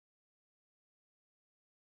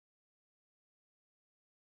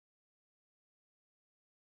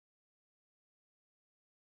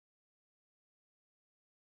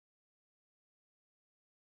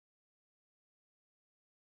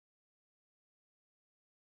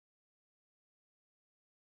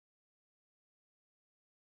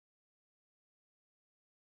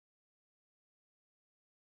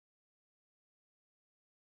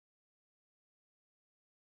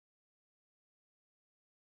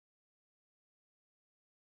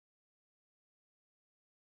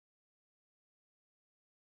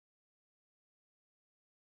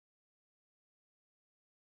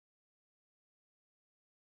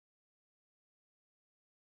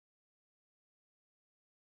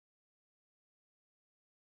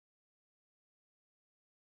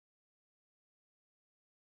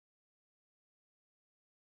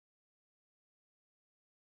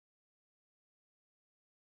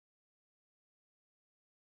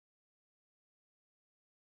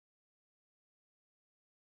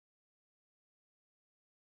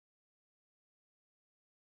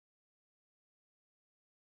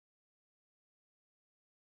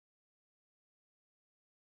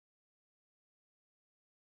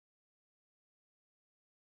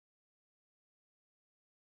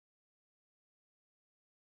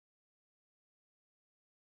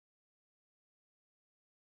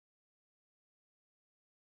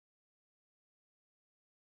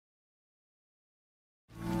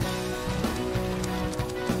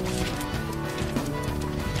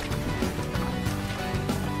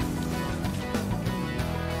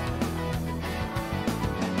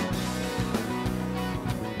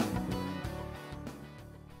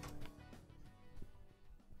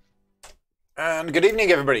And good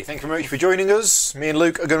evening, everybody. Thank you very much for joining us. Me and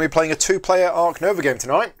Luke are going to be playing a two-player Ark Nova game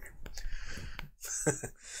tonight.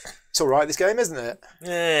 It's all right, this game, isn't it?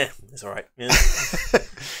 Yeah, it's all right. Yeah.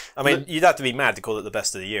 I mean, you'd have to be mad to call it the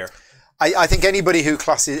best of the year. I think anybody who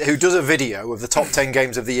does a video of the top 10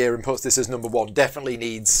 games of the year and puts this as number one definitely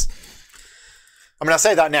needs... I mean, I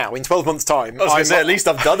say that now. In 12 months' time... I was going to say, at least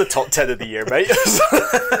I've done a top 10 of the year, mate.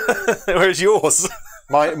 Where's yours?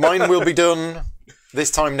 Mine will be done this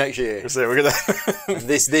time next year. So we're gonna...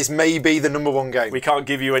 this may be the number one game. We can't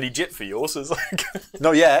give you any jit for yours. It's like...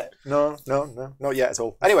 Not yet. No, not yet at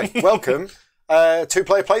all. Anyway, welcome.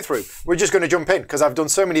 Two-player playthrough. We're just going to jump in because I've done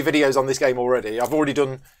so many videos on this game already. I've already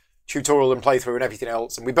done tutorial and playthrough and everything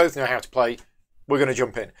else, and we both know how to play. We're going to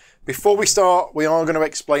jump in. Before we start, we are going to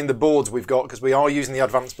explain the boards we've got because we are using the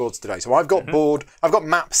advanced boards today. So I've got I've got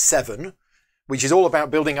map 7, which is all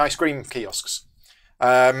about building ice cream kiosks.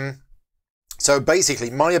 So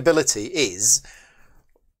basically, my ability is...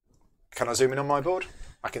 Can I zoom in on my board?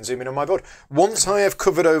 I can zoom in on my board. Once I have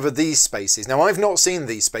covered over these spaces... Now, I've not seen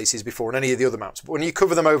these spaces before in any of the other maps, but when you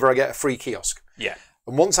cover them over, I get a free kiosk. Yeah.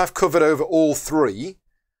 And once I've covered over all 3,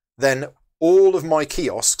 then all of my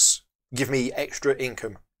kiosks give me extra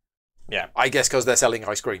income. Yeah. I guess because they're selling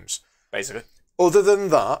ice creams. Basically. Other than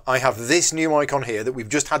that, I have this new icon here that we've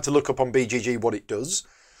just had to look up on BGG what it does.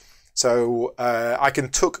 So I can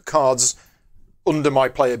tuck cards under my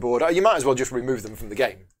player board. You might as well just remove them from the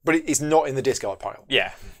game. But it's not in the discard pile.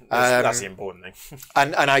 Yeah, that's the important thing.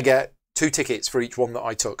 and I get 2 tickets for each one that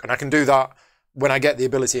I took. And I can do that when I get the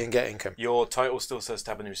ability and get income. Your title still says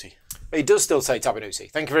Tabanusi. It does still say Tabanusi.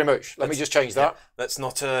 Thank you very much. Let me just change that. Yeah, let's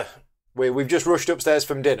not... We've just rushed upstairs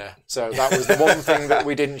from dinner. So that was the one thing that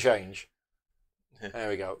we didn't change. There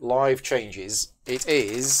we go. Live changes. It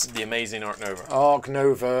is... The amazing Ark Nova. Ark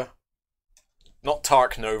Nova. Not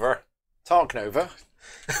Tark Nova. Tark Nova.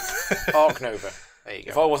 Ark Nova. There you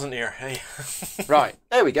go. If I wasn't here, hey. Right,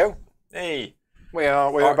 there we go. Hey. We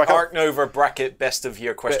are back up. Ark Nova bracket best of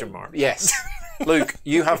year question mark. Yes. Luke,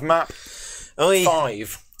 you have map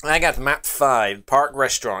 5. I got map 5, Park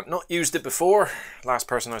Restaurant. Not used it before. Last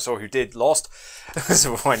person I saw who did lost.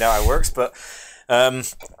 So we'll find out how it works. But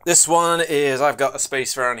this one is, I've got a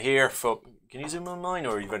space around here for... Can you zoom on mine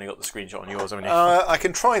or you've only got the screenshot on yours, haven't you? I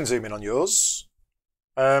can try and zoom in on yours.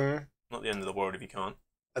 Not the end of the world if you can't.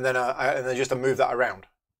 And then just to move that around.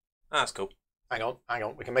 That's cool. Hang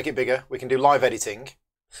on. We can make it bigger. We can do live editing.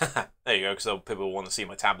 There you go, because people will want to see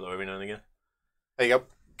my tableau every now and again. There you go.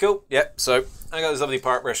 Cool. Yep. So I got this lovely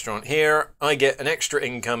Park Restaurant here. I get an extra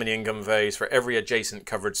income in the income phase for every adjacent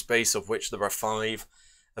covered space, of which there are 5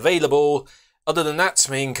 available. Other than that,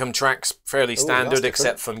 my income track's fairly standard,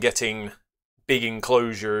 except from getting big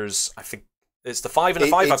enclosures. I think it's the 5 and the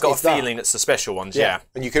 5. I've got a feeling it's the special ones. Yeah.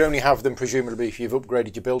 And you can only have them presumably if you've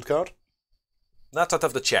upgraded your build card. That I'd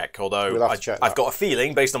have to check, although we'll have to check I've got a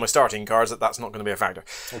feeling, based on my starting cards, that that's not going to be a factor.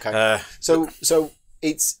 Okay. So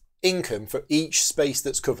it's income for each space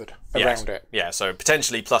that's covered around it. Yeah, so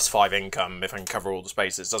potentially plus 5 income if I can cover all the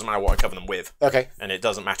spaces. Doesn't matter what I cover them with. Okay. And it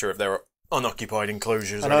doesn't matter if they're unoccupied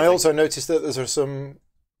enclosures. And I also noticed that there are some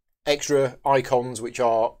extra icons which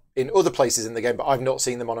are in other places in the game, but I've not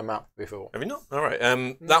seen them on a map before. Have you not? All right.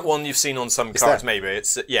 That one you've seen on some cards, maybe.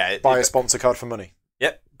 It's buy a sponsor card for money.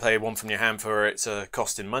 Yep. Play one from your hand for its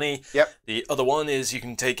cost in money. Yep. The other one is you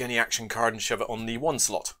can take any action card and shove it on the 1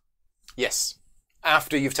 slot. Yes.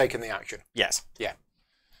 After you've taken the action. Yes. Yeah.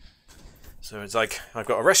 So it's like, I've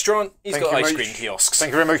got a restaurant, he's got ice cream kiosks.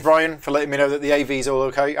 Thank you very much, Brian, for letting me know that the AV is all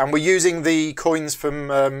okay. And we're using the coins from,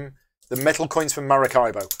 the metal coins from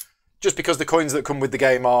Maracaibo. Just because the coins that come with the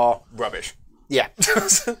game are... Rubbish. Yeah.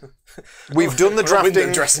 We've done the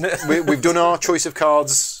drafting. We've done our choice of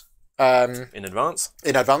cards... in advance.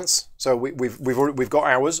 In advance. So we've got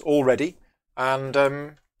ours already. And...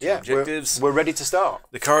 yeah, objectives. We're ready to start.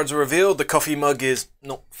 The cards are revealed. The coffee mug is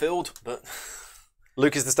not filled, but...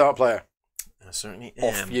 Luke is the start player. I certainly am.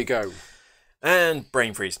 Off you go. And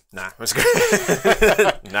brain freeze. Nah, that's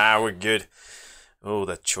good. Nah, we're good. Oh,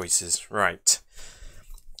 the choices. Right.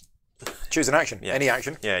 Choose an action. Yeah. Any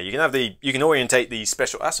action. Yeah, you can have you can orientate the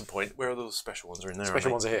special... That's the point. Where are those special ones? Are in there.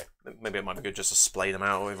 Special ones are here. Maybe it might be good just to splay them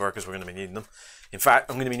out over because we're going to be needing them. In fact,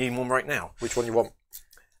 I'm going to be needing one right now. Which one you want?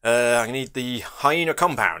 I need the hyena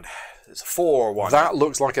compound. It's a 4-1. That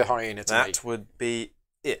looks like a hyena to me. That would be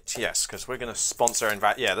it. Yes, because we're going to sponsor. In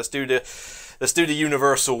fact, yeah. Let's do the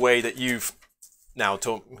universal way that you've now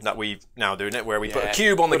that we now doing it, where we put a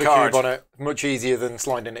cube on the card. Cube on it. Much easier than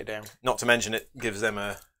sliding it down. Not to mention it gives them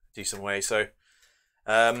a decent way. So,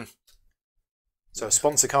 So a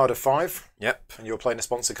sponsor card of 5. Yep. And you're playing a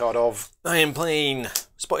sponsor card of... I am playing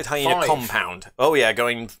Spotted Hyena 5. Compound. Oh yeah,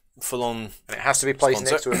 going full on. And it has to be placed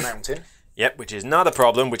sponsor. next to a mountain. Yep, which is not a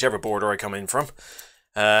problem, whichever border I come in from.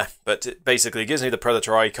 But it basically gives me the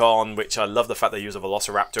Predator icon, which I love the fact they use a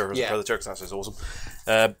Velociraptor as a Predator, because that's just awesome.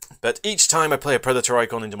 But each time I play a Predator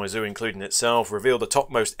icon into my zoo, including itself, reveal the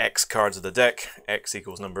topmost X cards of the deck. X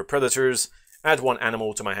equals number of Predators. Add 1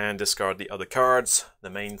 animal to my hand, discard the other cards.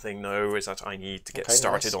 The main thing, though, is that I need to get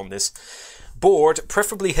started on this board,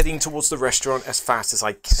 preferably heading towards the restaurant as fast as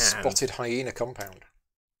I can. Spotted Hyena Compound.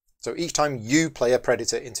 So each time you play a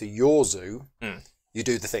Predator into your zoo, you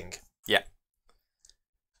do the thing. Yeah.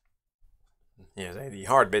 Yeah, the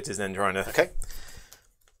hard bit is then trying to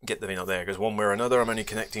get the thing up there, because one way or another I'm only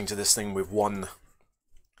connecting to this thing with one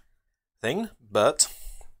thing, but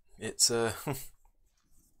it's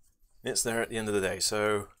it's there at the end of the day,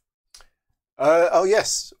 so... oh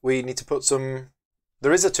yes, we need to put some...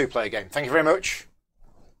 There is a 2-player game. Thank you very much.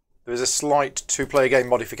 There is a slight 2-player game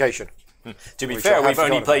modification. To be fair, we've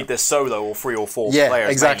only played this solo or 3 or 4 players. Yeah,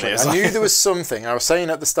 exactly. Mainly, I knew there was something. I was saying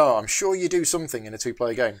at the start, I'm sure you do something in a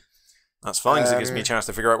 2-player game. That's fine, because it gives me a chance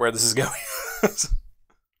to figure out where this is going.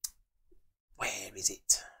 Where is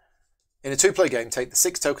it? In a 2-player game, take the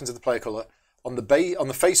 6 tokens of the player colour on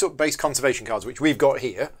the face-up base conservation cards, which we've got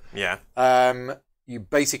here. Yeah. You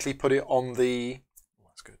basically put it on the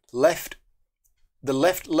That's good. left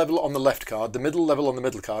level on the left card, the middle level on the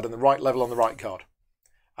middle card, and the right level on the right card.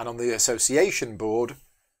 And on the association board,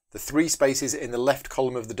 the 3 spaces in the left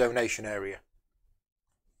column of the donation area.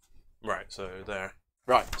 Right, so there.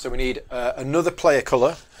 Right, so we need another player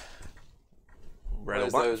colour. Red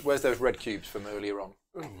or black? Where's those red cubes from earlier on?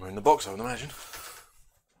 We're in the box, I would imagine.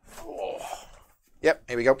 Oh. Yep,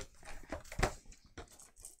 here we go.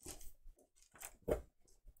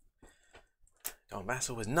 Don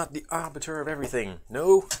Bassel is not the arbiter of everything.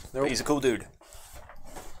 No, but he's a cool dude.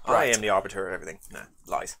 Right. I am the arbiter of everything. Nah,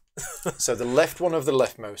 lies. So the left one of the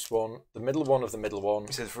leftmost one, the middle one of the middle one.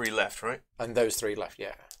 It says 3 left, right? And those 3 left,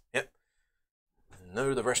 yeah. Yep.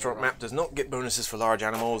 No, the restaurant map does not get bonuses for large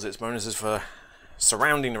animals. It's bonuses for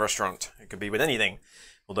surrounding the restaurant. It could be with anything.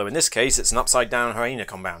 Although in this case, it's an upside-down hyena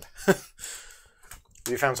compound.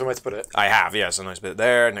 Have you found somewhere to put it? I have, yes. A nice bit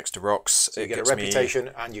there, next to rocks. So you get a reputation,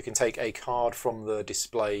 and you can take a card from the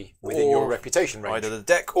display within your reputation range. Either the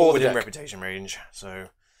deck or within reputation range. So,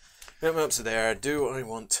 get me up to there. Do I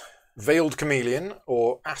want... Veiled Chameleon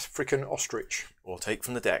or African Ostrich? Or take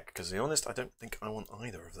from the deck, because to be honest, I don't think I want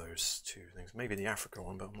either of those 2 things. Maybe the Africa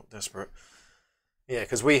one, but I'm not desperate. Yeah,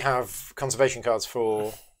 because we have conservation cards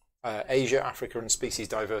for Asia, Africa, and species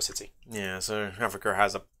diversity. Yeah, so Africa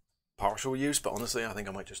has a partial use, but honestly, I think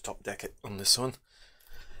I might just top deck it on this one.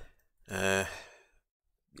 Yeah,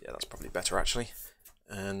 that's probably better, actually.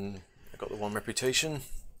 And I got the 1 reputation.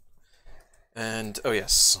 And, oh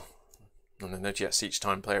yes. On the note, yes, each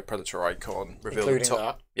time player Predator icon, reveal the top.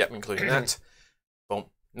 That. Yep, including that. Boom.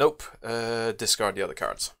 Nope. Discard the other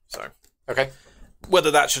cards. So. Okay. Whether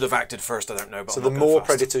that should have acted first, I don't know. But so the more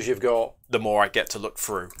Predators you've got, the more I get to look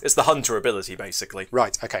through. It's the hunter ability, basically.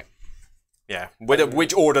 Right. Okay. Yeah.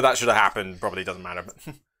 Which order that should have happened probably doesn't matter.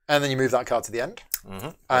 But and then you move that card to the end.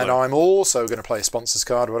 And I'm also going to play a sponsors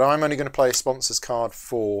card, but I'm only going to play a sponsors card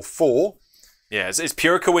for 4. Yeah, it's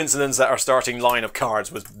pure coincidence that our starting line of cards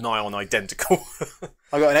was nigh on identical.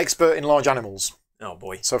 I got an expert in large animals. Oh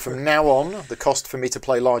boy. So from now on, the cost for me to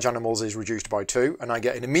play large animals is reduced by 2, and I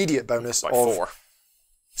get an immediate bonus by of... 4.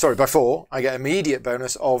 Sorry, by 4. I get an immediate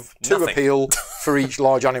bonus of 2 Nothing. appeal for each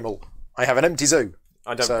large animal. I have an empty zoo.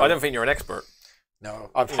 I don't think you're an expert.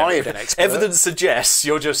 No, I've hired an expert. Evidence suggests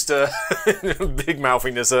you're just big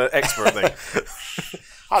mouthing this expert thing.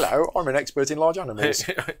 Hello, I'm an expert in large animals.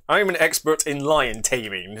 I'm an expert in lion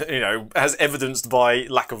taming, as evidenced by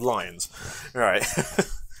lack of lions. Right.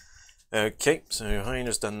 Okay, so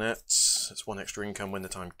Hyena's done that. That's 1 extra income when the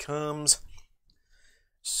time comes.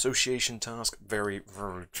 Association task, very,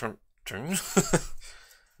 very tempting.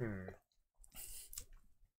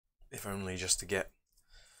 If only just to get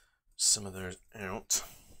some of those out.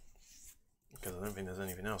 Because I don't think there's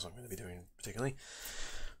anything else I'm going to be doing particularly.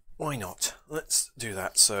 Why not? Let's do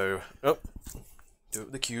that. So, do it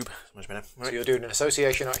with the cube. Much better. Right. So you're doing an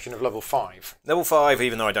association action of level 5. Level 5,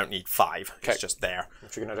 even though I don't need 5. Okay. It's just there.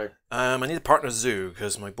 What are you going to do? I need a partner zoo,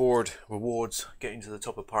 because my board rewards getting to the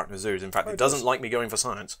top of partner zoos. In fact, it doesn't like me going for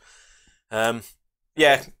science.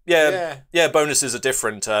 Yeah, bonuses are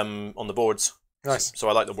different on the boards. Nice. So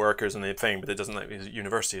I like the workers and the thing, but it doesn't like the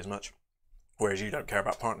university as much. Whereas you don't care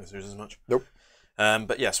about partner zoos as much. Nope.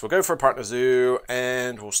 But yes, we'll go for a partner zoo,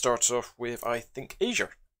 and we'll start off with, I think, Asia.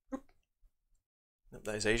 Yep,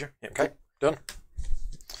 that is Asia. Yep, okay, done.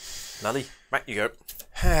 Lally, back you go.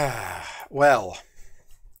 Well,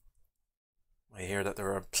 I hear that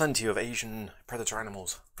there are plenty of Asian predator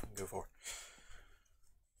animals I can go for.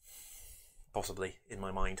 Possibly, in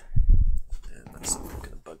my mind. And that's going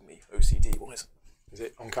to bug me, OCD-wise. Is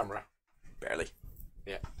it on camera? Barely.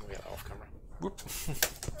 Yeah, we'll get that off camera. Whoop.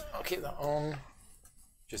 I'll keep that on,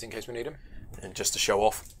 just in case we need them. And just to show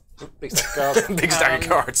off. Big stack of cards. Big stack of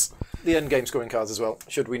cards. The end game scoring cards as well,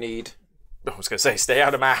 should we need. I was going to say, stay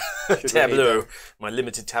out of my tableau. My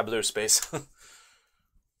limited tableau space.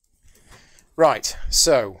 Right,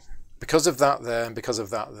 so, because of that there, and because of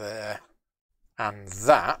that there, and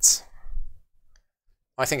that,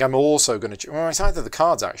 I think I'm also going to... Well, it's either the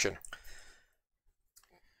cards action.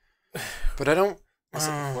 But I don't...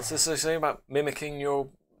 What's this they say about mimicking your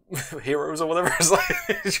heroes or whatever?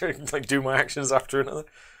 It's like do my actions after another.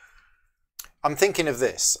 I'm thinking of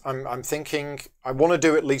this. I'm thinking I want to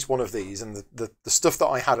do at least one of these, and the stuff that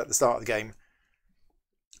I had at the start of the game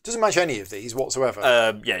doesn't match any of these whatsoever.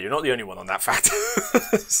 Yeah, you're not the only one on that fact.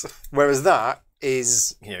 Whereas that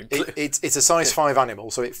is it's a size 5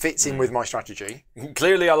 animal, so it fits in with my strategy.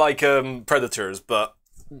 Clearly, I like predators, but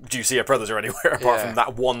do you see a predator anywhere apart from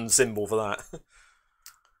that one symbol for that?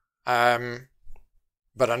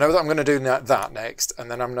 But I know that I'm going to do that next,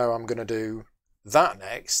 and then I know I'm going to do that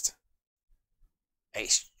next.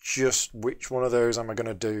 It's just which one of those am I going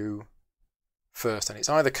to do first, and it's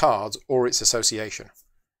either cards or it's association.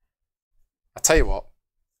 I tell you what,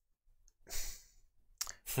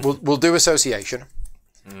 we'll do association.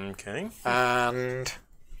 Okay. And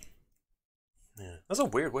yeah, that's a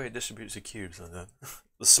weird way it distributes the cubes like that.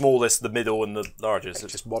 The smallest, the middle, and the largest.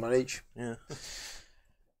 Just one on each. Yeah.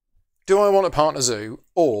 Do I want a partner zoo,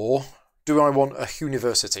 or do I want a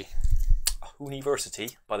university? A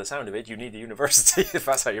university? By the sound of it, you need a university, if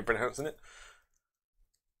that's how you're pronouncing it.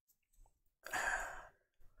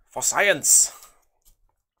 For science!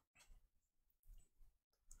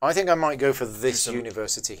 I think I might go for this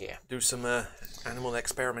university here. Do some animal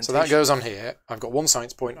experimentation. So that goes on here. I've got 1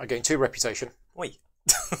 science point. I gain 2 reputation. Oi.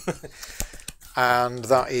 And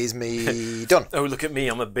that is me done. Oh, look at me.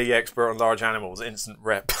 I'm a big expert on large animals. Instant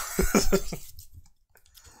rep.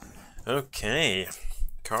 Okay.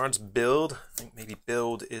 Cards build. I think maybe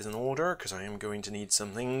build is an order, because I am going to need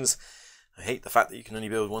some things. I hate the fact that you can only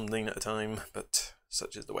build one thing at a time, but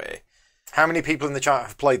such is the way. How many people in the chat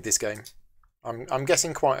have played this game? I'm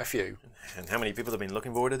guessing quite a few. And how many people have been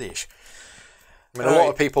looking forward to this? I mean, a lot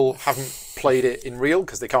of people haven't played it in real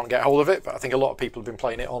because they can't get hold of it, but I think a lot of people have been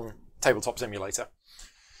playing it on Tabletop Simulator.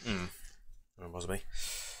 It was me.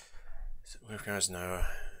 So, with guys now,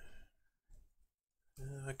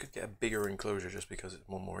 I could get a bigger enclosure just because it's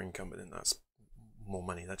one more income, but then that's more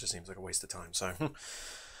money. That just seems like a waste of time. So,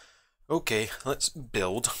 okay, let's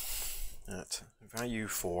build at value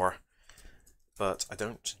 4, but I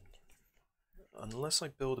don't. Unless I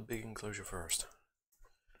build a big enclosure first.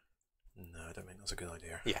 No, I don't think that's a good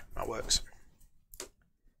idea. Yeah, that works.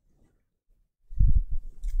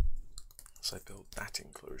 So I build that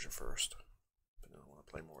enclosure first. But then I want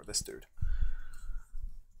to play more with this dude.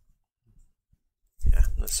 Yeah,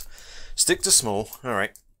 let's stick to small.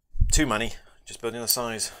 Alright. 2 money. Just building a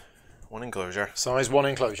size 1 enclosure. Size 1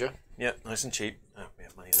 enclosure. Yeah, nice and cheap. Oh, we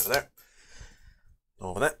have money over there.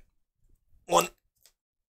 Over there. 1.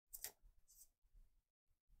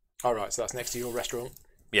 Alright, so that's next to your restaurant.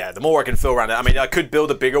 Yeah, the more I can fill around it. I mean, I could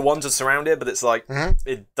build a bigger one to surround it, but it's like,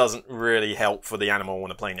 it doesn't really help for the animal I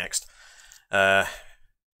want to play next. That's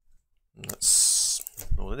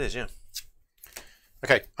all it is, yeah.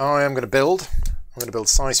 Okay, I am going to build. I'm going to build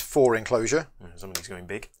size 4 enclosure. Somebody's going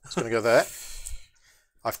big. It's going to go there.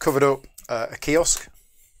 I've covered up a kiosk,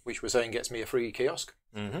 which we're saying gets me a free kiosk.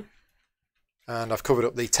 And I've covered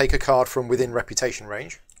up the take a card from within reputation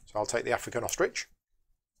range. So I'll take the African ostrich.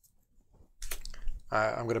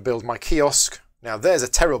 I'm going to build my kiosk. Now, there's a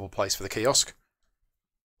terrible place for the kiosk,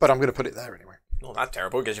 but I'm going to put it there anyway. Not that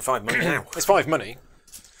terrible. It gives you 5 money now. It's 5 money.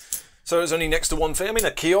 So it's only next to one thing. I mean,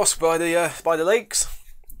 a kiosk by the lakes.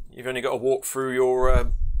 You've only got to walk through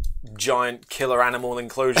your giant killer animal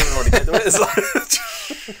enclosure in order to get to it. It's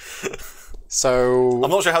like So I'm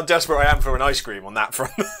not sure how desperate I am for an ice cream on that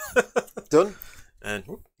front. Done. And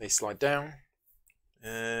they slide down.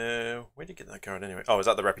 Where did you get that card anyway? Oh, is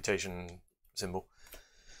that the reputation symbol?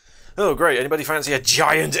 Oh, great. Anybody fancy a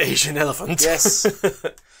giant Asian elephant? Yes.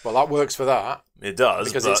 Well, that works for that. It does.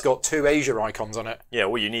 Because it's got 2 Asia icons on it. Yeah,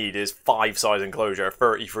 all you need is 5 size enclosure,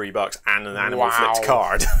 $33, and an animal flipped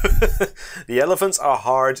card. The elephants are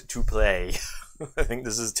hard to play. I think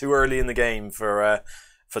this is too early in the game for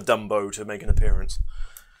Dumbo to make an appearance.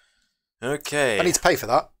 Okay. I need to pay for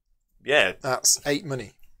that. Yeah. That's 8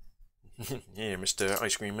 money. Yeah, Mr.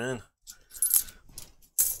 Ice Cream Man.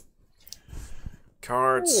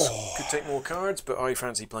 Cards. Whoa. Could take more cards, but I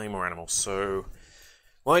fancy playing more animals. So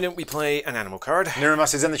why don't we play an animal card?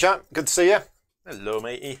 Niramas is in the chat. Good to see you. Hello,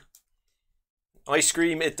 matey. Ice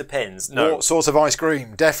cream, it depends. No. What sort of ice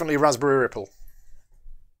cream? Definitely raspberry ripple.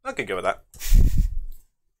 I could go with that.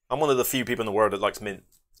 I'm one of the few people in the world that likes mint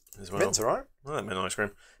as well. Mint's alright. I like mint ice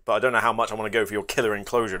cream. But I don't know how much I want to go for your killer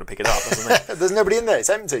enclosure to pick it up, doesn't it? There's nobody in there. It's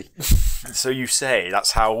empty. So you say.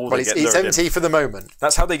 That's how all Well, they get it's lured empty in. for the moment.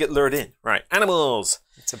 That's how they get lured in. Right, animals.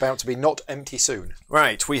 It's about to be not empty soon.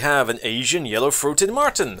 Right, we have an Asian yellow-throated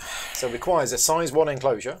marten. So it requires a size 1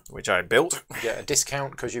 enclosure. Which I built. You get a discount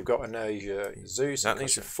because you've got an Asia zoo. So That it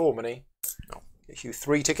needs costs you 4 money. No. Gets you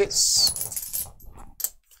 3 tickets.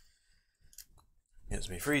 Gives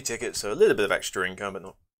me 3 tickets, so a little bit of extra income, but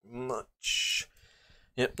not much.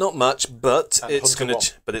 Yep, not much, but And it's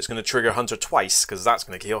Hunter gonna trigger Hunter twice because that's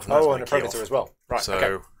gonna key off. And Oh, and a Predator as well. Right, So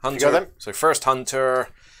okay. Hunter. You go then? So first Hunter.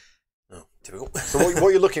 Oh, typical. So what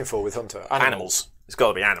are you looking for with Hunter? Animals. It's got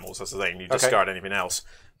to be animals. That's the thing. You Okay. discard anything else.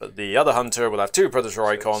 But the other Hunter will have 2 Predator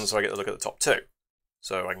icons, so I get to look at the top 2.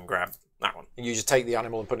 So I can grab that one. And you just take the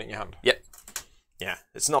animal and put it in your hand. Yep. Yeah,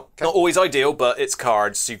 it's not always ideal, but it's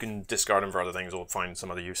cards, so you can discard them for other things or find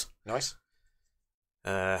some other use. Nice.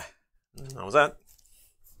 That was that.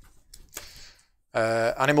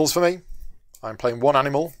 Animals for me. I'm playing 1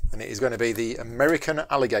 animal, and it is going to be the American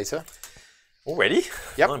alligator. Already?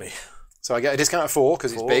 Yep. Blimey. So I get a discount of 4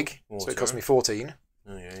 because it's 4, big, so water. it costs me 14.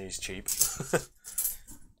 Oh yeah, he's cheap.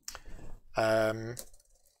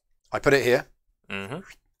 I put it here. Mm-hmm.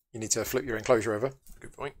 You need to flip your enclosure over.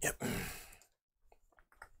 Good point. Yep.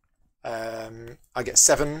 I get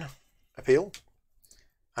 7 appeal,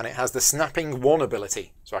 and it has the snapping 1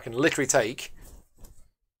 ability, so I can literally take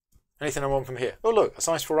anything I want from here. Oh look, a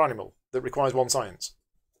size 4 animal that requires 1 science.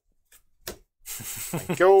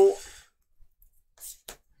 Thank you.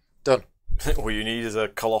 Done. All you need is a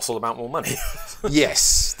colossal amount more money.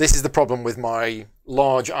 Yes, this is the problem with my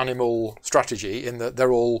large animal strategy, in that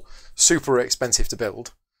they're all super expensive to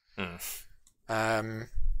build.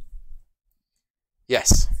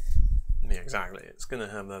 Yes. Yeah, exactly. It's going to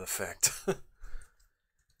have that effect.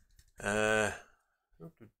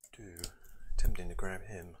 Tempting to grab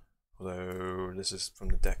him. Although this is from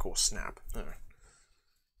the deck or snap. Oh.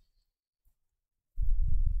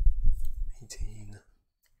 18.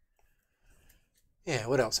 Yeah,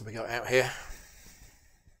 what else have we got out here?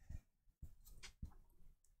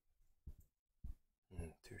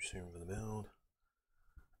 Too soon for the build.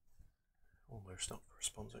 Almost up for a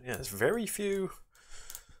sponsor. Yeah, there's very few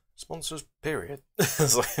sponsors, period.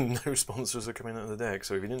 There's like no sponsors are coming out of the deck,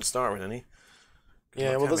 so if you didn't start with any...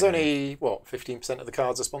 Yeah, well, there's only, what, 15% of the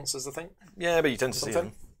cards are sponsors, I think? Yeah, but you tend to see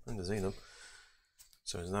Something. them. Tend to see them.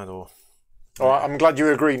 So is that all? All right, I'm glad you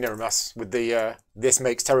agree, Niramas, with the this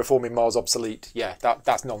makes terraforming Mars obsolete. Yeah,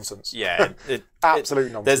 that's nonsense. Yeah,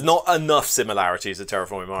 Absolute nonsense. There's not enough similarities to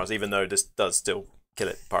terraforming Mars, even though this does still kill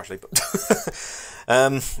it partially. But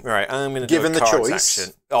right, I'm going to Given do a the cards choice,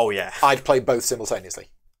 action. Oh yeah. I'd play both simultaneously.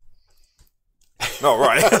 Oh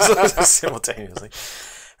right, simultaneously.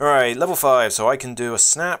 All right, level 5, so I can do a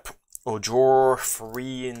snap or draw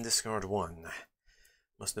 3 and discard 1.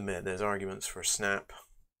 Must admit, there's arguments for a snap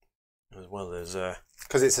as well as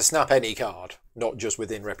because it's a snap any card, not just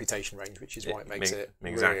within reputation range, which is why it makes it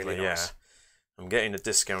exactly really nice. yeah. I'm getting a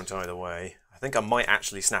discount either way. I think I might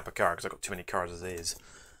actually snap a card because I've got too many cards as is.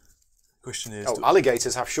 Question is,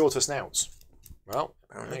 alligators have shorter snouts. Well,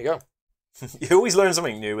 there you go. You always learn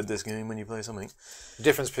something new with this game when you play something. The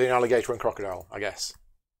difference between alligator and crocodile, I guess.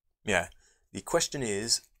 Yeah. The question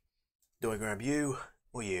is, do I grab you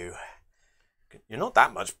or you? You're not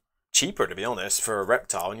that much cheaper, to be honest, for a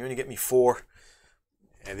reptile, and you only get me 4.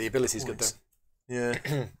 Yeah, the ability's good though. Yeah.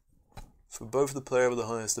 For both the player with the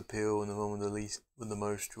highest appeal and the one with the least, with the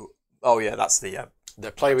most. Oh yeah, that's the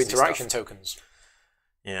player that's the interaction stuff. tokens.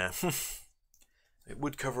 Yeah. It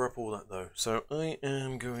would cover up all that though. So I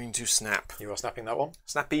am going to snap. You are snapping that one.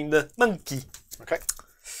 Snapping the monkey. Okay.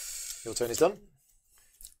 Your turn is done.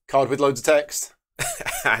 Card with loads of text.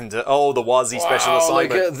 And the Wazi special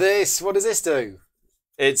assignment. Look at this. What does this do?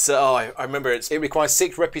 It's I remember it's. It requires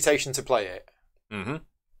 6 reputation to play it. Mm-hmm.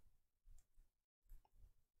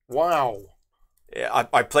 Wow. Yeah,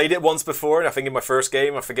 I played it once before, and I think in my first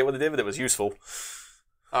game, I forget what I did, but it was useful.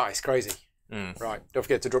 Ah, it's crazy. Right, don't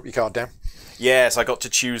forget to drop your card down. Yes, I got to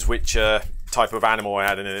choose which type of animal I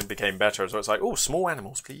had, and it became better. So it's like, oh, small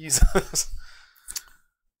animals, please.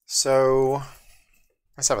 So,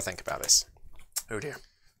 let's have a think about this. Oh dear.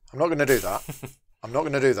 I'm not going to do that. I'm not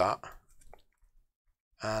going to do that.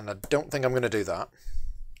 And I don't think I'm going to do that.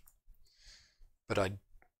 But I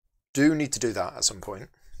do need to do that at some point.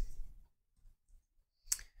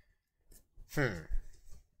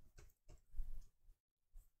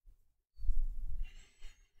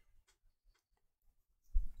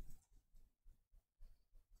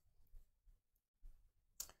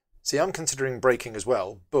 See, I'm considering breaking as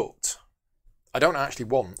well, but I don't actually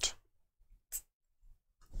want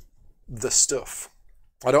the stuff.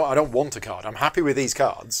 I don't want a card. I'm happy with these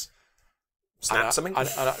cards. Snap something?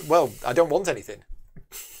 Well, I don't want anything.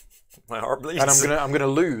 My heart bleeds. And I'm gonna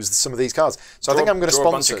lose some of these cards. So I think I'm gonna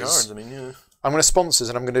sponsors. Cards. I mean, yeah. I'm gonna sponsors,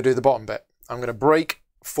 and I'm gonna do the bottom bit. I'm gonna break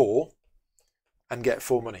 4 and get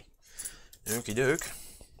 4 money. Okie doke.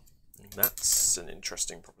 That's an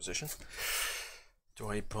interesting proposition. Do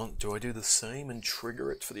I do the same and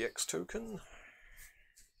trigger it for the X token?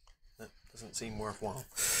 That doesn't seem worthwhile.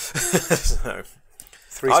 So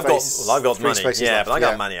I've got money. Yeah, but I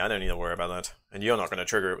got money. I don't need to worry about that. And you're not going to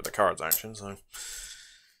trigger it with the cards action, so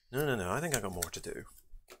no. I think I got more to do.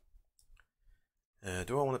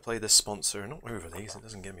 Do I want to play this sponsor? Not over these. It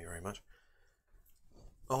doesn't get me very much.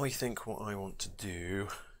 I think what I want to do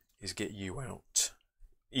is get you out.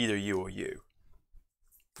 Either you or you.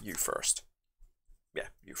 You first. Yeah,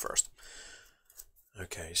 you first.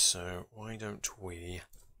 Okay, so why don't we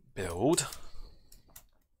build?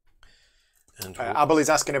 And Abel is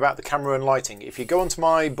asking about the camera and lighting. If you go onto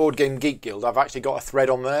my Board Game Geek Guild, I've actually got a thread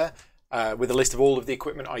on there with a list of all of the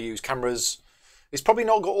equipment I use. Cameras. It's probably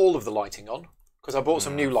not got all of the lighting on, because I bought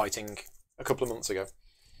some new lighting a couple of months ago.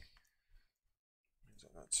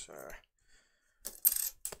 That's,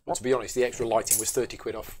 but to be honest, the extra lighting was 30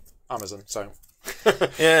 quid off Amazon, so...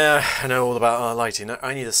 Yeah, I know all about lighting.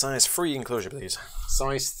 I need a size 3 enclosure, please.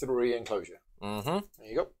 Size 3 enclosure. There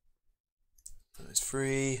you go. Size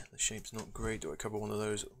 3. The shape's not great. Do I cover one of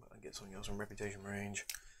those? I get something else on reputation range.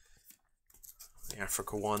 The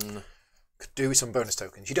Africa one. Could do with some bonus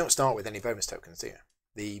tokens. You don't start with any bonus tokens, do you?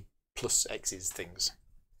 The plus X's things.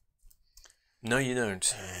 No, you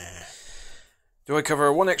don't. Do I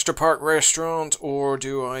cover one extra park restaurant, or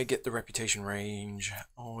do I get the reputation range?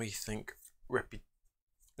 I think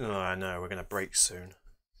no, we're going to break soon.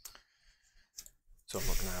 So I'm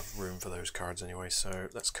not going to have room for those cards anyway, so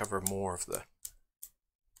let's cover more of the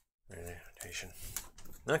reputation.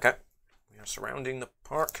 Okay, we are surrounding the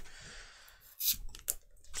park.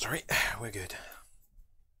 Sorry, we're good.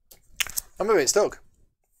 I'm a bit stuck.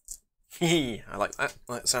 I like that.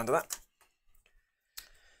 I like the sound of that.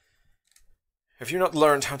 Have you not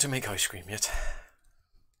learned how to make ice cream yet?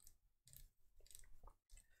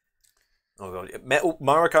 Oh god,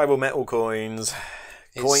 archival metal coins,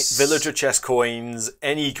 villager chest coins,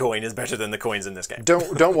 any coin is better than the coins in this game.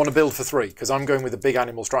 Don't want to build for 3, because I'm going with a big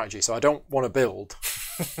animal strategy, so I don't want to build.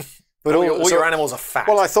 But all your animals are fat.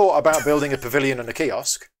 Well, I thought about building a pavilion and a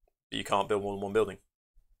kiosk. But you can't build more than one building.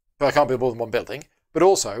 But I can't build more than one building. But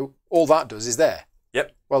also, all that does is there.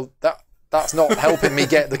 Yep. Well, that's not helping me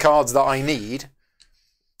get the cards that I need.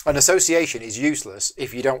 An association is useless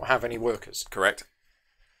if you don't have any workers. Correct.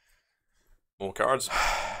 More cards.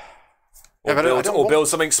 Or build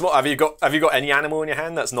something small. Have you got any animal in your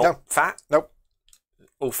hand that's not fat? Nope.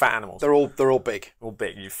 All fat animals. They're all big. All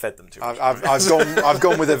big. You fed them too much. I've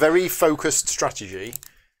gone with a very focused strategy,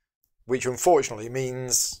 which unfortunately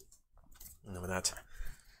means none of that.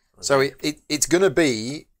 So it's going to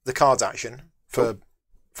be the cards action for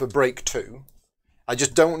break 2. I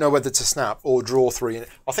just don't know whether to snap or draw 3.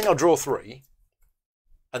 I think I'll draw 3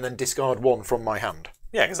 and then discard 1 from my hand.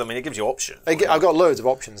 Yeah, because I mean it gives you options. I've got loads of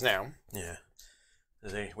options now. Yeah.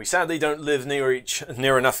 We sadly don't live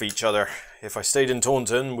near enough each other. If I stayed in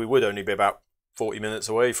Taunton, we would only be about 40 minutes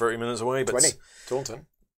away, 30 minutes away. But 20. Taunton.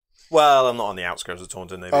 Well, I'm not on the outskirts of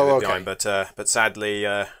Taunton. They'd be a bit behind, but sadly,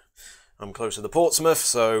 I'm close to the Portsmouth,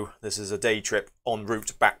 so this is a day trip en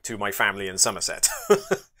route back to my family in Somerset.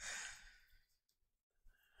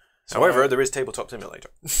 However, there is Tabletop Simulator.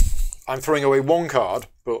 I'm throwing away 1 card,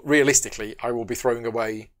 but realistically, I will be throwing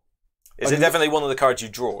away... Is it definitely one of the cards you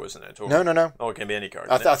draw, isn't it? Or... No. Oh, it can be any card.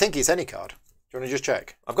 I think it's any card. Do you want to just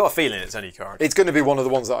check? I've got a feeling it's any card. It's going to be one of the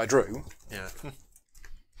ones that I drew. Yeah.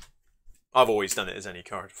 I've always done it as any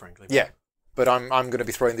card, frankly. Yeah, but I'm going to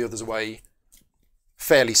be throwing the others away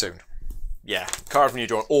fairly soon. Yeah, card from your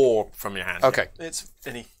drawer or from your hand. Okay. Yeah. It's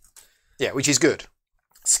any... Yeah, which is good.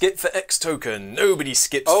 Skip for X token. Nobody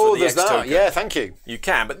skips for the X token. Oh, yeah, thank you. You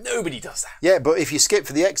can, but nobody does that. Yeah, but if you skip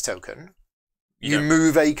for the X token, you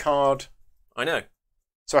move a card. I know.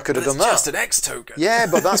 So I could have done that. It's just an X token. Yeah,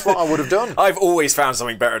 but that's what I would have done. I've always found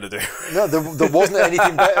something better to do. No, there wasn't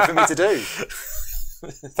anything better for me to do.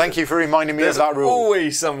 Thank you for reminding me of that rule. There's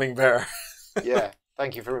always something better. Yeah,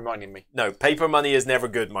 Thank you for reminding me. No, paper money is never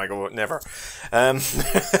good, Michael. Never.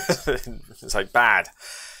 It's like bad.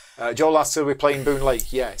 Joel asks, are we playing Boone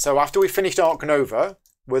Lake? Yeah. So after we finished Ark Nova,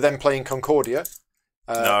 we're then playing Concordia.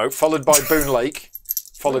 No. Followed by Boone Lake.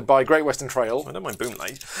 Followed by Great Western Trail. I don't mind Boone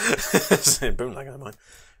Lake. Boone Lake, I don't mind.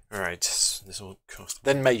 Alright, this will cost...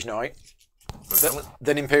 Then Mage Knight.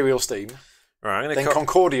 Then Imperial Steam. Right, I'm gonna then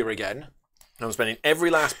Concordia again. I'm spending every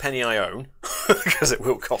last penny I own, because it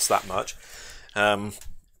will cost that much,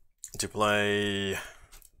 to play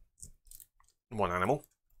one animal.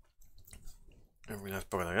 Every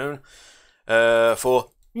last penny I own.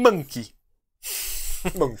 For Monkey.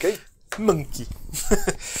 Monkey? Monkey.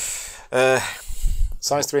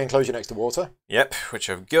 Size 3 enclosure next to water. Yep, which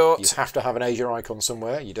I've got. You have to have an Asia icon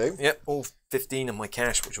somewhere, you do. Yep, all 15 of my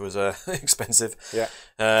cash, which was expensive. Yeah.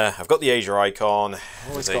 I've got the Asia icon.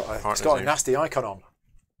 Oh, it's got a nasty icon on.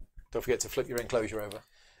 Don't forget to flip your enclosure over.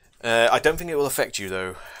 I don't think it will affect you,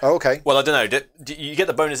 though. Oh, okay. Well, I don't know. Do you get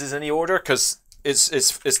the bonuses in any order? Because it's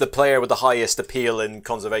the player with the highest appeal in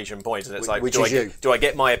conservation points, and it's like, do I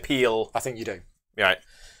get my appeal? I think you do. Right.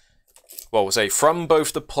 Well, we'll say from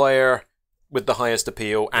both the player with the highest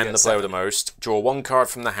appeal and the player with the most, draw 1 card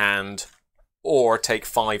from the hand, or take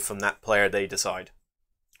 5 from that player they decide.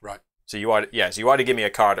 Right. So you either give me a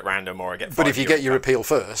card at random, or I get 5. But if you get your appeal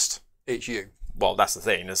first, it's you. Well, that's the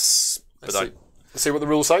thing. Let's see what the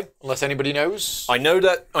rules say, unless anybody knows. I know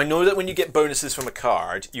that when you get bonuses from a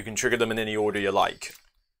card, you can trigger them in any order you like.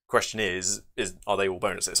 Question is are they all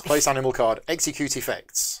bonuses? Place animal card. Execute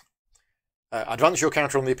effects. Advance your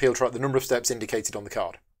counter on the appeal trait the number of steps indicated on the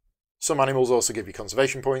card. Some animals also give you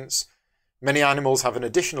conservation points. Many animals have an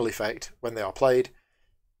additional effect when they are played.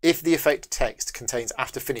 If the effect text contains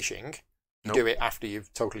after finishing, you do it after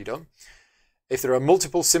you've totally done. If there are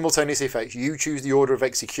multiple simultaneous effects, you choose the order of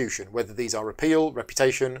execution, whether these are appeal,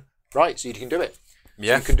 reputation. Right, so you can do it.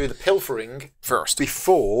 Yeah. So you can do the pilfering first.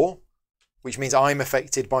 Before, which means I'm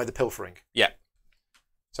affected by the pilfering. Yeah.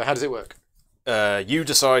 So how does it work? You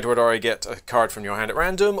decide whether I get a card from your hand at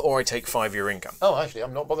random, or I take 5 of your income. Oh, actually,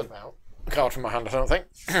 I'm not bothered about a card from my hand, I don't think,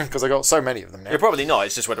 because I got so many of them now. You're probably not.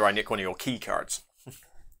 It's just whether I nick one of your key cards.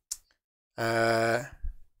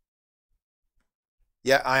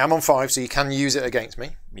 Yeah, I am on 5, so you can use it against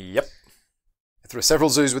me. Yep. If there are several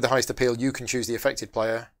zoos with the highest appeal, you can choose the affected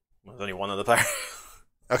player. Well, there's only one other player.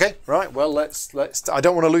 Okay, right. Well, let's. I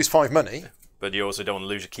don't want to lose 5 money. But you also don't want to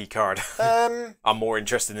lose a key card. I'm more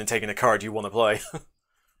interested in taking a card you want to play.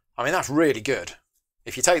 I mean, that's really good.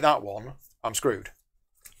 If you take that one, I'm screwed.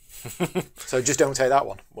 So just don't take that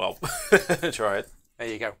one. Well, try it. There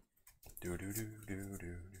you go. We're going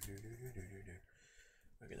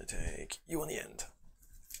to take you on the end.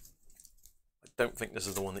 I don't think this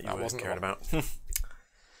is the one that you were caring about.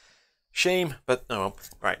 Shame, but oh well.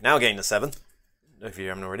 Right, now gain the 7. If you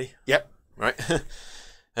haven't already. Yep. Right.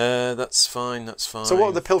 That's fine, that's fine. So what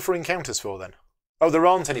are the pilfering counters for then? Oh, there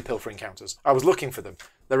aren't any pilfering counters. I was looking for them.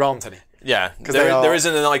 There aren't any. Yeah, there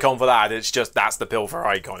isn't an icon for that. It's just that's the pilfer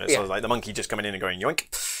icon. It's sort of like the monkey just coming in and going yoink.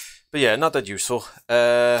 But yeah, not that useful.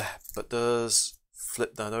 But does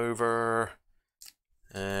flip that over.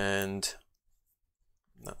 And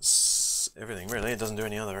that's everything really. It doesn't do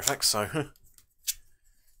any other effects, so.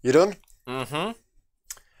 You done? Mm-hmm.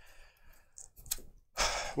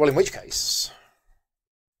 Well, in which case,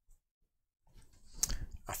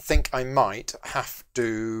 I think I might have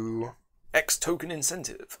to... X token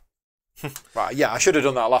incentive. Right, yeah, I should have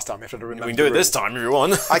done that last time if I'd remembered. We can do it this time if you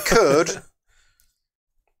want. I could.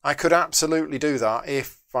 I could absolutely do that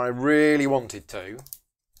if I really wanted to,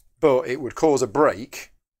 but it would cause a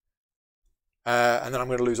break, and then I'm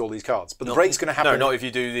going to lose all these cards. But the break's going to happen... No, not if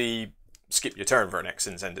you do the skip your turn for an X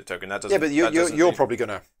incentive token. That doesn't. Yeah, but you're probably going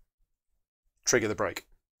to trigger the break.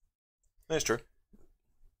 That's true.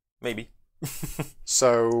 Maybe.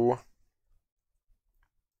 So,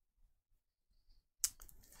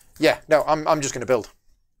 yeah, no, I'm just going to build.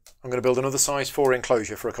 I'm going to build another size 4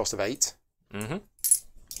 enclosure for a cost of 8. Mm-hmm.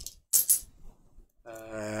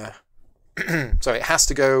 So it has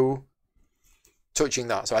to go touching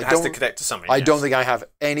that. So it has to connect to something. I don't think I have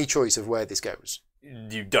any choice of where this goes.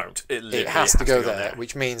 You don't. It has to go there,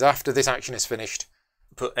 which means after this action is finished,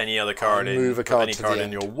 put any other card in. Move a card any to card the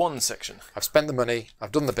in end. your 1 section. I've spent the money.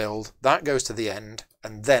 I've done the build. That goes to the end,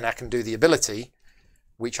 and then I can do the ability,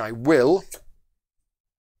 which I will.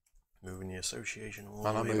 Moving the association all And the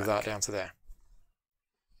I'll way move back. that down to there.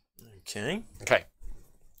 Okay. Okay.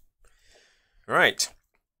 Right.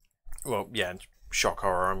 Well, yeah. Shock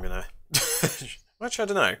horror. I'm gonna. Actually, I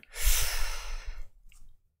don't know.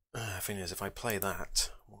 The thing is, if I play that,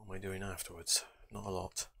 what am I doing afterwards? Not a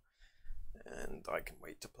lot. And I can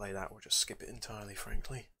wait to play that or just skip it entirely,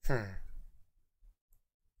 frankly.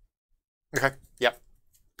 Okay. Yep.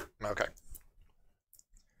 Okay.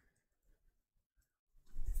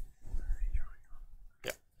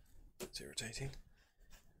 Yep. It's irritating.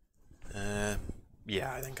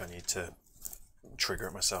 Yeah, I think I need to trigger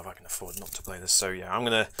it myself. I can afford not to play this. So yeah, I'm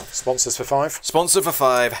going to... Sponsors for 5. Sponsor for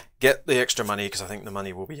 5. Get the extra money, because I think the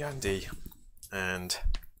money will be handy. And...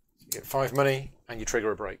 You get 5 money, and you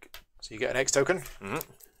trigger a break. So you get an X token.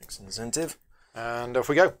 X incentive. And off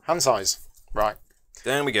we go. Hand size. Right.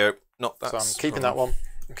 There we go. Not that. So I'm keeping that one.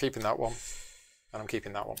 I'm keeping that one. And I'm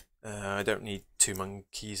keeping that one. I don't need 2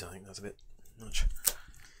 monkeys. I think that's a bit much.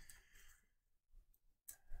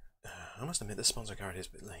 I must admit, this sponsor card is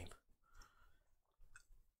a bit lame.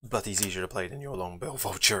 But he's easier to play than your long bill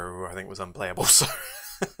vulture, who I think was unplayable. So,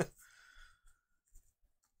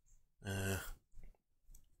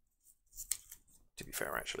 to be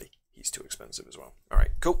fair, actually, he's too expensive as well. All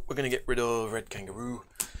right, cool. We're going to get rid of Red Kangaroo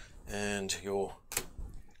and your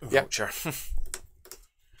vulture.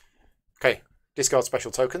 Okay, discard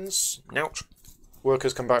special tokens. Ouch.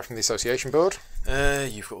 Workers come back from the association board.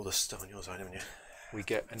 You've got all this stuff on your side, haven't you? We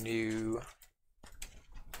get a new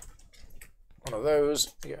one of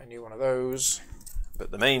those. We get a new one of those.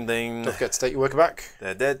 But the main thing... Don't forget to take your worker back.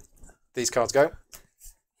 They're dead. These cards go.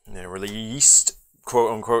 And they're released,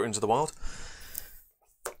 quote unquote, into the wild.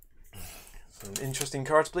 Some interesting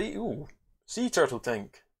cards, please. Ooh, sea turtle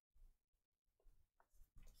tank.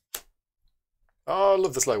 Oh, I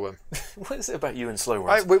love the slow worm. What is it about you and slow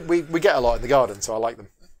worms? We get a lot in the garden, so I like them.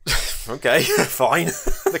 Okay, fine.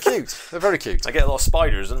 They're cute. They're very cute. I get a lot of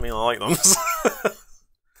spiders, doesn't mean I like them.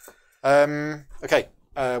 Okay,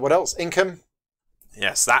 what else? Income.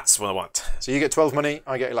 Yes, that's what I want. So you get 12 money,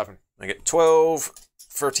 I get 11. I get 12,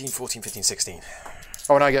 13, 14, 15, 16.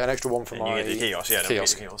 Oh, and I get an extra one for And my you get the kiosk, yeah.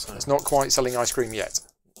 kiosk. The kiosk, no. It's not quite selling ice cream yet.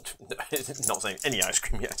 It's not saying any ice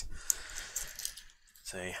cream yet.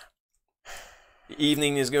 So, the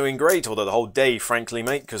evening is going great, although the whole day, frankly,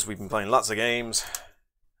 mate, because we've been playing lots of games.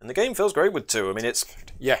 And the game feels great with 2. I mean, it's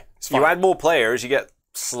fine. You add more players, you get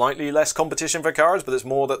slightly less competition for cards, but it's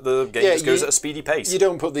more that the game just goes at a speedy pace. You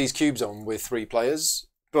don't put these cubes on with 3 players,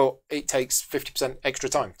 but it takes 50% extra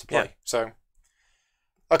time to play. Yeah. So,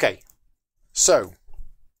 okay. So.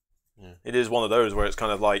 Yeah. It is one of those where it's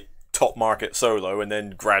kind of like top market solo, and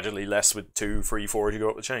then gradually less with 2, 3, 4 as you go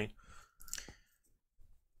up the chain.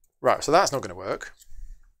 Right, so that's not going to work.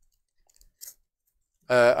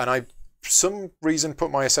 And I, for some reason,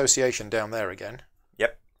 put my association down there again.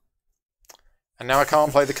 Yep. And now I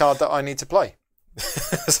can't play the card that I need to play.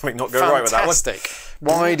 Something not going right with that one. Fantastic.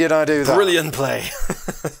 Why did I do that? Brilliant play.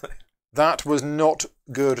 That was not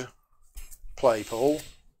good play, Paul.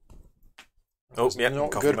 Oh, yeah.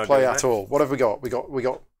 Not good play at all. What have we got? We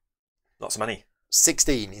got lots of money.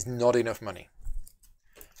 16 is not enough money.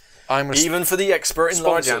 Even for the expert in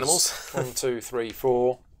large animals. 1, 2, 3,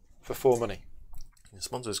 4 for 4 money. The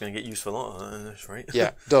sponsor's going to get used for a lot of this, right?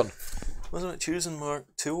 Yeah, done. Wasn't it? Choose and mark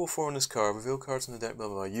 2 or 4 on this card. Reveal cards in the deck. Blah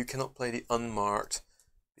blah blah. You cannot play the unmarked.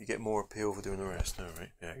 You get more appeal for doing the rest. No,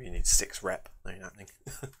 right? Yeah, you need 6 rep. That ain't happening.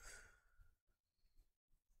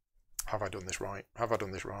 Have I done this right? Have I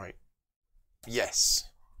done this right? Yes.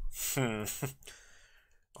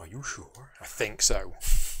 Are you sure? I think so.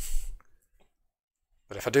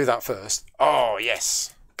 But if I do that first, oh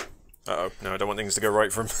yes. Uh-oh, no, I don't want things to go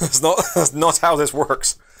right for him. That's not how this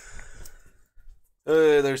works.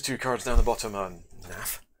 There's 2 cards down the bottom.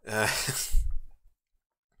 Naff.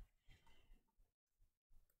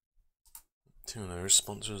 2 of those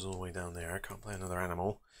sponsors all the way down there. I can't play another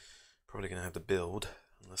animal. Probably going to have to build,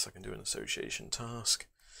 unless I can do an association task.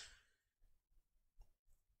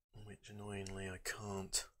 Which, annoyingly, I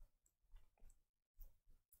can't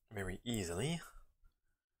very easily.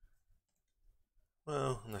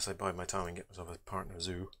 Well, unless I bide my time and get myself a partner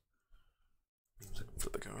zoo. Means I can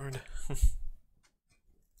flip a card. And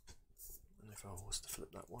if I was to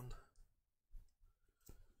flip that one,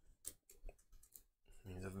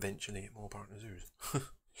 means eventually get more partner zoos.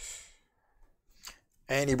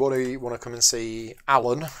 Anybody want to come and see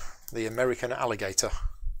Alan, the American alligator?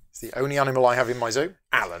 It's the only animal I have in my zoo.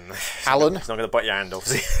 Alan. Alan. He's not going to bite your hand off,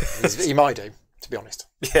 is he? He might do, to be honest.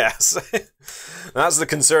 Yes. That's the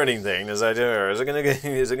concerning thing. Is it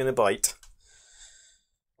going to bite?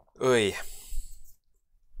 Oi.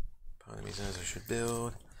 Part of me says I should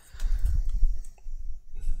build.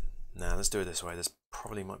 Nah, let's do it this way. This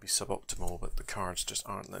probably might be suboptimal, but the cards just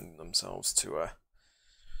aren't lending themselves to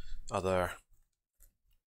other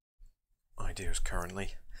ideas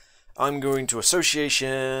currently. I'm going to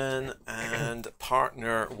association and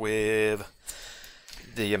partner with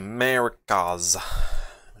The Americas.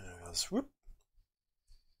 Whoop.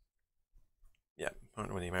 Yeah,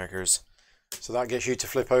 partner with the Americas. So that gets you to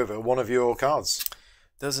flip over one of your cards.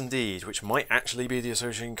 Does indeed, which might actually be the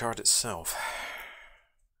association card itself.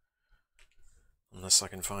 Unless I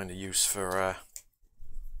can find a use for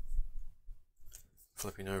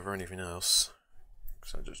flipping over anything else.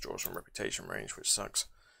 So it just draws from reputation range, which sucks.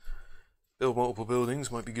 Build multiple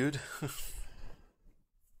buildings might be good.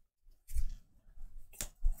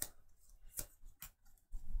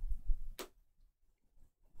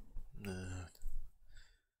 No,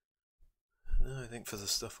 I think for the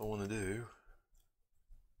stuff I want to do...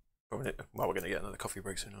 Well, we're going to get another coffee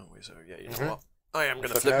break soon, aren't we? So, yeah, you know what? I am going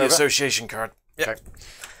to flip the association card. Yep. Okay.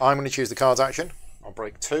 I'm going to choose the cards action. I'll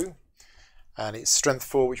break 2. And it's strength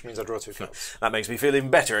 4, which means I draw 2 cards. That makes me feel even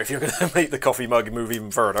better if you're going to make the coffee mug move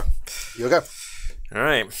even further. You'll go. All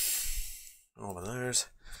right. All of those.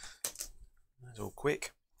 That's all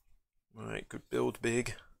quick. All right, good build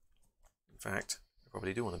big. In fact, I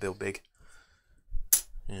probably do want to build big.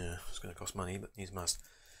 Yeah, it's going to cost money, but needs must.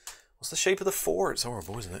 What's the shape of the 4? It's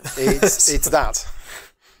horrible, isn't it? It's that.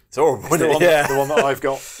 It's horrible, it's isn't it? Yeah. The one that I've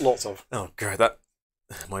got lots of. Oh, God, that...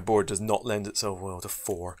 My board does not lend itself well to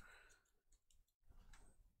 4.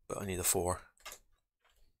 But I need a 4.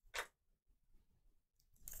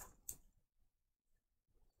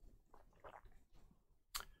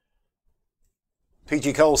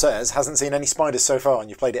 PG Cole says, hasn't seen any spiders so far, and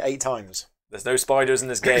you've played it 8 times. There's no spiders in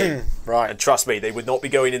this game. Right. And trust me, they would not be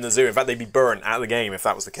going in the zoo. In fact, they'd be burnt out of the game if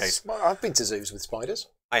that was the case. I've been to zoos with spiders.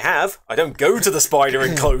 I have. I don't go to the spider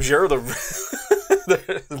enclosure.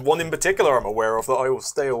 There's one in particular I'm aware of that I will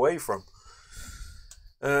stay away from.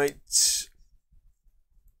 Alright.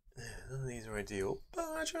 None of these are ideal, but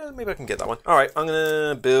actually, maybe I can get that one. Alright, I'm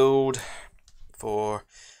going to build for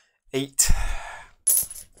 8.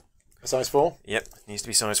 A size 4? Yep, needs to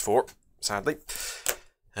be size 4, sadly.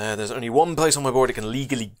 There's only one place on my board it can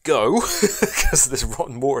legally go, because this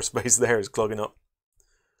rotten water space there is clogging up.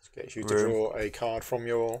 This gets you to draw a card from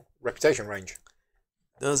your reputation range.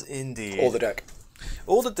 Does indeed. Or the deck.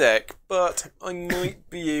 Or the deck, but I might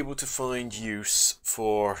be able to find use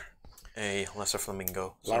for a Lesser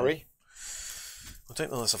Flamingo. So Larry? I'll take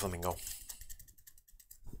the Lesser Flamingo.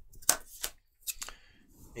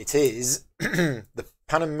 It is the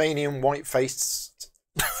Panamanian white-faced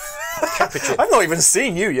capuchin. I've not even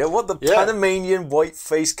seen you yet. What the Panamanian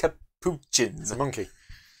white-faced capuchins? It's a monkey.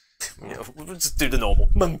 Yeah, we'll just do the normal.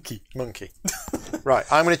 Monkey. Right,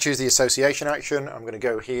 I'm going to choose the association action. I'm going to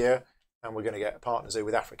go here, and we're going to get a partner zoo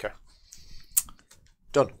with Africa.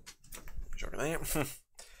 Done. Sure.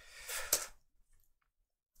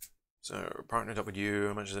 So, partnered up with you.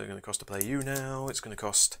 How much is it going to cost to play you now? It's going to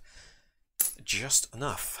cost just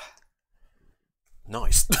enough.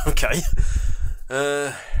 Nice. Okay.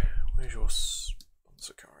 Where's your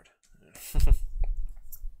sponsor card?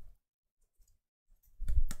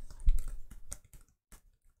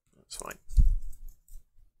 That's fine.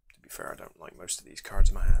 To be fair, I don't like most of these cards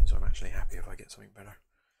in my hand, so I'm actually happy if I get something better.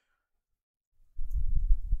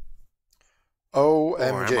 OMG. Or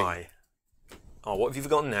am I? Oh, what have you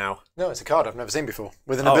forgotten now? No, it's a card I've never seen before,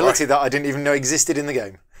 with an ability that I didn't even know existed in the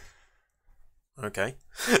game. Okay.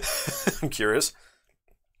 I'm curious.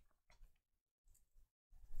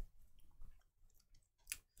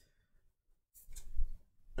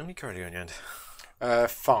 How many cards are you in your hand?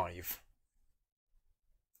 5.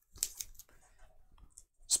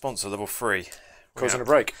 Sponsor level 3. Causing a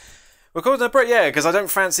break. We're causing a break, yeah, because I don't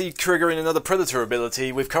fancy triggering another Predator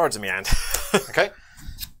ability with cards in my hand. Okay.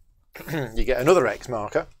 You get another X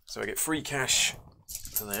marker. So I get free cash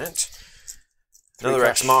for that. Another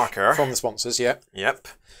X marker. From the sponsors, yeah. Yep.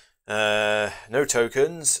 No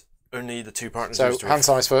tokens. Only the 2 partners. So, hand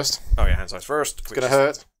size first. Oh yeah, hand size first. It's going to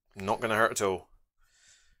hurt. Not going to hurt at all.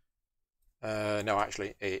 No,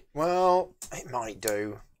 actually, it might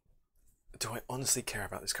do. Do I honestly care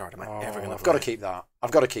about this card? Am I ever going to? I've got to keep that. I've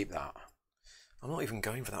got to keep that. I'm not even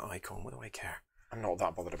going for that icon. What do I care? I'm not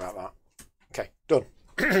that bothered about that. Okay, done.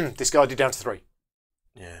 Discarded down to 3.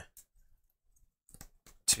 Yeah.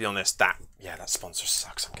 To be honest, that sponsor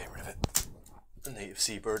sucks. I'm getting rid of it. The native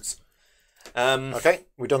seabirds. Okay,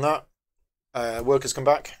 we've done that. Workers come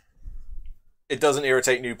back. It doesn't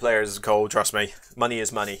irritate new players, Cole, trust me. Money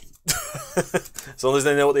is money. As long as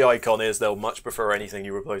they know what the icon is, they'll much prefer anything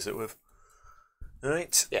you replace it with.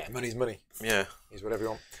 Alright. Yeah, money's money. Yeah. Use whatever you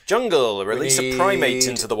want. Jungle, release a primate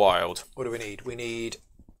into the wild. What do we need? We need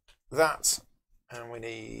that, and we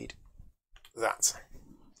need that.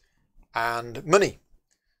 And money.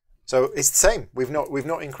 So it's the same. We've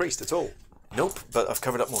not increased at all. Nope, but I've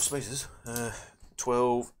covered up more spaces.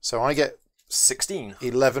 12. So I get 16.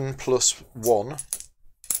 11 plus 1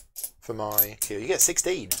 for my Q. You get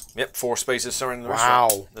 16. Yep, 4 spaces surrounding the Wow.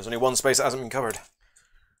 restaurant. There's only 1 space that hasn't been covered.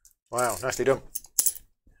 Wow, nicely done.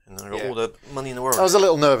 And then I got all the money in the world. I was a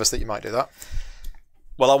little nervous that you might do that.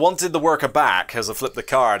 Well, I wanted the worker back as I flipped the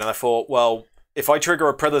card, and I thought, well, if I trigger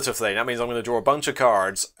a predator thing, that means I'm going to draw a bunch of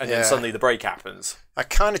cards, and then suddenly the break happens. That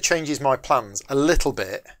kind of changes my plans a little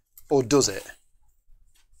bit, or does it?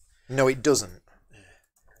 No, it doesn't.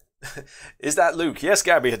 Is that Luke? Yes,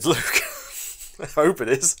 Gabby, it's Luke. I hope it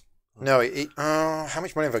is. No, how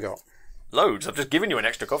much money have I got? Loads. I've just given you an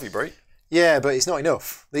extra coffee break. Yeah, but it's not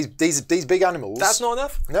enough. These big animals. That's not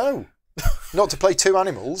enough? No. Not to play 2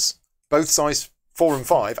 animals, both size 4 and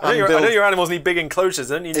 5. I know your animals need big enclosures.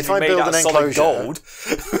 They don't need to be made out of solid gold.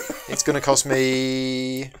 It's going to cost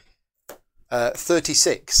me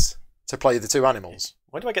 36 to play the 2 animals.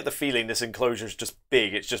 Why do I get the feeling this enclosure is just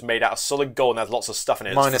big? It's just made out of solid gold and has lots of stuff in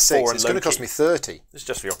it. Minus 6. It's going to cost me 30. It's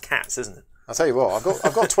just for your cats, isn't it? I'll tell you what.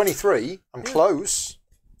 I've got 23. I'm close.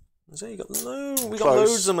 So we got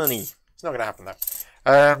loads of money. It's not going to happen though.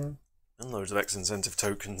 And loads of X-incentive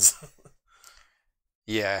tokens.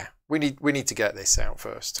 Yeah, we need to get this out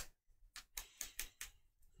first.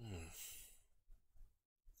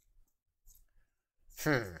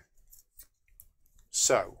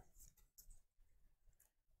 So.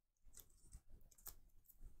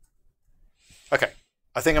 Okay,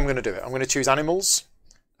 I think I'm going to do it. I'm going to choose animals,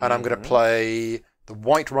 and I'm going to play the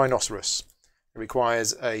white rhinoceros. It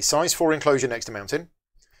requires a size 4 enclosure next to mountain.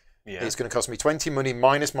 Yeah. It's going to cost me 20 money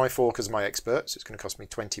minus my 4 because of my expert, so it's going to cost me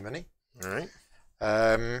 20 money. All right.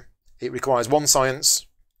 It requires 1 science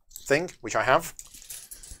thing, which I have.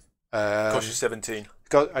 Costs you 17.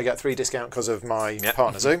 I get 3 discount because of my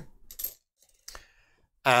partner zoo.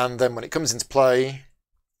 And then when it comes into play,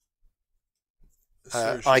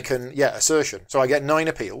 I can, assertion. So I get 9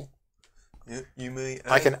 appeal. Yeah, you may.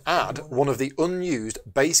 I can add one of the unused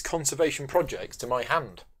base conservation projects to my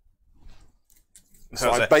hand. So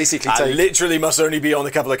I basically take... literally must only be on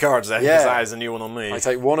a couple of cards then, because that is a new one on me. I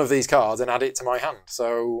take one of these cards and add it to my hand.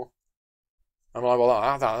 So I'm like,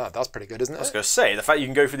 well, that's pretty good, isn't it? I was going to say, the fact you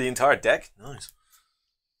can go for the entire deck, nice.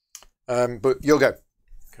 But you'll go.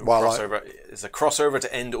 It's a crossover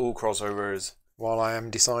to end all crossovers. While I am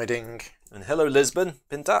deciding... And hello, Lisbon.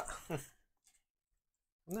 Pinta. I've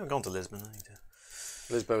never gone to Lisbon.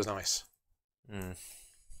 Lisbon was nice.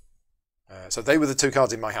 So they were the 2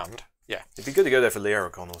 cards in my hand. Yeah. It'd be good to go there for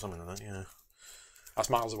Liericon or something like that, yeah. That's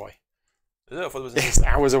miles away. Is it? I thought it was in... It's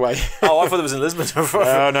hours away. Oh, I thought it was in Lisbon.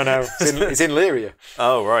 No. It's in Lyria.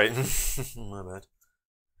 Oh, right. My bad.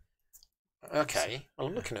 Okay. Well,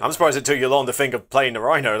 I'm looking at I'm surprised it took you long to think of playing the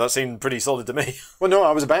Rhino. That seemed pretty solid to me. Well, no,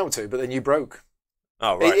 I was about to, but then you broke.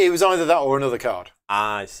 Oh, right. It was either that or another card.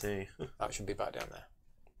 Ah, I see. That should be back down there.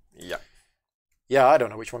 Yeah. Yeah, I don't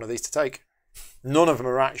know which one of these to take. None of them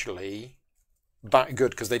are actually that good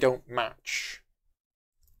because they don't match.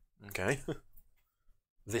 Okay.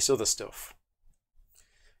 This other stuff.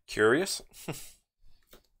 Curious.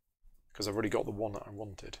 Because I've already got the one that I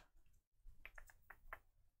wanted.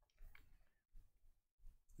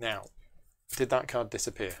 Now, did that card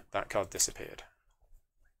disappear? That card disappeared.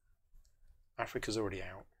 Africa's already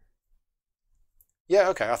out. Yeah,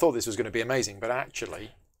 okay, I thought this was going to be amazing, but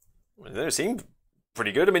actually... Well, they seem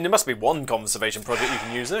pretty good. I mean, there must be one conservation project you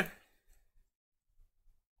can use there.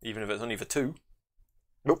 Even if it's only for 2.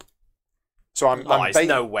 Nope. So I'm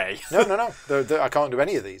no way. No. I can't do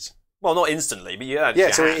any of these. Well, not instantly, but yeah.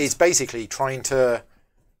 Yeah, so it's basically trying to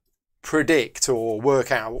predict or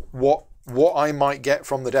work out what I might get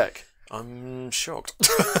from the deck. I'm shocked.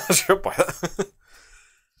 Shocked by that.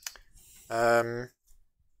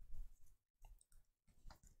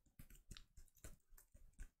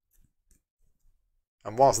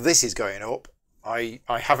 And whilst this is going up, I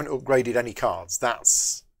haven't upgraded any cards.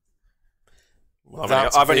 That's...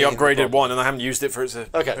 I've only upgraded one and I haven't used it for its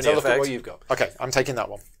Okay, so look at what you've got. Okay, I'm taking that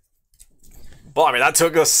one. But I mean, that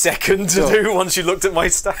took a second to do once you looked at my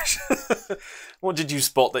stash. What did you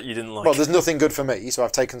spot that you didn't like? Well, there's nothing good for me, so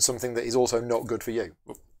I've taken something that is also not good for you.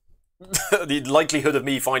 The likelihood of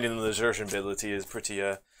me finding the desertion ability is pretty...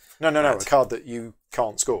 No, a card that you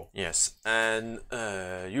can't score. Yes, and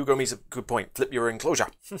Hugo makes a good point. Flip your enclosure.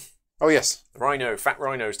 Oh, yes. Rhino, fat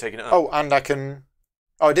Rhino's taking it up. Oh, and I can...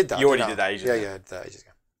 Oh, I did that. You already did that ages ago. Yeah, I did that ages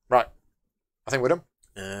ago. Right. I think we're done.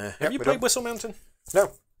 Have you played Whistle Mountain?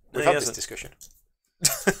 No. We've had this discussion.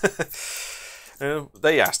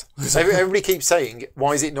 They asked. Everybody keeps saying,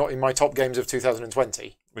 why is it not in my top games of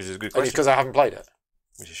 2020? Which is a good And question. it's because I haven't played it.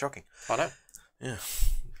 Which is shocking. I know. Yeah.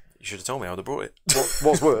 You should have told me. I would have brought it.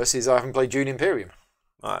 What's worse is I haven't played June Imperium.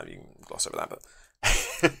 You can gloss over that, but...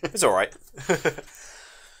 It's all right.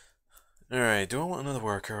 All right. Do I want another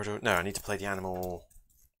worker? Or no, I need to play the animal.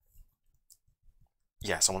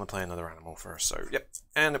 Yes, I want to play another animal first. So, yep.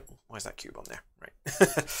 And why's that cube on there? Right.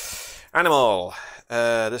 Animal.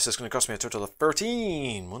 This is going to cost me a total of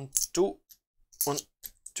 13. 1, 2, 1,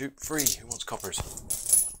 2, 3. Who wants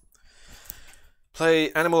coppers?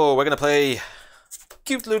 Play animal. We're going to play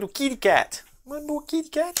cute little kitty cat. One more kitty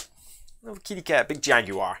cat. Little kitty cat. Big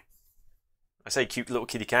jaguar. I say cute little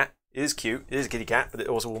kitty cat. It is cute. It is a kitty cat, but it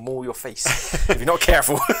also will maul your face if you're not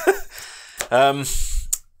careful.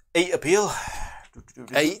 8 appeal.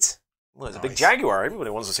 8. Well, it's a big jaguar. Everybody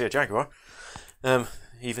wants to see a jaguar.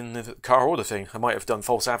 Even the car order thing. I might have done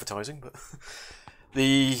false advertising, but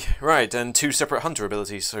right, and 2 separate hunter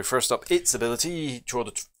abilities. So first up, its ability.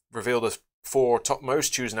 Reveal the 4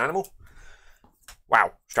 topmost. Choose an animal.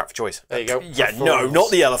 Wow, strap for choice. There you go. Yeah, no,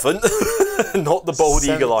 not the elephant. Not the bald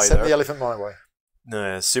eagle either. Send the elephant my way.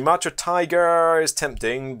 No, Sumatra tiger is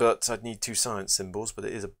tempting, but I'd need 2 science symbols, but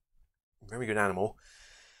it is a very good animal.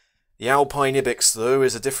 The alpine ibex, though,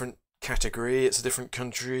 is a different category. It's a different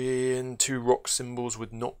country, and 2 rock symbols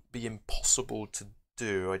would not be impossible to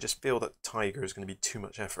do. I just feel that tiger is going to be too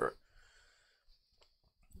much effort.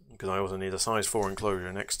 Because I also need a size 4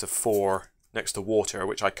 enclosure next to water,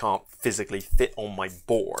 which I can't physically fit on my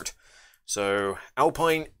board. So,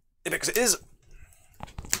 alpine ibex it is.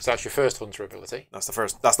 So that's your first hunter ability. That's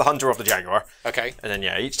the hunter of the jaguar. Okay. And then,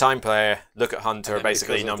 yeah, each time player, look at hunter,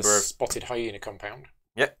 basically number of... spotted hyena compound.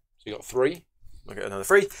 Yep. So you got 3. Look at another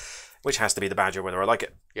 3, which has to be the badger, whether I like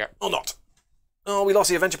it. Yeah. Or not. Oh, we lost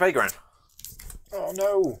the adventure playground. Oh,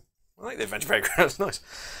 no. I like the adventure playground. It's nice.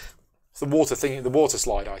 It's the water thing, the water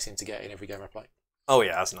slide I seem to get in every game I play. Oh,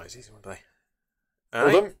 yeah, that's a nice, easy one to play. All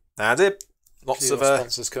Well right. done. That's it. Lots of...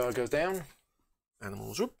 sponsors card goes down.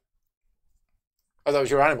 Animals. Whoop. Oh, that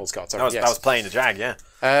was your animals card. Sorry. That was playing the jag, yeah.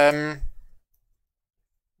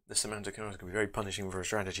 This amount of cards could be very punishing for a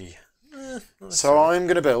strategy. So I'm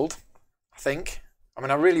going to build, I think. I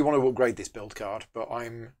mean, I really want to upgrade this build card, but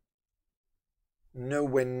I'm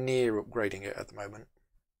nowhere near upgrading it at the moment.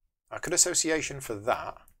 I could association for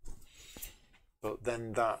that, but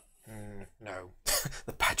then that, no.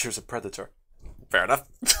 The badger's a predator. Fair enough.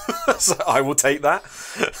 So I will take that.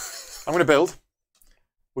 I'm going to build.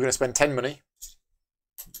 We're going to spend 10 money.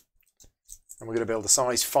 And we're going to build a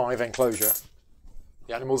size 5 enclosure.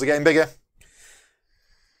 The animals are getting bigger.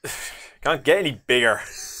 Can't get any bigger.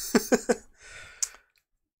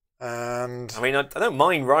 And I mean, I don't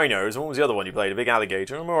mind rhinos. What was the other one you played? A big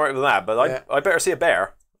alligator. I'm alright with that, but yeah. I better see a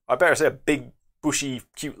bear. I better see a big, bushy,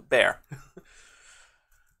 cute bear.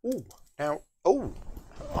 Ooh, now, oh,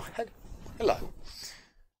 hello.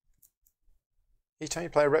 Each time you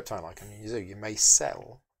play a reptile icon in your zoo, you may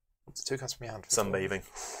sell up to 2 cards from your hand. Sunbathing.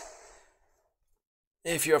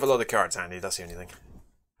 If you have a lot of cards handy, that's the only thing.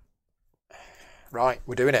 Right,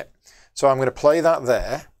 we're doing it. So I'm going to play that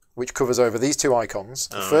there, which covers over these 2 icons.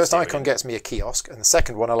 The first icon gets me a kiosk, and the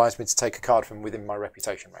second one allows me to take a card from within my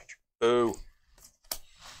reputation range. Boo.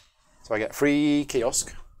 So I get free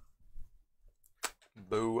kiosk.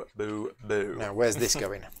 Boo, boo, boo. Now, where's this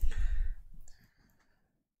going?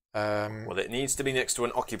 Well, it needs to be next to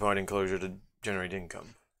an occupied enclosure to generate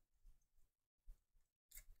income.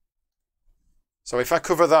 So if I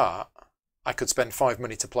cover that, I could spend 5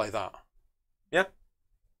 money to play that. Yeah.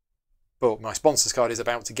 But my sponsors card is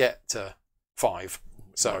about to get to 5.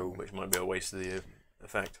 So which might be a waste of the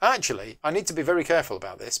effect. Actually, I need to be very careful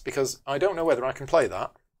about this because I don't know whether I can play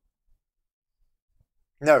that.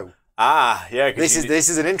 No. Ah, yeah. This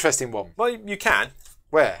is an interesting one. Well, you can.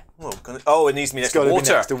 Where? Oh, it needs to be next to water. It's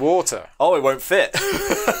got to be next to water. Oh, it won't fit.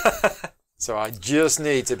 So I just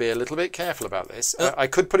need to be a little bit careful about this. I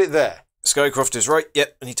could put it there. Skycroft is right.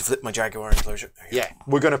 Yep, I need to flip my Jaguar enclosure. Yeah,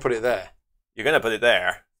 we're going to put it there. You're going to put it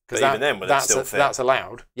there? Because even then, will it still fit? That's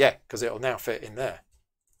allowed. Yeah, because it'll now fit in there.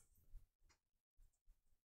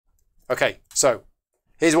 Okay, so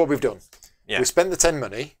here's what we've done. Yeah. We've spent the 10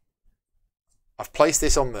 money. I've placed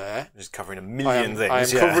this on there. Just covering a million things. I am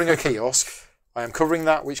covering a kiosk. I am covering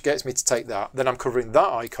that, which gets me to take that. Then I'm covering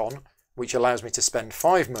that icon, which allows me to spend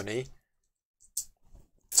 5 money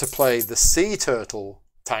to play the sea turtle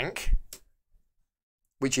tank,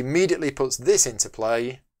 which immediately puts this into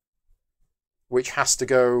play, which has to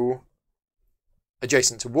go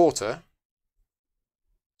adjacent to water.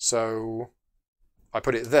 So I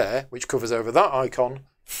put it there, which covers over that icon,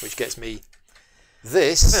 which gets me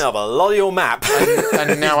this. I have a lot of your map.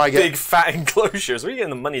 And now I get big fat enclosures. Where are you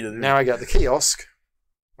getting the money to do? Now I get the kiosk.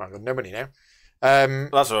 Well, I've got no money now.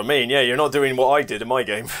 That's what I mean. Yeah, you're not doing what I did in my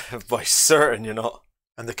game. By certain, you're not.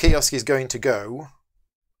 And the kiosk is going to go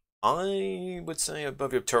I would say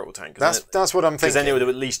above your turtle tank. That's what I'm thinking. Because then it would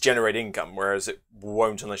at least generate income, whereas it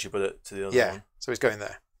won't unless you put it to the other one. So it's going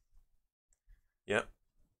there. Yep.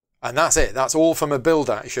 And that's it. That's all from a build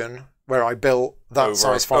action where I built that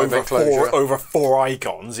size 5 enclosure. Over 4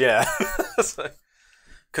 icons, yeah. So,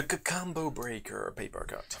 combo breaker, paper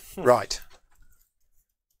cut. Right.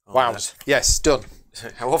 Oh, Wow. Yes, done.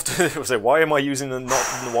 How often I say, why am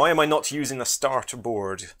I not using the starter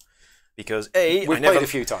board? Because we've played a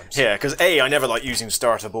few times. Yeah, because I never like using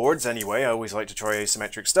starter boards anyway. I always like to try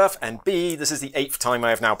asymmetric stuff. And B, this is the 8th time I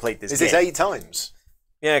have now played this game. Is this 8 times?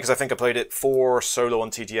 Yeah, because I think I played it 4 solo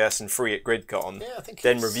on TTS and 3 at GridCon. Yeah, I think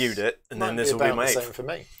then reviewed it, and then this will be my 8th. Same for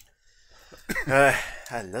me.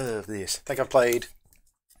 I love this. I think I've played.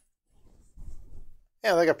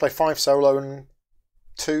 Yeah, I think I've played 5 solo and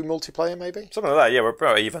 2 multiplayer, maybe. Something like that. Yeah, we're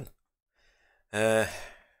probably even.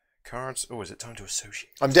 Cards. Oh, is it time to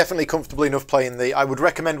associate? I'm definitely comfortable enough playing the. I would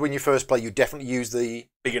recommend when you first play, you definitely use the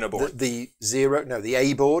beginner board. The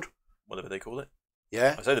A board. Whatever they call it.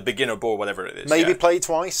 Yeah. I say the beginner board, whatever it is. Maybe play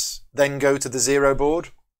twice, then go to the 0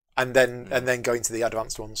 board, and then go into the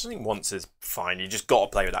advanced ones. I think once is fine. You just got to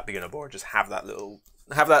play with that beginner board. Just have that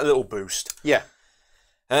little boost. Yeah.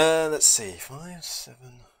 Let's see, 5, 7.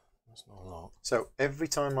 That's not a lot. So every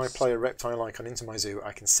time I play a reptile icon into my zoo,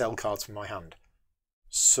 I can sell cards from my hand.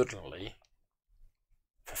 Suddenly,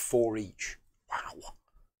 for 4 each. Wow.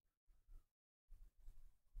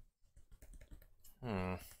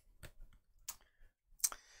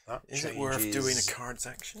 Is it worth doing a cards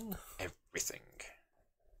action? Everything.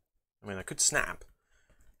 I mean, I could snap,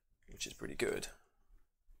 which is pretty good.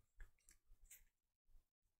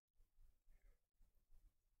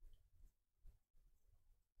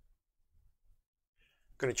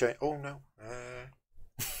 Going to change. Oh no.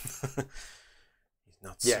 He's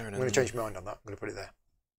not yeah, certain. I'm going to change my mind on that. I'm going to put it there.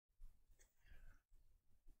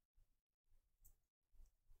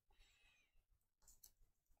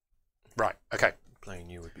 Right. Okay.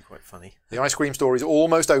 Playing you would be quite funny. The ice cream store is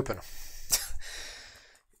almost open.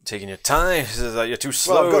 Taking your time. You're too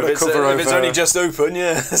slow. Well, I've got to cover over. If it's only just open,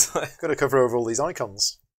 yeah. Got to cover over all these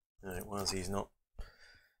icons. Right, well, he's not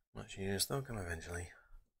much use. They'll come eventually.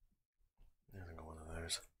 I haven't got one of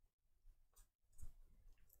those.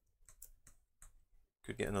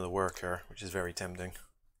 Could get another worker, which is very tempting.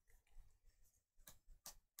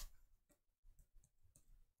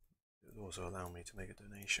 It would also allow me to make a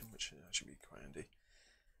donation, which should be quite handy.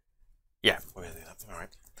 Yeah, we're going to do that. All right.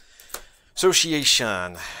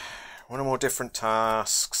 Association. One or more different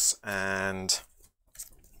tasks, and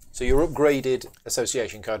so your upgraded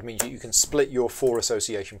association card means you can split your 4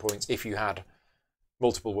 association points if you had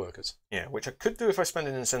multiple workers. Yeah, which I could do if I spend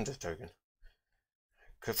an incentive token.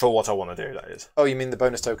 For what I want to do, that is. Oh, you mean the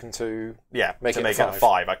bonus token to make it a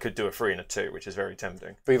 5? I could do a 3 and a 2, which is very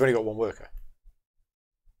tempting. But you've only got 1 worker.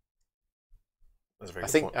 That's a very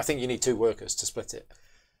good point. I think you need 2 workers to split it.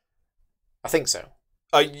 I think so.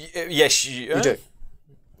 Yes, you do.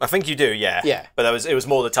 I think you do, yeah. Yeah. But it was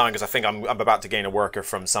more the time because I think I'm about to gain a worker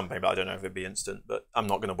from something, but I don't know if it'd be instant. But I'm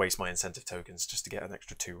not going to waste my incentive tokens just to get an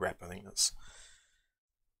extra 2 rep. I think that's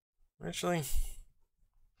actually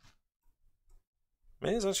it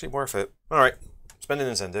is actually worth it. All right, spend an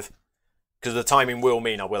incentive because the timing will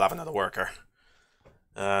mean I will have another worker.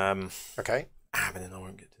 Okay. But then I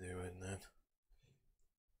won't get to do it then.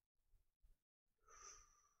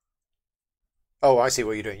 Oh, I see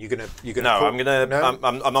what you're doing. You're gonna. No, I'm gonna. No?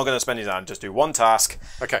 I'm not gonna spend his hand. Just do 1 task.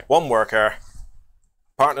 Okay. 1 worker.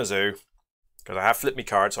 Partner zoo. Because I have flipped me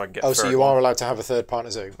card, so I can get. Oh, so you are allowed to have a 3rd partner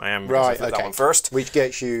zoo. I am. Right. Okay. That one first. Which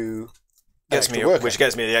gets you. Which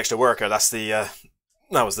gets me the extra worker. That's the.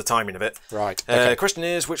 That was the timing of it. Right. Okay. The question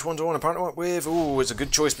is, which one do I want to partner up with? Oh, it's a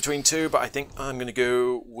good choice between 2, but I think I'm going to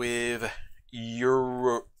go with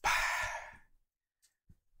Europe.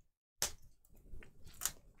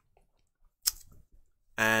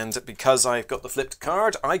 And because I've got the flipped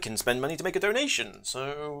card, I can spend money to make a donation.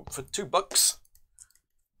 So for $2,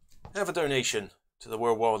 have a donation to the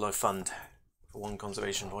World Wildlife Fund for 1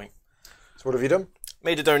 conservation point. So what have you done?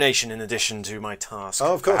 Made a donation in addition to my task.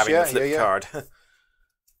 Oh, of course, for having the flipped card.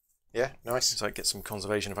 Yeah, nice. So I get some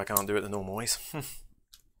conservation if I can't do it the normal ways.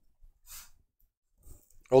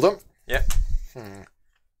 All done? Yeah.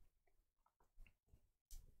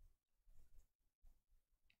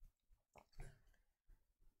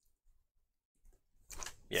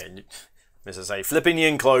 Yeah, as I say, flipping the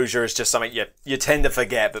enclosure is just something you tend to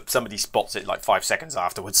forget, but somebody spots it like 5 seconds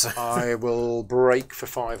afterwards. I will break for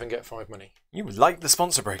 5 and get 5 money. You would like the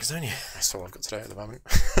sponsor breakers, don't you? That's all I've got today at the moment.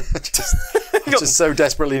 I just so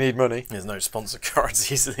desperately need money. There's no sponsor cards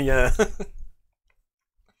easily, yeah.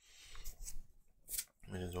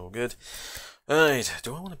 May as well good. Right,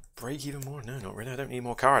 do I want to break even more? No, not really. I don't need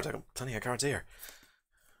more cards. I've got plenty of cards here.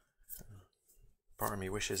 Part of me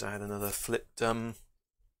wishes I had another flipped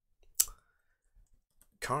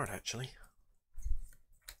card, actually.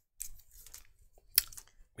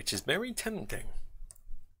 Which is very tempting.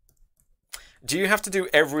 Do you have to do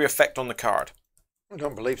every effect on the card? I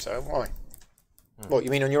don't believe so. Why? What,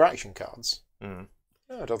 you mean on your action cards? Mm.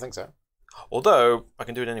 No, I don't think so. Although, I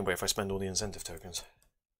can do it anyway if I spend all the incentive tokens.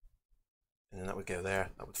 And then that would go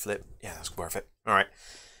there, that would flip. Yeah, that's worth it. Alright.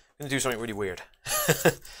 I'm going to do something really weird.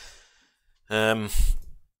 Yeah,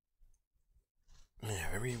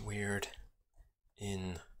 very weird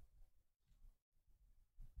indeed.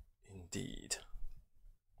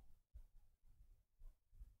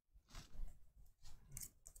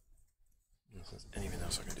 Anything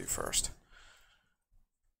else I can do first?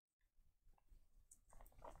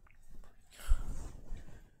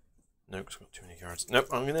 Nope, it's got too many cards. Nope,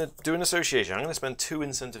 I'm going to do an association. I'm going to spend 2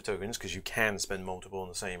 incentive tokens, because you can spend multiple on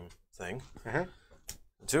the same thing.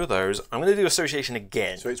 2 of those. I'm going to do association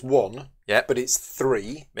again. So it's 1. Yep. But it's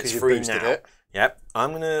 3. It's 3 now. It. Yep. I'm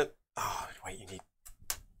going to... Oh, wait, you need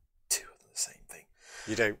 2 of the same thing.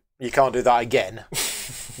 You do. You can't do that again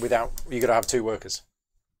without... You've got to have 2 workers.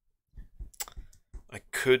 I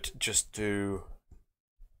could just do...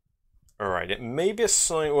 Alright, it may be a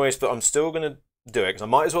slight waste, but I'm still going to do it, because I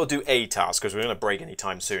might as well do a task, because we're going to break any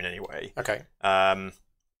time soon anyway. Okay.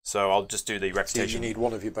 So I'll just do the reputation. So you need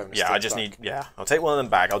one of your bonus. Yeah, I just need... Yeah, I'll take one of them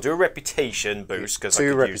back. I'll do a reputation boost, because I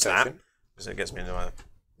can use that. Because it gets me into a...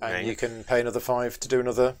 And you can pay another 5 to do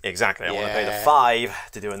another... Exactly. I want to pay the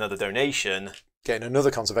 5 to do another donation. Getting another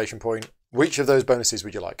conservation point. Which of those bonuses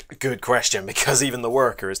would you like? Good question, because even the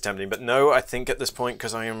worker is tempting. But no, I think at this point,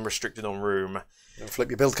 because I am restricted on room... Flip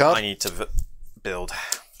your build card. I need to build.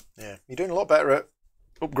 Yeah, you're doing a lot better at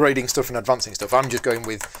upgrading stuff and advancing stuff. I'm just going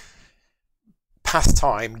with pass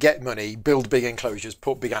time, get money, build big enclosures,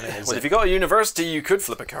 put big animals Well, in. if you got a university, you could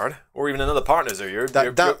flip a card, or even another partner. So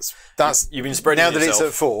That's you've been spreading now that yourself. it's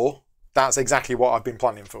at 4. That's exactly what I've been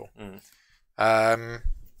planning for.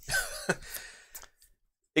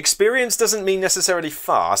 Experience doesn't mean necessarily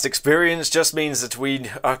fast. Experience just means that we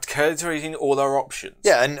are calculating all our options.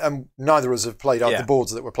 Yeah, and neither of us have played out the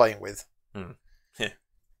boards that we're playing with. Yeah.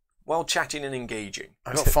 While chatting and engaging.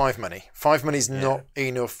 I got 5 money. 5 money's not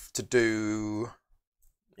enough to do.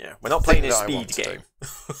 Yeah, we're not playing a speed game.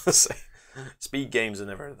 So, speed games are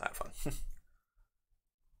never that fun.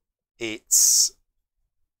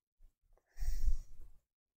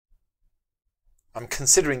 I'm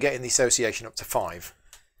considering getting the association up to 5.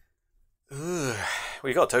 Well,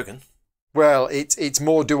 you got a token. Well, it's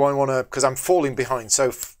more. Do I want to? Because I'm falling behind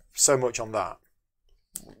so much on that.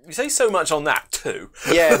 You say so much on that too.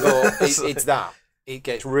 Yeah, but it's that. It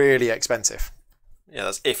gets really expensive. Yeah,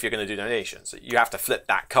 that's if you're going to do donations. So you have to flip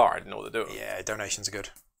that card in order to do it. Yeah, donations are good.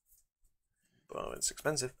 Well, it's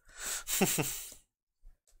expensive.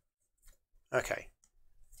 Okay.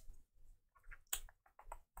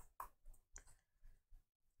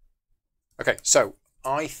 Okay, so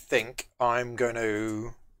I think I'm going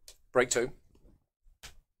to break 2.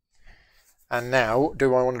 And now,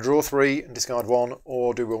 do I want to draw 3 and discard 1,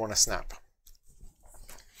 or do we want to snap?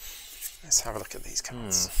 Let's have a look at these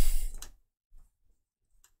cards.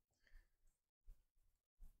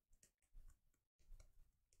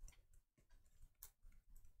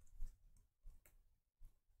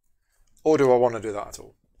 Or do I want to do that at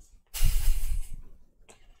all?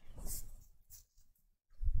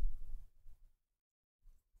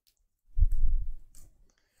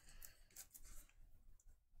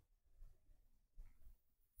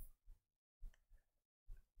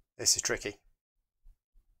 This is tricky.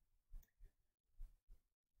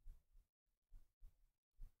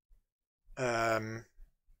 Yeah,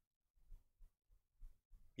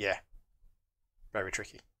 very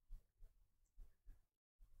tricky.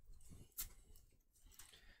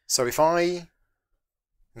 So if I...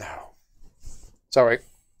 No. Sorry.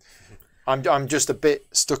 I'm just a bit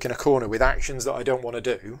stuck in a corner with actions that I don't want to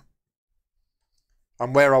do.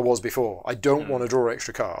 I'm where I was before. I don't want to draw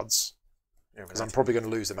extra cards. Because I'm probably going to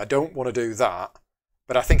lose them. I don't want to do that,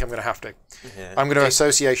 but I think I'm going to have to. Yeah. I'm going to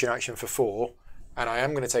association action for 4, and I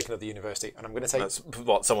am going to take another university, and I'm going to take... That's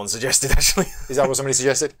what someone suggested, actually. Is that what somebody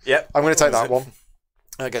suggested? Yep. I'm going to take that one.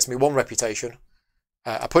 That gets me 1 reputation.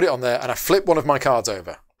 I put it on there, and I flip one of my cards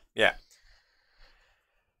over. Yeah.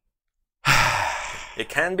 It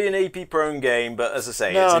can be an AP prone game, but as I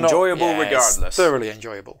say, it's enjoyable regardless. It's thoroughly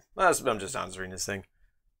enjoyable. I'm just answering this thing.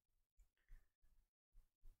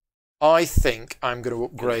 I think I'm going to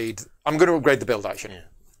upgrade. I'm going to upgrade the build action. Yeah.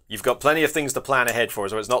 You've got plenty of things to plan ahead for,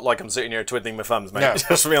 so it's not like I'm sitting here twiddling my thumbs, mate. No.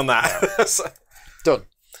 Just me on that. No. Done.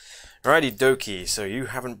 Alrighty dokie, so you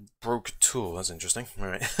haven't broke a tool. That's interesting.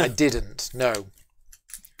 Alright. I didn't, no.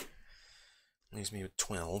 Leaves me with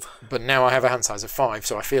 12. But now I have a hand size of 5,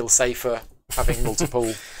 so I feel safer having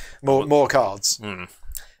multiple, more cards.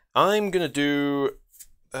 I'm going to do...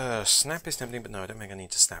 snap is tempting, but no, I don't think I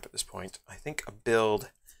need to snap at this point. I think a build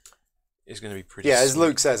is going to be pretty Yeah, as sweet.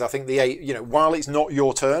 Luke says, I think the 8, you know, while it's not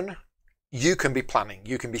your turn, you can be planning.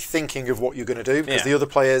 You can be thinking of what you're going to do, because the other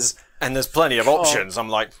players... And there's plenty of options. I'm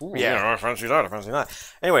like, ooh, Yeah. you know, I fancy that, I fancy that.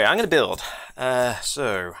 Anyway, I'm going to build.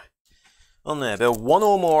 So, on there, build one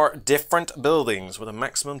or more different buildings with a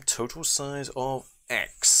maximum total size of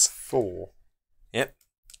X. 4. Yep.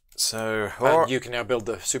 So, And you can now build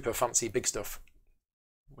the super fancy big stuff.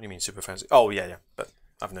 What do you mean super fancy? Oh, yeah, but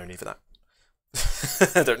I've no need for that.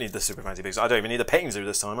 I don't need the super fancy bigs. I don't even need a petting zoo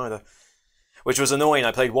this time either. Which was annoying.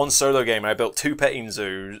 I played one solo game and I built 2 petting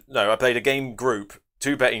zoos. No, I played a game group,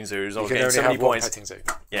 2 petting zoos. I was getting so many points. Petting zoo.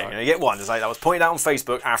 Yeah, Right. you get one. It's like that was pointed out on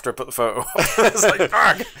Facebook after I put the photo. It's like,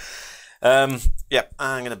 arg! Yep,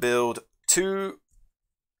 I'm going to build 2...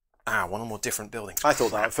 one or more different buildings. I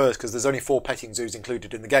thought that at first, because there's only 4 petting zoos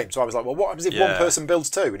included in the game. So I was like, well, what happens if Yeah. one person builds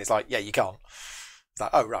 2? And it's like, yeah, you can't. It's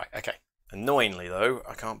like, oh, right, okay. Annoyingly, though,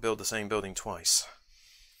 I can't build the same building twice.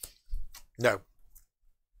 No,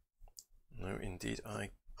 No, indeed,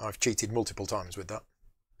 I've cheated multiple times with that.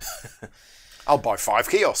 I'll buy 5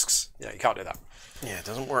 kiosks. Yeah, you can't do that. Yeah, it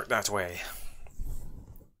doesn't work that way.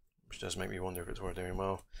 Which does make me wonder if it's worth doing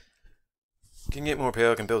well. Can get more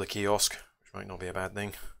appeal, can build a kiosk, which might not be a bad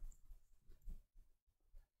thing.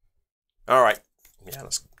 Alright, yeah,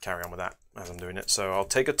 let's carry on with that as I'm doing it. So I'll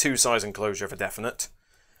take a 2-size enclosure for definite.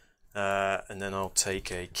 And then I'll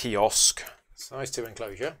take a kiosk. Size 2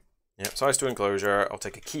 enclosure. Yep, size 2 enclosure. I'll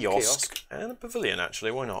take a kiosk and a pavilion,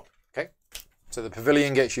 actually. Why not? Okay. So the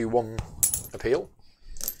pavilion gets you 1 appeal.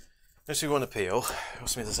 Let's do 1 appeal. It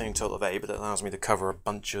costs me the same total of 8, but it allows me to cover a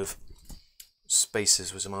bunch of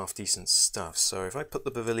spaces with some half-decent stuff. So if I put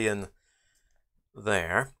the pavilion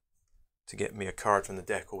there to get me a card from the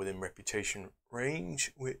deck or within reputation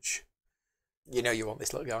range, which... You know you want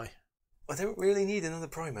this little guy. I don't really need another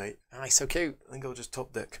primate. Ah, he's so cute. I think I'll just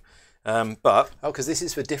top deck. But... Oh, because this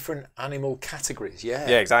is for different animal categories, yeah.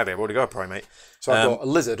 Yeah, exactly. I've already got a primate. So I've got a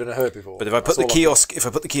lizard and a herbivore. But if I put the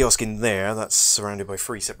kiosk, in there, that's surrounded by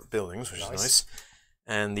 3 separate buildings, which is nice.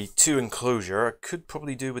 And the 2 enclosure, I could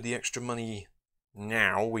probably do with the extra money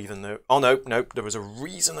now, even though... Oh, no, there was a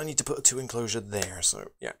reason I need to put a 2 enclosure there,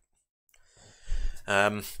 so, yeah.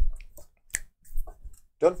 Done?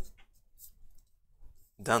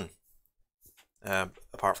 Done.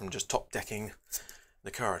 Apart from just top decking the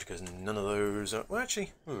card, because none of those are... Well,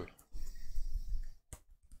 actually...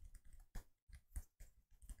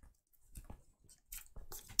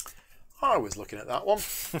 I was looking at that one.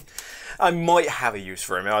 I might have a use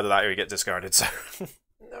for him. Either that or he get discarded, so...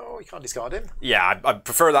 No, you can't discard him. Yeah, I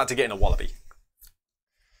prefer that to getting a wallaby.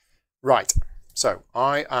 Right. So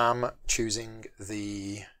I am choosing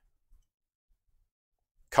the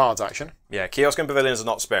cards action. Yeah, kiosk and pavilions are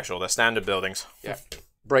not special. They're standard buildings. Yeah.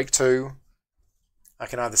 Break 2. I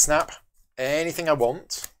can either snap anything I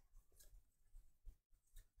want,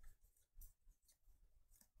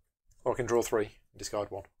 or I can draw 3 and discard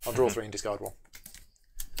 1. I'll draw 3 and discard 1.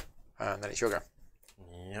 And then it's your go.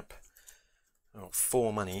 Yep. Oh,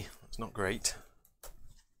 4 money. That's not great.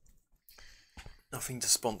 Nothing to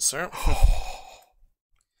sponsor.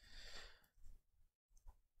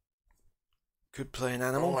 Could play an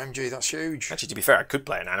animal. OMG, that's huge. Actually, to be fair, I could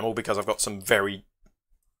play an animal because I've got some very...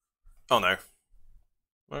 Oh, no.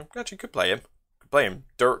 Well, actually, could play him. Could play him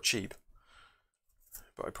dirt cheap.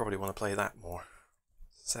 But I probably want to play that more.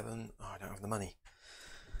 7. Oh, I don't have the money.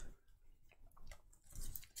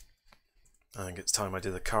 I think it's time I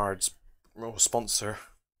do the cards or sponsor.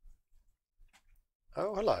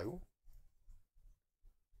 Oh, hello.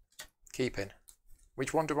 Keeping.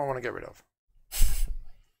 Which one do I want to get rid of?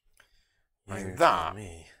 Like that.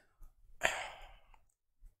 Me.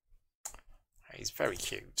 He's very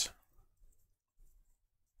cute.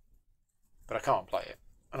 But I can't play it.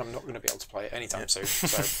 And I'm not going to be able to play it anytime soon.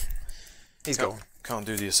 So he's gone. Can't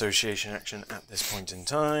do the association action at this point in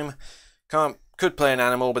time. Could play an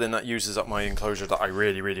animal, but then that uses up my enclosure that I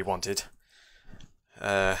really, really wanted.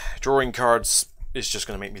 Drawing cards is just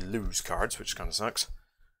going to make me lose cards, which kind of sucks.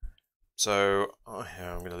 So,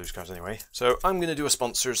 yeah, I'm going to lose cards anyway. So I'm going to do a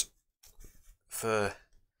sponsors for...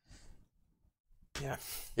 Yeah.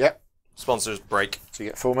 Yep. Sponsors break. So you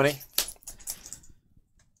get 4 money.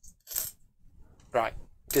 Right.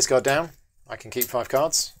 Discard down. I can keep 5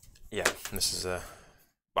 cards. Yeah, this is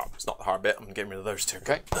Well, it's not the hard bit. I'm getting rid of those two.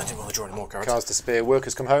 Okay. I didn't want to draw any more cards. Cards disappear.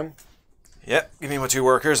 Workers come home. Yep. Give me my 2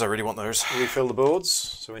 workers. I really want those. Refill the boards.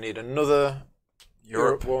 So we need another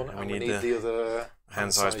Europe one, and we need the other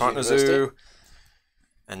hand-sized partner zoo.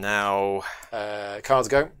 And now cards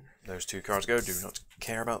go. Those 2 cards go. Do not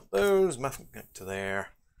care about those. Get to there.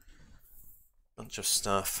 Bunch of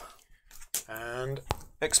stuff. And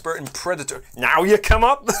expert in predator. Now you come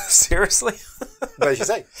up. Seriously. But as you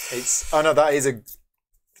say, it's. Oh no, that is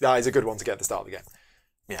a good one to get at the start of the game.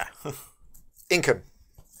 Yeah. Income.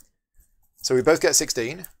 So we both get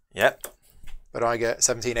 16. Yep. But I get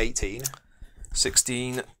 17, 18.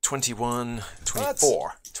 16, 21,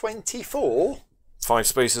 24. That's 24? 5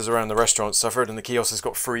 spaces around the restaurant suffered, and the kiosk has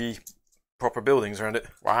got 3 proper buildings around it.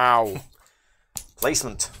 Wow.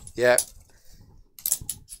 Placement. Yeah.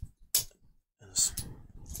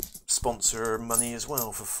 Sponsor money as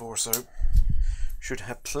well for 4, so should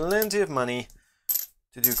have plenty of money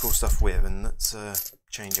to do cool stuff with. And let's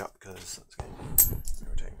change up because that's going to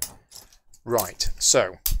irritate. Right.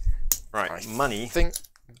 So. Right. Money. I think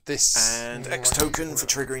this and X token for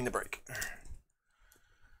triggering the break.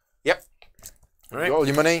 Yep. Right. You got all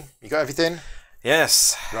your money? You got everything?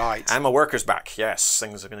 Yes. Right. And my workers back. Yes.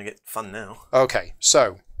 Things are going to get fun now. Okay.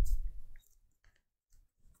 So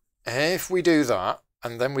if we do that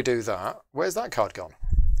and then we do that, where's that card gone?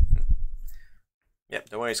 Yep.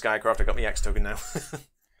 Don't worry, Skycraft. I got my X token now.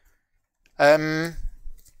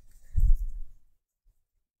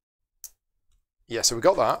 Yeah. So we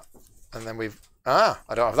got that, and then we've. I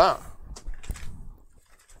don't have that.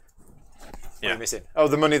 What are you missing? Oh,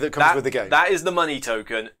 the money that comes with the game. That is the money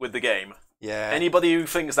token with the game. Yeah. Anybody who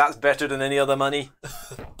thinks that's better than any other money,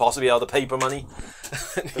 possibly other paper money,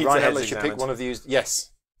 the Rhino lets you pick one of these.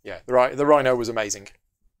 Yes. Yeah. The Rhino was amazing.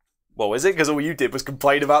 Well, is it? Because all you did was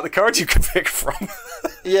complain about the cards you could pick from.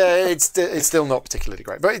 Yeah, it's still not particularly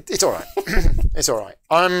great, but it's all right. It's all right.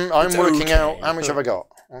 I'm working okay. out how much have I got.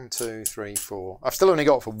 1, 2, 3, 4. I've still only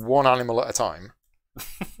got for one animal at a time.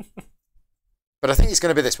 But I think it's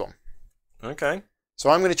going to be this one. Okay. So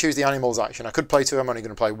I'm going to choose the animals action. I could play 2, I'm only going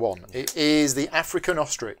to play 1. It is the African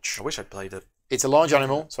ostrich. I wish I'd played it. It's a large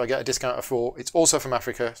animal, so I get a discount of 4. It's also from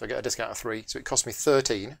Africa, so I get a discount of 3. So it costs me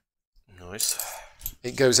 13. Nice.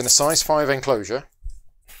 It goes in a size 5 enclosure.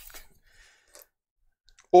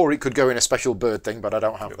 Or it could go in a special bird thing, but I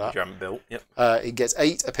don't have that. You haven't built. Yep. It gets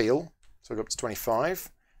 8 appeal, so I go up to 25.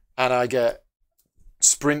 And I get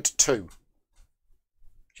Sprint 2,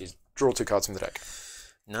 which is draw 2 cards from the deck.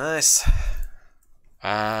 Nice.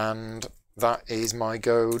 And that is my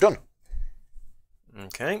go done.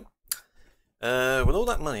 Okay. With all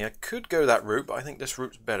that money, I could go that route, but I think this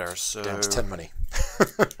route's better. So Down to 10 money.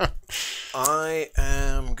 I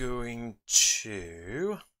am going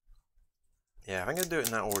to. Yeah, if I'm going to do it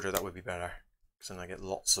in that order, that would be better. Because then I get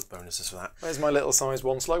lots of bonuses for that. Where's my little size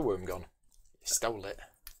 1 slow worm gone? You stole it.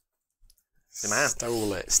 The man.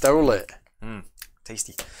 Stole it. Stole it.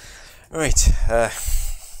 Tasty. Right.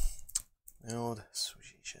 Old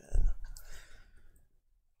association.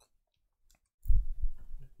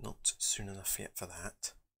 Not soon enough yet for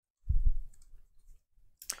that.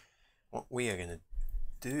 What we are going to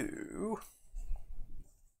do.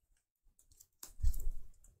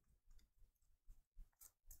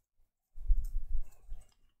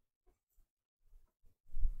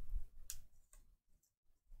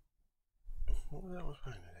 What was I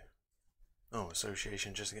trying to do? Oh,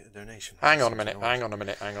 association just to get the donation. Hang on a minute. Hang on a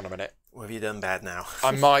minute. Hang on a minute. What have you done bad now?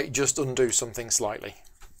 I might just undo something slightly.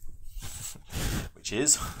 Which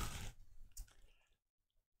is?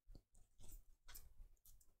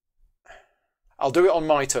 I'll do it on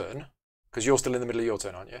my turn, because you're still in the middle of your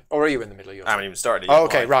turn, aren't you? Or are you in the middle of your turn? I haven't even started yet. Oh,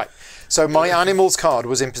 okay, right. So my animals card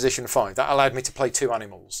was in position 5. That allowed me to play 2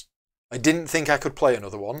 animals. I didn't think I could play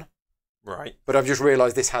another one. Right. But I've just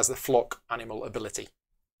realised this has the flock animal ability.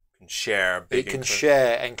 Can share big. It can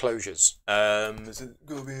share enclosures. Is it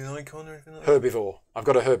going to be an icon or anything like that? Herbivore. I've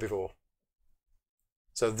got a herbivore.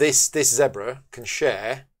 So this zebra can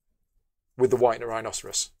share with the white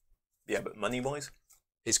rhinoceros. Yeah, but money-wise?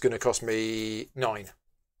 It's going to cost me 9.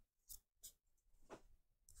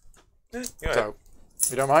 Yeah, so,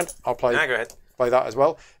 if you don't mind, I'll play, go ahead. Play that as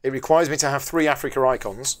well. It requires me to have 3 Africa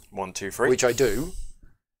icons. 1, 2, 3. Which I do.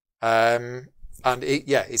 And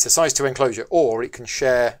it's a size 2 enclosure, or it can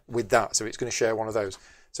share with that. So it's going to share one of those.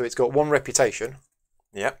 So it's got 1 reputation.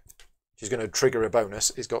 Yep. Which is going to trigger a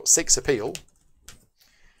bonus. It's got 6 appeal.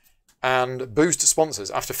 And boost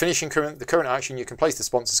sponsors. After finishing the current action, you can place the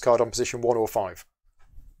sponsors card on position 1 or 5.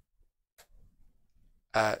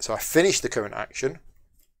 So I finished the current action,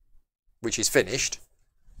 which is finished,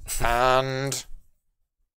 and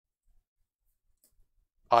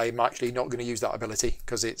I'm actually not going to use that ability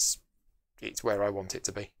because it's where I want it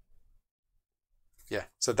to be. Yeah,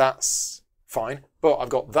 so that's fine. But I've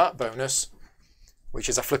got that bonus, which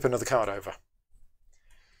is I flip another card over.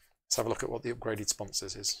 Let's have a look at what the upgraded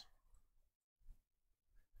sponsors is.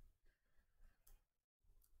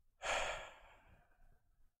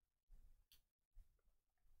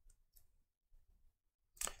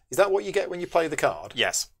 Is that what you get when you play the card?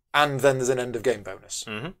 Yes. And then there's an end of game bonus?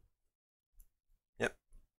 Mm-hmm. Yep.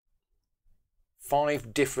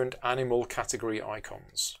 5 different animal category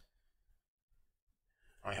icons.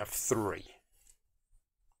 I have 3.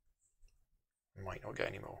 Might not get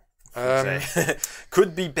any more.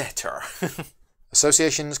 Could be better.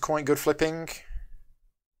 Association's quite good flipping.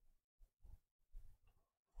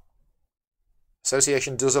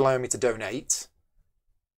 Association does allow me to donate.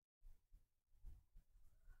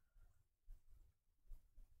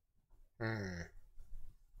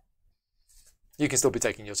 You can still be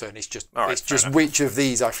taking your turn. It's just which of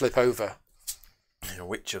these I flip over. Yeah,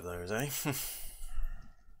 which of those, eh?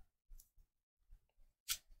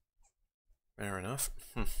 Fair enough.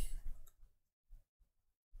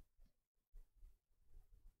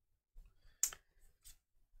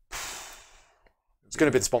 It's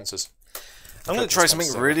going to be the sponsors. I'm going to try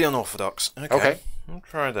something really unorthodox. Okay. I'll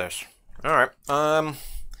try this. All right. I'm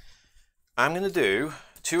going to do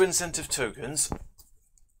 2 incentive tokens.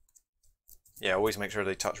 Yeah, always make sure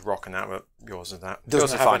they touch rock and that, but yours is that.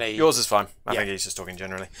 Yours is fine. Yours is fine. I think he's just talking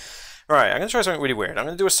generally. All right, I'm going to try something really weird. I'm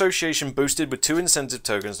going to do association boosted with 2 incentive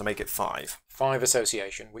tokens to make it 5. 5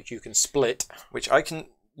 association, which you can split. Which I can...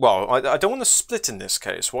 Well, I don't want to split in this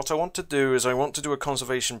case. What I want to do is I want to do a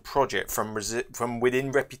conservation project from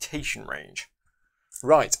within reputation range.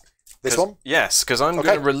 Right. This one? Yes, because I'm going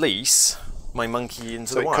to release my monkey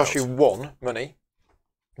into the wild. So it costs you 1 money.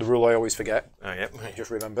 The rule I always forget. Oh, yep. I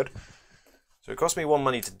just remembered. So it costs me 1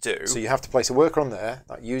 money to do. So you have to place a worker on there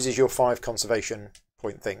that uses your 5 conservation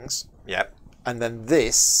point things. Yep. And then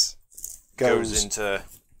this goes into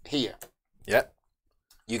here. Yep.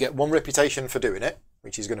 You get 1 reputation for doing it,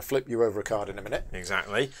 which is going to flip you over a card in a minute.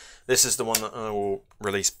 Exactly. This is the one that I will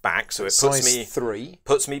release back. So it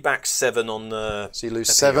puts me back 7 on the. So you lose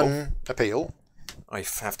appeal. 7 appeal. I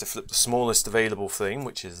have to flip the smallest available thing,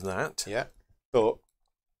 which is that. Yeah. But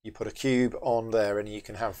you put a cube on there and you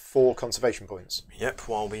can have 4 conservation points. Yep,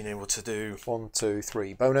 while being able to do 1, 2,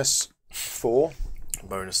 3 bonus, 4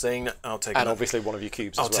 bonus thing. I'll take and obviously one of your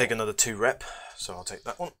cubes. I'll take another 2 rep, so I'll take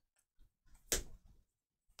that one.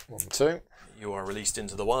 1, 2. You are released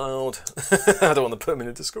into the wild. I don't want to put them in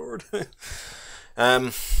a Discord. Which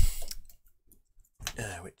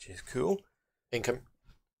is cool. Income.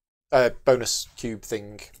 Bonus cube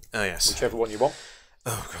thing. Oh yes. Whichever one you want.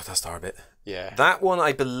 Oh god, that's the hard bit. Yeah. That one,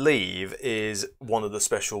 I believe, is one of the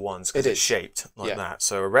special ones because it's shaped like that.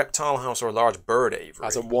 So a reptile house or a large bird aviary.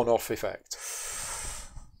 As a one-off effect.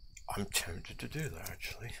 I'm tempted to do that,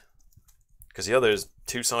 actually. Because the other is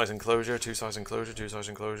 2-size enclosure, 2-size enclosure, 2-size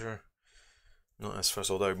enclosure. Not as first,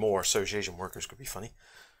 although more association workers could be funny.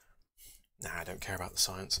 Nah, I don't care about the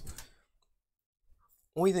science.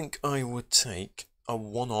 I think I would take a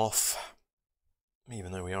one-off,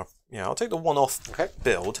 even though we are... Yeah, I'll take the one-off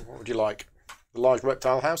build. What would you like? The large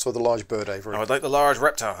reptile house or the large bird aviary? I would like the large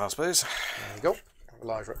reptile house, please. There you go. The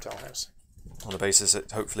large reptile house. On the basis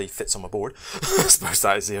it hopefully fits on my board. I suppose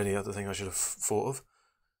that is the only other thing I should have thought of.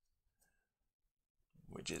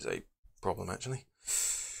 Which is a problem, actually.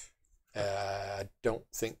 I don't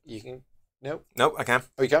think you can... Nope. Nope, I can.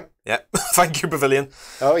 Oh, you can? Yeah. Thank you, Pavilion.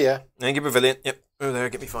 Oh, yeah. Thank you, Pavilion. Yep. Oh, there,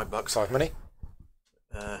 give me $5. 5 money.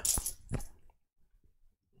 Yeah,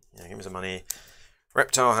 give me some money.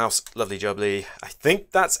 Reptile house, lovely jubbly. I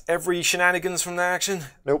think that's every shenanigans from their action.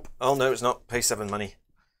 Nope. Oh, no, it's not. Pay 7 money.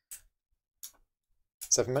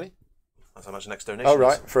 7 money? That's how much next donation Oh,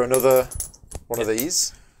 right. For another one of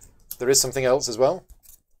these. There is something else as well.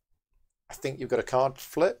 I think you've got a card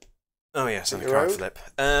flip. Oh, yes, and a card flip.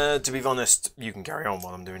 To be honest, you can carry on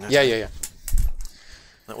while I'm doing this. Yeah.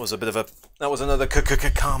 That was a bit of a... That was another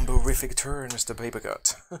combo-rific turn, Mr.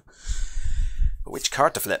 Papercut. But which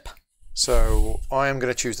card to flip? So I am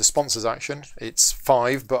going to choose the sponsors action. It's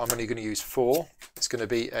 5, but I'm only going to use 4. It's going to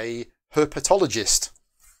be a herpetologist.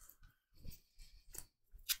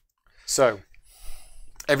 So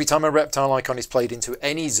every time a reptile icon is played into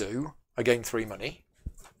any zoo, I gain 3 money.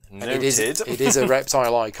 Noted. And it is a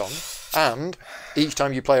reptile icon. And each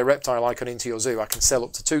time you play a reptile icon into your zoo, I can sell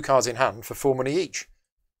up to 2 cards in hand for 4 money each.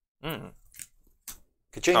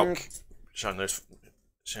 Ka-ching. Oh, showing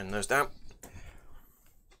those down.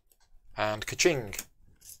 And ka-ching.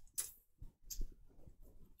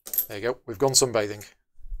 There you go. We've gone sunbathing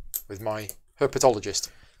with my herpetologist.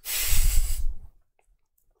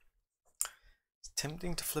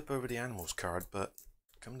 tempting to flip over the animals card, but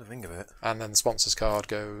come to think of it, And then the sponsors card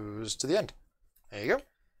goes to the end. There you go.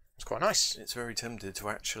 It's quite nice. it's very tempted to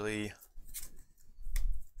actually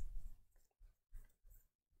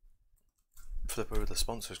flip over the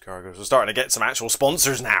sponsors card. We're starting to get some actual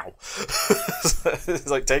sponsors now. It's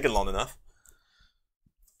like taking long enough.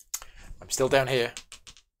 I'm still down here.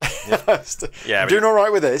 Yeah, I'm doing all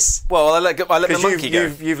right with this. Well, I let the monkey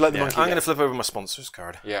go. You've let the monkey go. I'm going to flip over my sponsors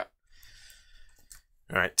card. Yeah.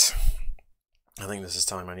 Right. I think this is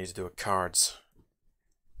time I need to do a cards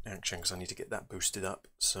action because I need to get that boosted up.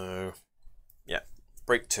 So, yeah.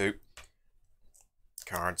 Break 2.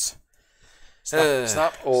 Cards.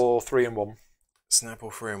 Snap or 3 and 1? Snap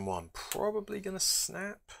or 3 and 1. Probably going to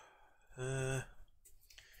snap. How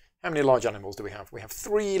many large animals do we have? We have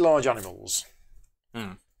 3 large animals.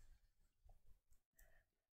 Hmm.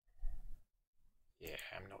 Yeah,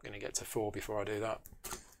 I'm not going to get to 4 before I do that.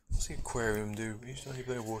 What's the aquarium do? Each time you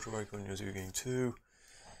play a water icon, you're doing 2.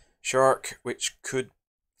 Shark, which could,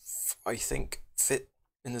 I think, fit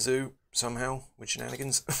in the zoo somehow with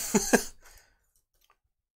shenanigans.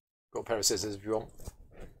 Got a pair of scissors if you want.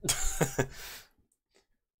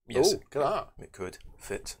 Yes, Oh, look at that. it could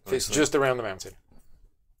fit. Fits nicely. just around the mountain.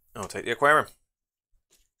 I'll take the aquarium.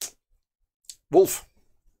 Wolf.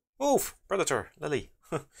 Wolf, predator, lily.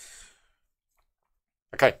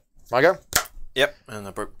 Okay, my go. Yep, and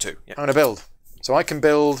I broke 2. Yep. I'm going to build. So I can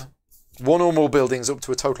build 1 or more buildings up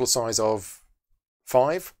to a total size of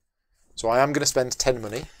 5. So I am going to spend 10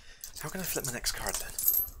 money. How can I flip my next card then?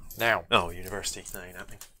 Now, Oh, university. No, you're not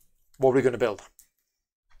happening. what are we going to build?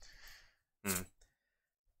 Hmm.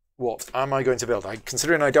 What am I going to build?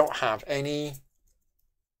 Considering I don't have any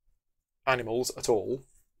animals at all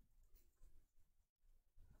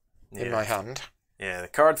in my hand. Yeah, the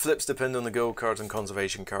card flips depend on the gold cards and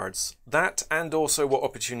conservation cards. That and also what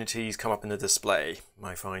opportunities come up in the display.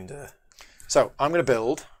 I find. So I'm going to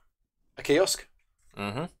build a kiosk,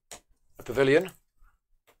 Mm-hmm. a pavilion,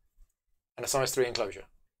 and a size 3 enclosure.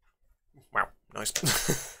 Wow,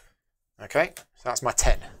 nice. Okay, so that's my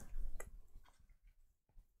 10.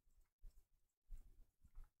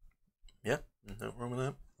 Yeah, no wrong with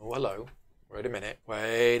that. Oh, hello. Wait a minute.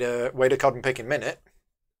 Wait a cotton picking minute.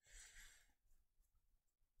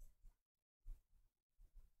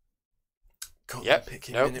 Yep.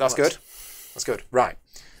 No, that's good. That's good. Right.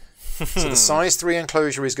 So the size 3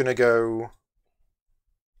 enclosure is going to go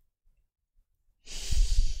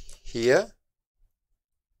here.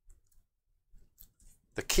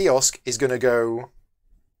 The kiosk is going to go...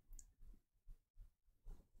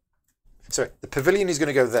 Sorry, the pavilion is going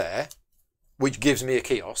to go there, which gives me a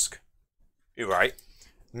kiosk. You're right.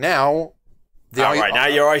 Now... now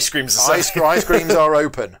your ice creams are ice creams are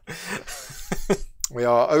open. We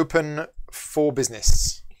are open for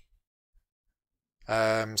business.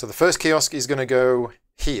 So the first kiosk is going to go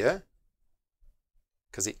here,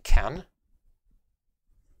 because it can.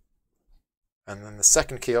 And then the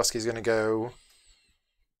second kiosk is going to go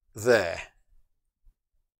there,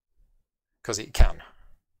 because it can.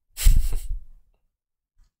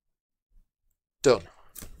 Done.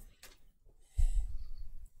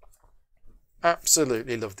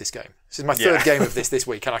 Absolutely love this game. This is my third game of this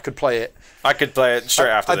week, and I could play it. I could play it straight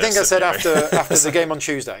after this. I think I said after the game on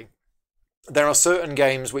Tuesday, there are certain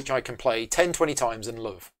games which I can play 10, 20 times and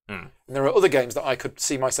love. And there are other games that I could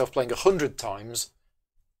see myself playing 100 times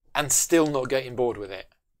and still not getting bored with it.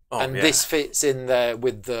 And this fits in there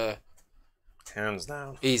with the... Hands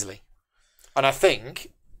down. Easily. And I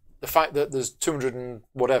think the fact that there's 200 and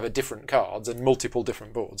whatever different cards and multiple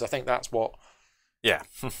different boards, I think that's what... Yeah.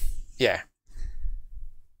 Yeah.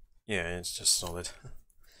 Yeah, it's just solid.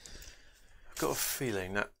 I've got a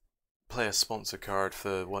feeling that play a sponsor card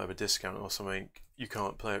for whatever discount or something, you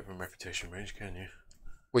can't play it from reputation range, can you?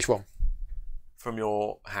 Which one? From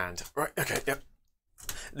your hand. Right, okay, yep.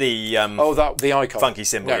 The the icon. funky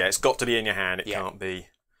symbol, No. yeah. It's got to be in your hand, it Yeah. can't be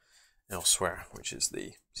elsewhere, which is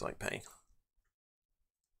the slight pain.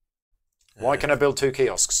 Why can I build 2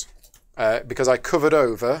 kiosks? Because I covered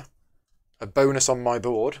over a bonus on my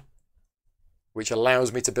board, which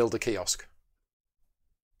allows me to build a kiosk.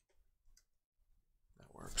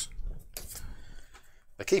 That works.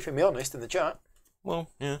 They're keeping me honest in the chat. Well,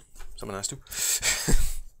 yeah, someone has to.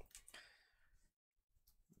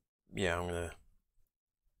 Yeah, I'm gonna...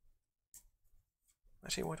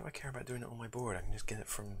 Actually, why do I care about doing it on my board? I can just get it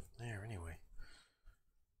from there anyway.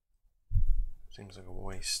 Seems like a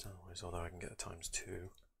waste, although I can get a ×2.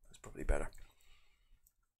 That's probably better.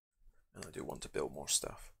 And I do want to build more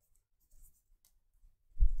stuff.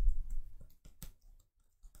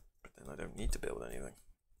 But then I don't need to build anything.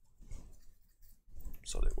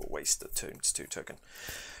 so it will waste the two token.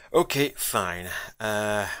 Okay, fine.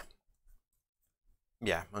 Yeah,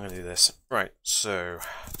 I'm going to do this. Right, so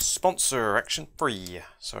sponsor action free.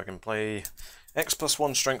 So I can play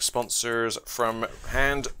X+1 strength sponsors from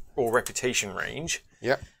hand or reputation range.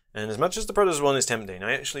 Yep. And as much as the Predators one is tempting,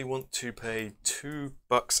 I actually want to pay $2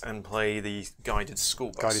 and play the guided school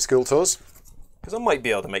bus. Guided school tours. Because I might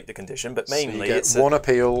be able to make the condition, but mainly so you get it's one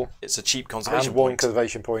appeal. It's a cheap conservation and one point.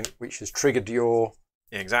 conservation point, which has triggered your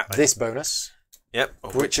exactly this bonus. Yep.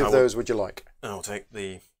 Which of those would you like? I'll take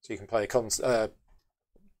the. So you can play a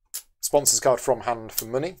sponsor's card from hand for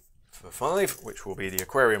money. For 5, which will be the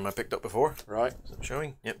aquarium I picked up before. Right. So I'm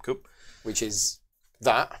showing. Yep, cool. Which is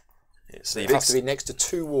that. It has to be next to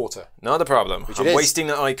 2 water. Not a problem. Which I'm wasting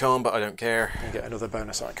that icon, but I don't care. You get another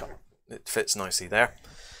bonus icon. It fits nicely there.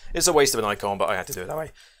 It's a waste of an icon, but I had to do it that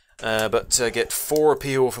way. But get 4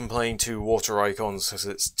 appeal from playing 2 water icons, because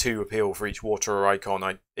it's 2 appeal for each water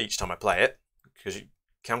icon each time I play it. Because you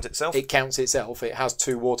count itself? It counts itself. It has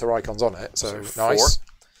 2 water icons on it, so four. Nice.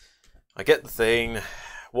 I get the thing.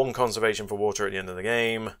 1 conservation for water at the end of the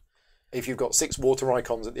game. If you've got 6 water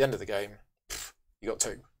icons at the end of the game, you got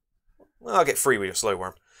 2. Well, I'll get 3 with your slow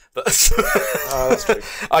worm. But that's true.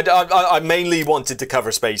 I mainly wanted to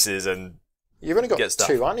cover spaces and you've only got get stuff.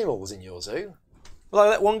 2 animals in your zoo. Well, I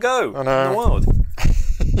let one go I know. in the wild.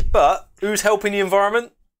 But who's helping the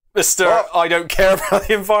environment? Mr. What? I don't care about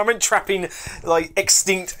the environment, trapping like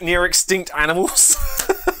near extinct animals.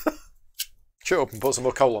 Shut up and put some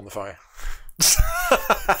more coal on the fire.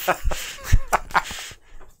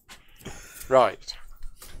 Right.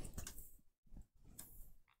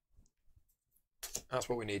 That's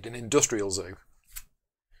what we need, an industrial zoo.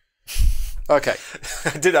 Okay.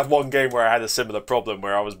 I did have one game where I had a similar problem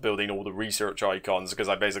where I was building all the research icons because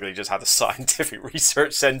I basically just had a scientific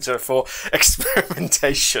research center for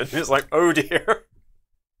experimentation. It's like, oh dear.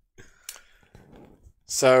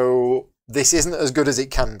 So this isn't as good as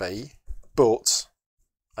it can be, but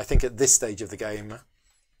I think at this stage of the game,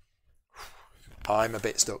 I'm a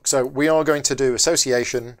bit stuck. So we are going to do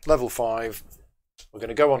Association, level 5. We're going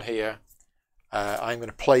to go on here. I'm going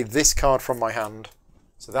to play this card from my hand.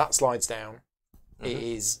 So that slides down. It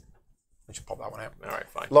is... Let's just pop that one out. All right,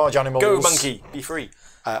 fine. Large animals. Go, monkey. Be free.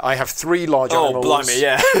 I have 3 large animals. Oh, blimey,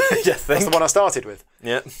 yeah. That's the one I started with.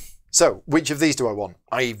 Yeah. So, which of these do I want?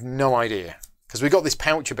 I have no idea. Because we got this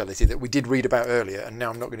pouch ability that we did read about earlier, and now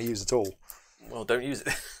I'm not going to use at all. Well, don't use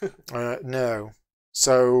it. No.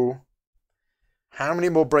 So, how many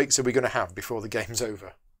more breaks are we going to have before the game's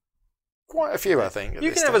over? Quite a few, I think.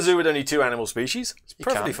 You can have a zoo with only 2 animal species. It's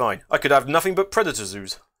perfectly fine. I could have nothing but predator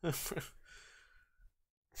zoos.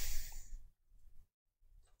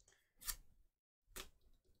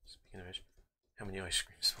 Speaking of which, how many ice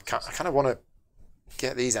creams? I kind of want to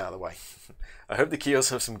get these out of the way. I hope the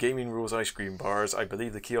kiosks have some gaming rules ice cream bars. I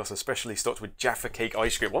believe the kiosks are specially stocked with Jaffa cake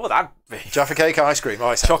ice cream. What would that be? Jaffa cake ice cream.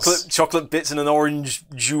 Oh, chocolate bits in an orange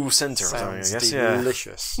jewel centre. Sounds I guess.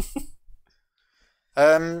 delicious.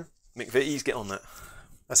 McVitie's, get on that.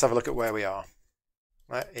 Let's have a look at where we are.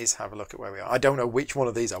 Let's have a look at where we are. I don't know which one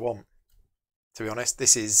of these I want. To be honest,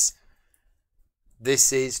 this is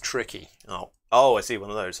tricky. Oh, I see one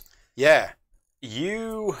of those. Yeah.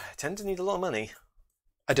 You tend to need a lot of money.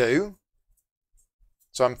 I do.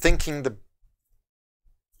 So I'm thinking the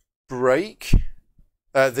break,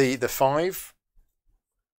 the 5.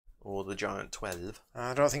 Or the giant 12.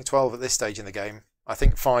 I don't think 12 at this stage in the game. I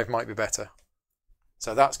think 5 might be better.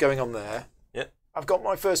 So that's going on there. Yep. I've got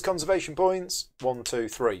my first conservation points. 1, 2,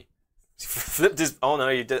 3. Flipped his... Oh no,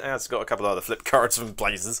 you did. It's got a couple of other flip cards from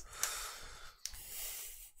places.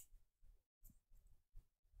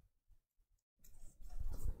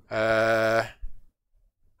 Oh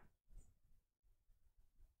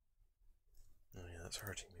yeah, that's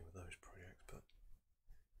hurting me with those projects. But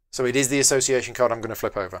so it is the association card I'm going to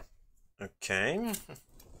flip over. Okay.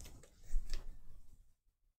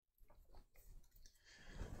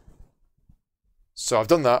 So I've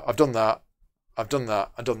done that, I've done that, I've done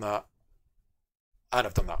that, I've done that, and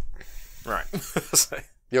I've done that. Right.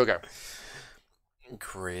 You'll go.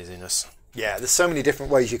 Craziness. Yeah, there's so many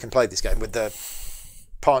different ways you can play this game with the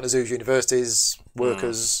partner zoos, universities,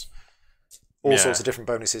 workers, all sorts of different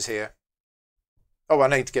bonuses here. Oh, I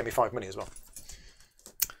need to get me 5 money as well.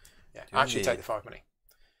 Yeah, actually take the 5 money.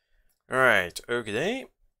 All right, okay.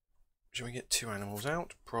 Should we get 2 animals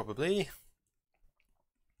out? Probably.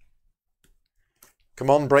 Come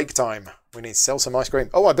on, break time. We need to sell some ice cream.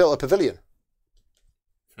 Oh, I built a pavilion.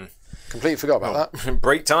 Completely forgot about that.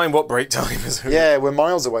 Break time? What break time is it? Yeah, we're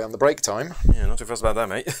miles away on the break time. Yeah, not too fussed about that,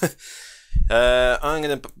 mate. I'm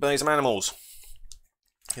going to buy some animals.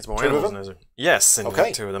 It's more animals, isn't it? Yes, and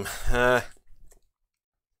Okay. 2 of them.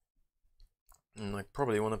 I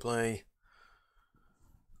probably want to play.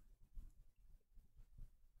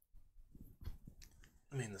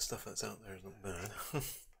 I mean, the stuff that's out there is not bad.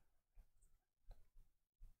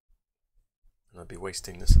 And I'd be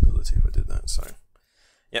wasting this ability if I did that, so.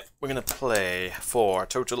 Yep, we're going to play for a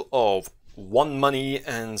total of 1 money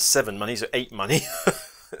and 7 money, so 8 money.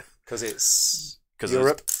 Because it's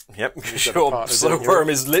Europe. Yep, sure. Slow Worm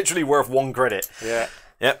is literally worth 1 credit. Yeah.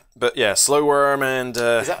 Yep, but yeah, Slow Worm and...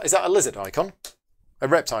 Is that a lizard icon? A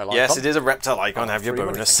reptile icon? Yes, it is a reptile icon. Have your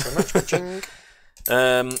bonus. Thank you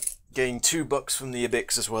very much. Gain $2 from the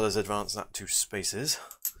Ibix as well as advance that 2 spaces.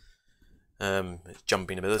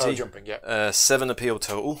 Jumping ability. Oh, jumping, yeah. 7 appeal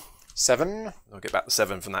total. 7. I'll get back the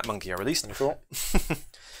 7 from that monkey I released. 24.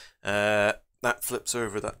 That flips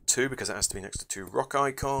over that 2 because it has to be next to 2 rock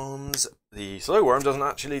icons. The Slow Worm doesn't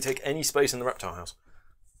actually take any space in the reptile house.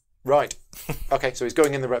 Right. Okay, so he's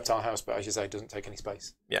going in the reptile house, but as you say, doesn't take any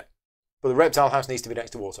space. Yeah. But the reptile house needs to be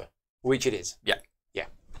next to water, which it is. Yeah. Yeah.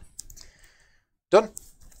 Done?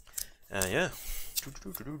 Yeah.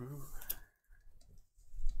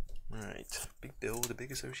 Right. Big build, a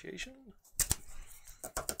big association.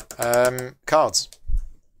 Cards.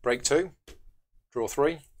 Break 2. Draw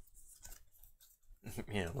 3.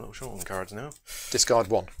 Yeah, I'm a little short on cards now. Discard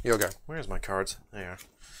 1. Your go. Where's my cards? There you are.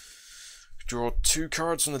 Draw 2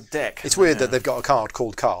 cards from the deck. It's weird that they've got a card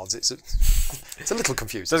called cards. It's a little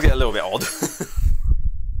confusing. It does get a little bit odd.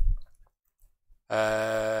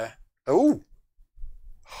 Oh.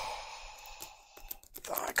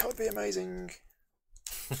 That could be amazing.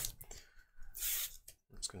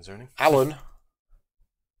 That's concerning. Alan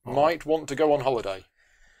might want to go on holiday.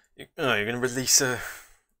 Oh, you're going to release a...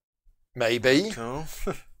 Maybe. Oh.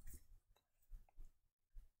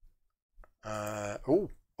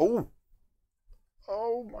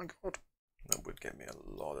 Oh my god. That would get me a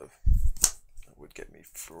lot of... That would get me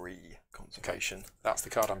free conservation. Okay, that's the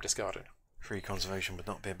card I'm discarding. Free conservation would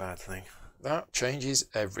not be a bad thing. That changes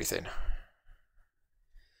everything.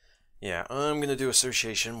 Yeah, I'm going to do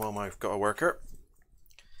association while I've got a worker.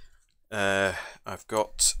 I've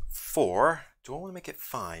got 4. Do I want to make it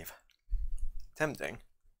 5? Tempting.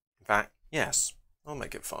 In fact, yes, I'll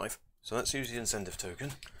make it 5. So let's use the incentive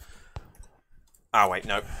token. Ah, wait,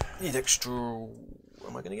 no. Need extra...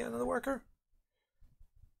 Am I going to get another worker?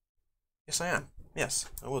 Yes, I am. Yes,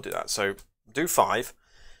 I will do that. So, do 5.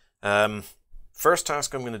 First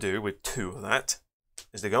task I'm going to do with 2 of that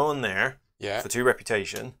is to go on there for 2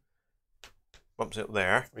 reputation. Bumps it up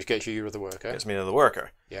there. Which gets you your other worker. Gets me another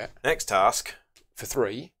worker. Yeah. Next task. For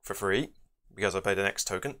 3. For free, because I paid an X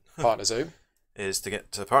token. Partner Zoo. Is to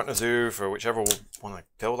get to Partner Zoo for whichever one I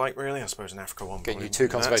feel like, really. I suppose an Africa one. Getting you 2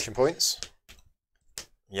 conservation points.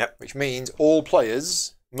 Yep. Which means all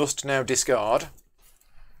players must now discard.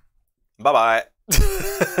 Bye-bye.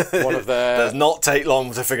 One of their... Does not take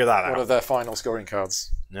long to figure that out. One of their final scoring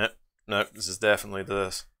cards. No, this is definitely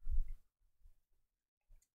this.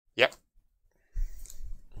 Yep.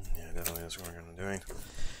 Yeah, definitely that's what I'm doing.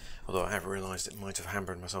 Although I have realised it might have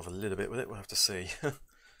hampered myself a little bit with it. We'll have to see.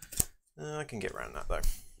 I can get around that though.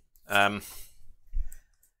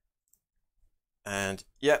 And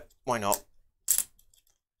yeah, why not?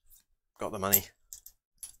 Got the money.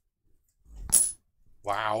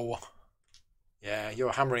 Wow. Yeah,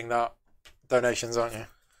 you're hammering that donations, aren't you?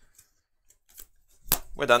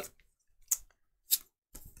 We're done.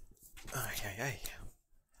 Okay.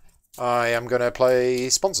 I am going to play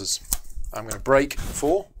sponsors. I'm going to break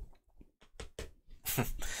 4.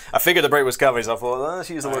 I figured the break was covered, so I thought, let's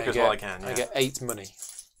use the workers while I can. Yeah. I get 8 money.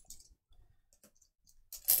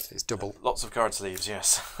 So it's double. Lots of card sleeves,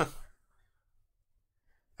 yes.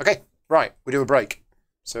 Okay, right. We do a break.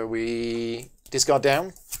 So we discard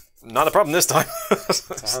down. Not a problem this time.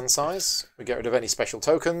 To hand size. We get rid of any special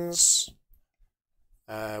tokens.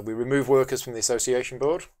 We remove workers from the association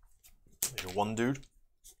board. There's your 1 dude.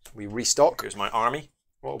 We restock. Here's my army.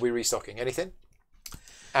 What are we restocking? Anything?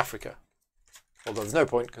 Africa. Although there's no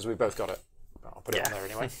point because we've both got it. But I'll put it on there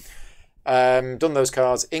anyway. Done those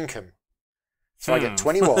cards. Income. So I get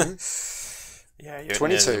 21. Yeah,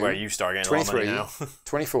 22. Where you start getting 23, a lot of money now.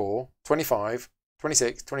 24. 25.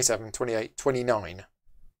 26. 27. 28. 29.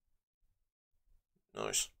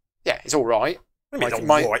 Nice. Yeah, it's all right.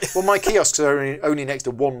 Well, my kiosks are only next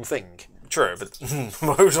to one thing. True, but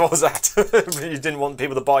what was that? You didn't want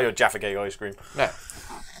people to buy your Jaffa Cake ice cream. No.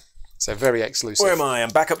 So very exclusive. Where am I? I'm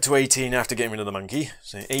back up to 18 after getting rid of the monkey.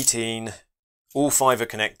 So 18. All 5 are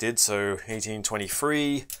connected, so 18,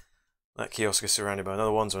 23. That kiosk is surrounded by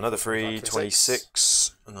another one, so another 3, 26.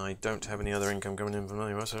 26. And I don't have any other income coming in from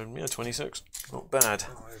anywhere, so yeah, 26. Not bad.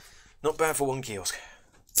 Not bad for one kiosk.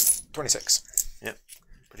 26. Yep.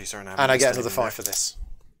 Pretty certain I And I get another 5 for this.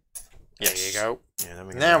 Yes. There you go. Yeah,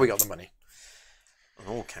 now we got the money. On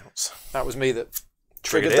all counts. That was me that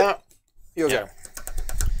triggered it. that. Your Yep. go.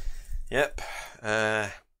 Yep.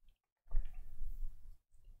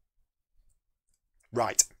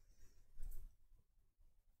 Right.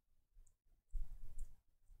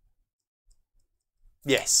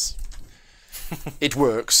 Yes. It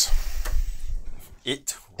works.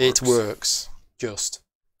 It works. Just.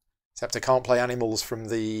 Except I can't play animals from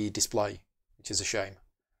the display, which is a shame.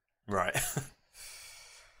 Right.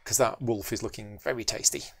 Because that wolf is looking very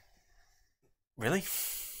tasty. Really?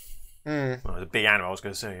 Mm. Well, the big animal, I was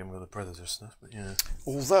going to say, with the predator stuff, but yeah.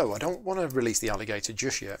 Although, I don't want to release the alligator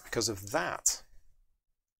just yet because of that.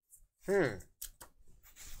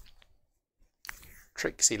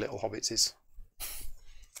 Tricksy little hobbitses.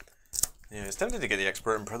 Yeah, it's tempting to get the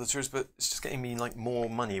expert in predators, but it's just getting me like more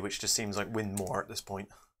money, which just seems like win more at this point.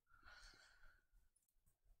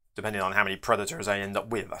 Depending on how many predators I end up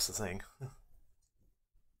with, that's the thing.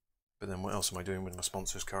 But then what else am I doing with my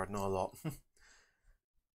sponsors card? Not a lot.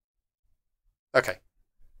 Okay.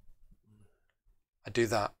 I do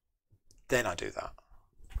that. Then I do that.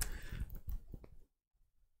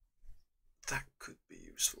 That could be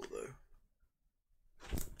useful, though.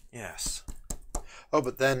 Yes. Oh,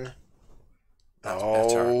 but then... That's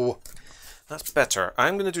better. That's better.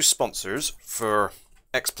 I'm going to do sponsors for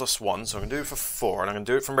X+1, so I'm going to do it for 4, and I'm going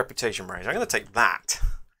to do it from reputation range. I'm going to take that.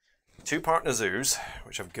 2 partner zoos,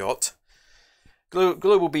 which I've got.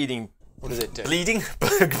 Global bleeding... What does it do?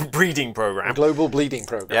 Breeding program. A global bleeding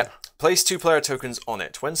program. Yep. Place 2 player tokens on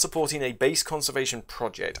it. When supporting a base conservation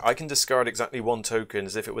project, I can discard exactly 1 token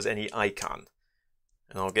as if it was any icon.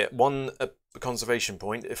 And I'll get 1 conservation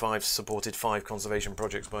point if I've supported 5 conservation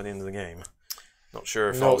projects by the end of the game. Not sure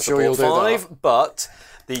if I'll support 5, but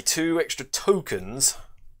the 2 extra tokens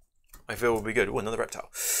I feel will be good. Oh, another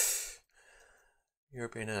reptile.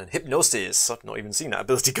 European and Hypnosis. I've not even seen that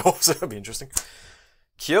ability go, so that'll be interesting.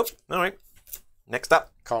 Cute. Alright. Next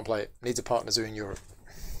up. Can't play it. Needs a partner zoo in Europe.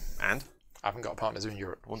 And? I haven't got a partner zoo in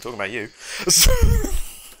Europe. I wasn't talking about you.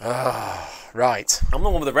 Right. I'm the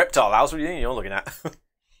one with the reptile house. What do you think you're looking at?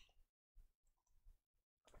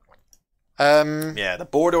 Yeah, the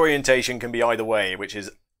board orientation can be either way, which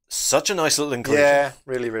is such a nice little inclusion. Yeah,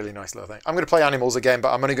 really, really nice little thing. I'm going to play animals again,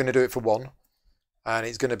 but I'm only going to do it for 1. And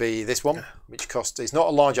it's going to be this one, which costs... It's not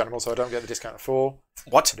a large animal, so I don't get the discount of 4.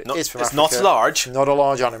 What? It not, is from it's Africa. not large. Not a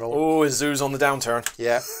large animal. Oh, his zoo's on the downturn.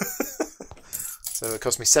 Yeah. So it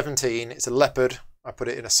cost me 17. It's a leopard. I put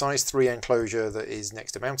it in a size 3 enclosure that is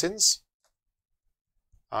next to mountains.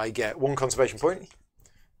 I get 1 conservation point.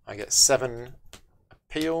 I get 7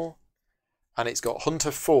 appeal. And it's got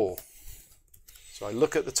Hunter 4. So I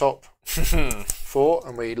look at the top 4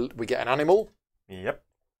 and we get an animal. Yep.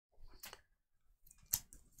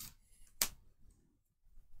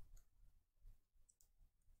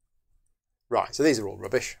 Right, so these are all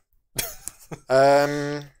rubbish.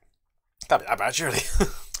 Can't be that bad, surely.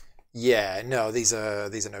 Yeah, no, these are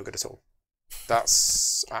no good at all.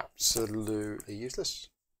 That's absolutely useless.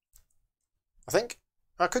 I think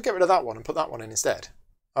I could get rid of that one and put that one in instead.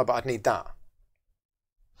 Oh, but I'd need that.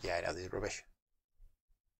 Yeah, no, these are rubbish.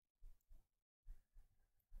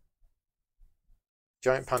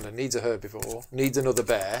 Giant panda needs a herbivore, needs another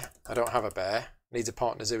bear. I don't have a bear. Needs a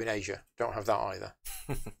partner zoo in Asia. Don't have that either.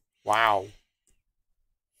 Wow.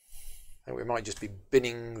 I think we might just be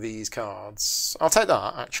binning these cards. I'll take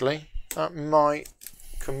that, actually. That might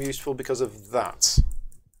come useful because of that.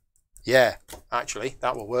 Yeah, actually,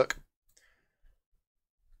 that will work.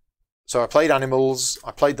 So I played animals,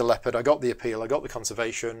 I played the leopard, I got the appeal, I got the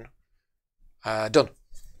conservation. Done.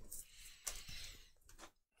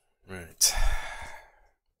 Right.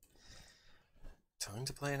 Time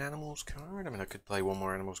to play an animals card? I mean, I could play 1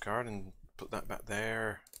 more animals card and put that back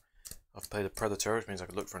there. I've played a predator, which means I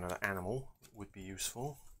could look for another animal. Would be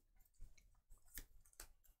useful.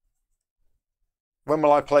 When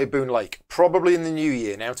will I play Boone Lake? Probably in the new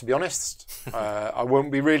year now, to be honest. I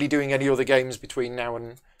won't be really doing any other games between now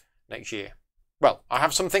and next year. Well, I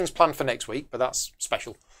have some things planned for next week, but that's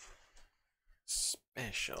special.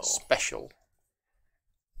 Special.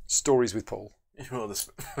 Stories with Paul. You are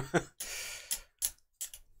the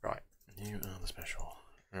Right. You are the special.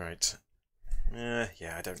 Right.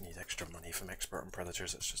 Yeah, I don't need extra money from expert and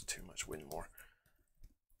predators. It's just too much win more.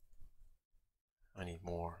 I need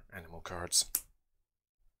more animal cards.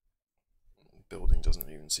 Building doesn't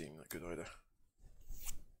even seem that good either.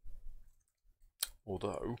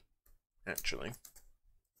 Although, actually.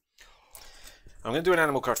 I'm going to do an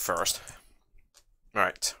animal card first.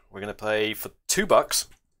 Right, we're going to play for $2.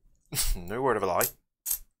 No word of a lie.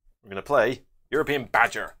 We're going to play European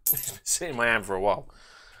Badger. It's been sitting in my hand for a while.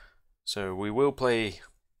 So we will play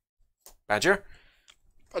Badger.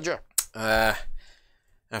 Badger.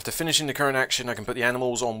 After finishing the current action, I can put the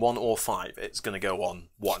animals on 1 or 5. It's going to go on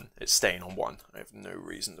 1. It's staying on 1. I have no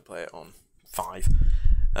reason to play it on 5.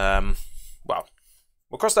 Well,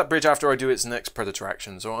 we'll cross that bridge after I do its next predator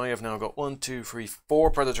action. So I have now got 1, 2, 3, 4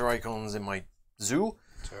 predator icons in my zoo.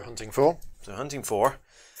 So hunting 4. So hunting 4.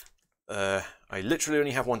 I literally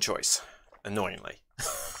only have one choice. Annoyingly,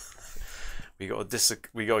 we got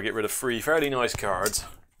to get rid of 3 fairly nice cards,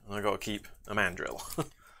 and I got to keep a mandrill,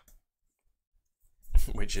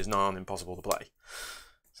 which is impossible to play.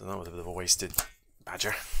 So that was a bit of a wasted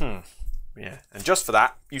badger. Yeah, and just for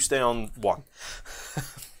that, you stay on 1.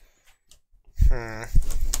 Not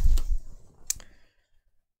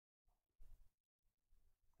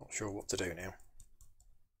sure what to do now.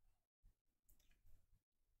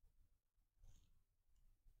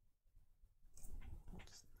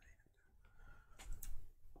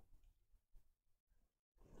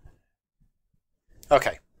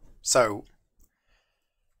 Okay, so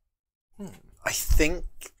I think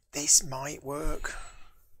this might work,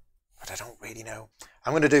 but I don't really know.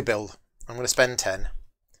 I'm going to do build. I'm going to spend 10,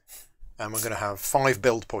 and we're going to have 5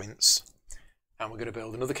 build points, and we're going to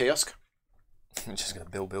build another kiosk. I'm just going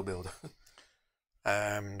to build.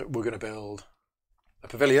 And we're going to build a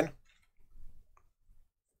pavilion.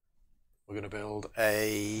 We're going to build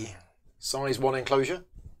a size 1 enclosure,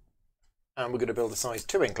 and we're going to build a size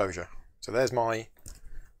 2 enclosure. So there's my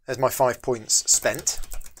 5 points spent.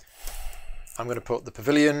 I'm going to put the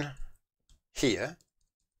pavilion here,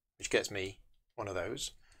 which gets me one of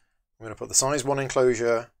those. I'm going to put the size 1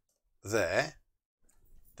 enclosure there,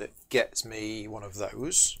 that gets me one of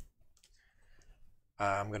those.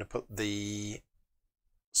 I'm going to put the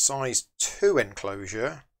size 2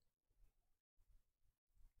 enclosure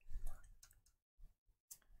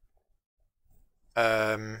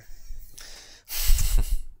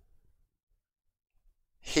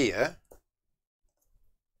here,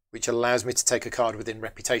 which allows me to take a card within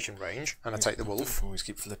reputation range, and I take the wolf. Always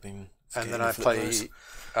keep flipping. And then I place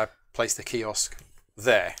the kiosk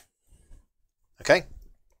there. Okay,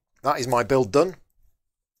 that is my build done.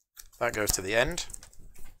 That goes to the end,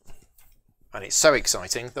 and it's so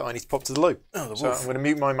exciting that I need to pop to the loo. Oh, the wolf. So I'm going to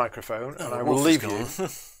mute my microphone, and I will leave you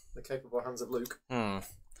the capable hands of Luke.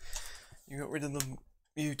 You got rid of them.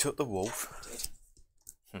 You took the wolf.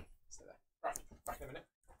 Stay there. Right, back in a minute.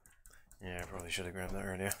 Yeah, I probably should have grabbed that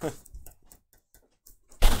earlier.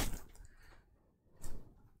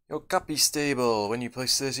 Your guppy stable. When you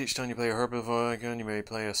place this, each time you play a herbivore icon, you may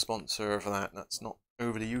play a sponsor for that. That's not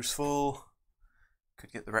overly useful.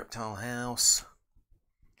 Could get the reptile house.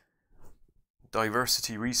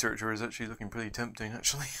 Diversity researcher is actually looking pretty tempting,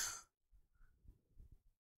 actually.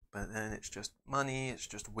 But then it's just money, it's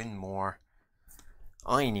just win more.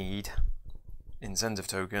 I need incentive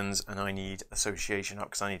tokens, and I need association up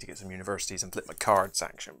because I need to get some universities and flip my cards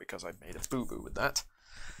action because I've made a boo-boo with that.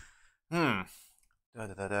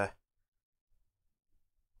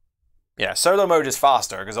 Yeah, solo mode is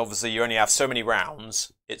faster because obviously you only have so many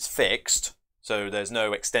rounds. It's fixed, so there's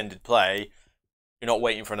no extended play. You're not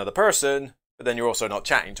waiting for another person, but then you're also not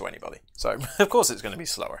chatting to anybody. So, of course it's going to be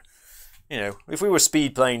slower. You know, if we were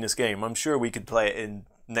speed playing this game, I'm sure we could play it in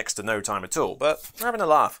next to no time at all. But we're having a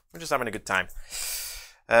laugh. We're just having a good time.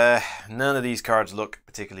 None of these cards look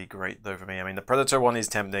particularly great, though, for me. I mean, the Predator one is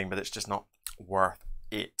tempting, but it's just not worth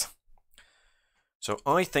it. So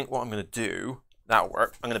I think what I'm going to do, that'll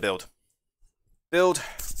work. I'm going to build. Build.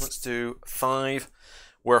 Let's do 5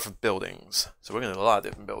 worth of buildings. So we're going to do a lot of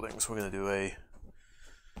different buildings. We're going to do a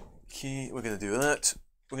key. We're going to do that.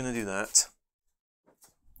 We're going to do that.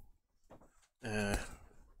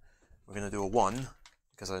 We're going to do a 1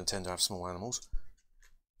 because I intend to have small animals.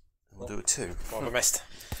 And we'll do a 2. What have I missed?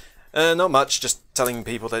 Not much, just telling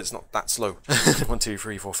people that it's not that slow. 1, 2,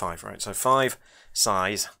 3, 4, 5, right? So 5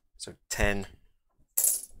 size, so 10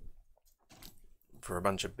 for a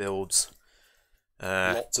bunch of builds.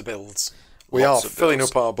 Lots of builds. We are filling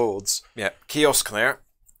up our boards. Yeah, kiosk there.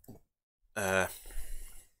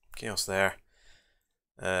 Kiosk there.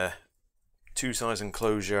 2 size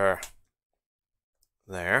enclosure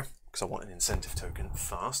there, because I want an incentive token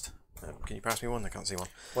fast. Can you pass me one? I can't see one.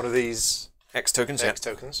 One of these X tokens, X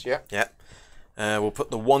tokens, yeah. Yeah. We'll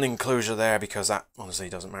put the 1 enclosure there because that honestly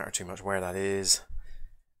doesn't matter too much where that is.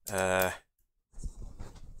 And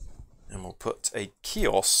we'll put a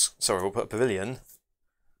kiosk, sorry, we'll put a pavilion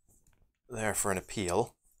there for an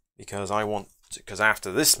appeal because I want... Because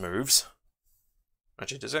after this moves...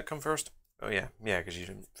 Actually, does that come first? Oh, yeah. Yeah, because you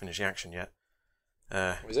didn't finish the action yet.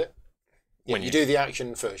 Was it? Yeah, When you do the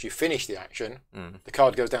action first. You finish the action. The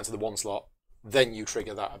card goes down to the 1 slot. Then you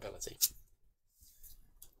trigger that ability.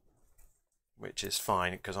 Which is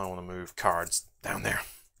fine, because I want to move cards down there.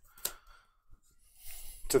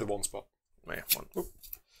 To the 1 spot. Yeah, one. Oop.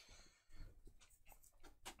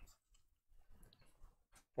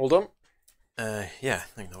 All done? Yeah, I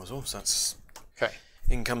think that was all. So that's... Okay.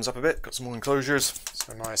 Income's up a bit. Got some more enclosures.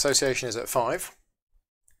 So my association is at 5.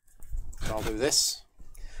 So I'll do this.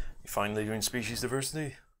 You finally doing species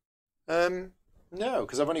diversity? No,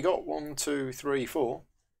 because I've only got 1, 2, 3, 4.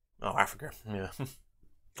 Oh, Africa. Yeah.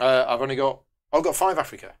 I've got 5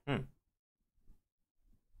 Africa.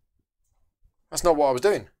 That's not what I was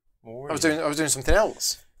doing. I was doing something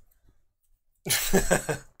else.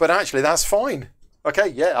 But actually, that's fine. Okay,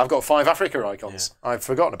 yeah, I've got 5 Africa icons. Yeah. I've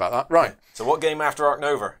forgotten about that. Right. So what game after Ark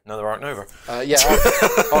Nova? Another Ark Nova. Yeah,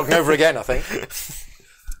 Ark Nova again, I think.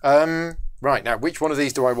 Right, now, which one of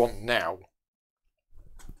these do I want now?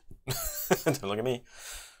 Don't look at me.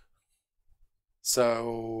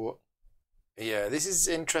 So, yeah, this is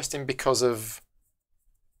interesting because of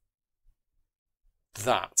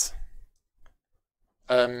that.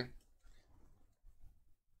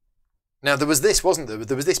 Now, there was this, wasn't there?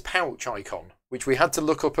 There was this pouch icon, which we had to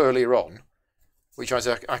look up earlier on, which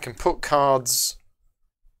I can put cards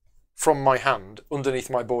from my hand underneath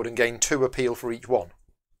my board and gain 2 appeal for each one.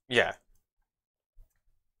 Yeah.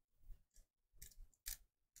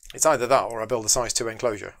 It's either that or I build a size 2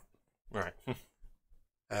 enclosure. Right.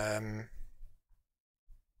 But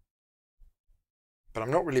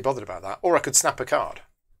I'm not really bothered about that. Or I could snap a card.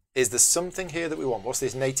 Is there something here that we want? What's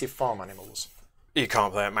this? Native farm animals. You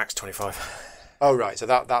can't play at max 25. Oh, right. So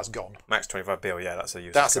that's gone. Max 25 bill, yeah, that's a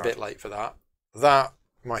useless That's card. a bit late for that.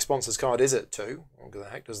 My sponsor's card is at 2. What the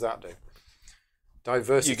heck does that do?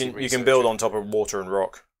 Diversity You can build on top of water and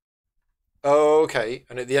rock. Oh, okay.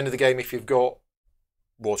 And at the end of the game, if you've got...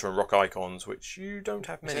 Water and rock icons, which you don't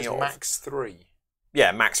have many of. Max 3.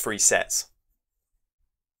 Yeah, max 3 sets.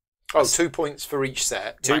 Oh, 2 points for each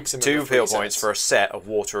set. Two appeal points for a set of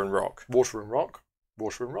water and rock. Water and rock.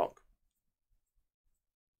 Water and rock.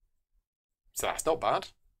 So that's not bad.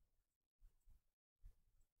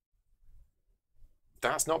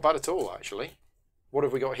 That's not bad at all, actually. What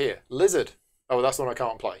have we got here? Lizard. Oh, that's the one I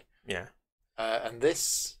can't play. Yeah. And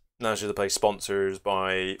this... Allows you to play sponsors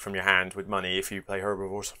from your hand with money if you play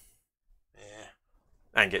herbivores. Yeah.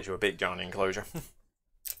 And gets you a big giant enclosure.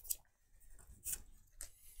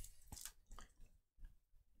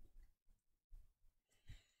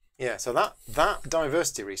 Yeah, so that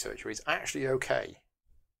diversity researcher is actually okay.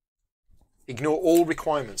 Ignore all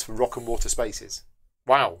requirements for rock and water spaces.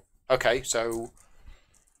 Wow. Okay, so...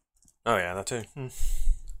 Oh yeah, that too.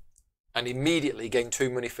 And immediately gain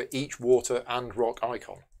 2 money for each water and rock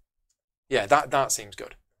icon. Yeah, that seems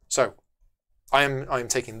good. So, I am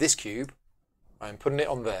taking this cube, I am putting it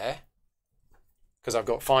on there, because I've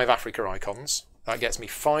got 5 Africa icons. That gets me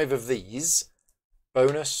 5 of these.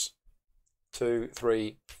 Bonus, 2,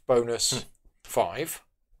 3, bonus, 5.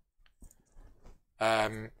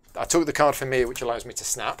 I took the card from here, which allows me to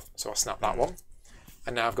snap, so I'll snap that one.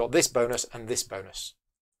 And now I've got this bonus and this bonus.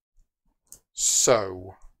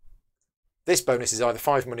 So, this bonus is either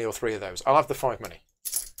 5 money or 3 of those. I'll have the 5 money.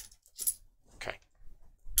 Okay.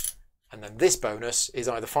 And then this bonus is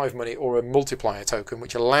either 5 money or a multiplier token,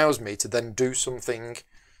 which allows me to then do something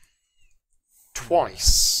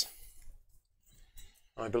twice,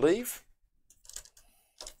 I believe.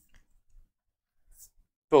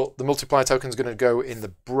 But the multiplier token is going to go in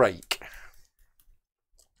the break.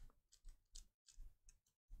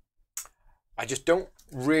 I just don't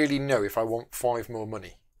really know if I want 5 more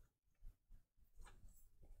money.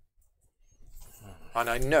 And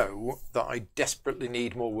I know that I desperately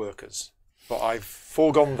need more workers. But I've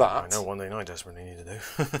foregone that. I know one thing I desperately need to do.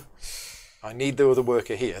 I need the other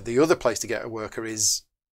worker here. The other place to get a worker is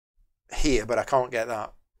here, but I can't get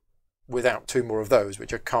that without 2 more of those,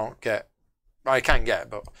 which I can't get. I can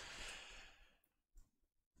get, but...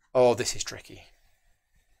 Oh, this is tricky.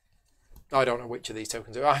 I don't know which of these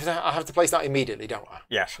tokens are. I have to place that immediately, don't I?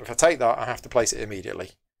 Yes. If I take that, I have to place it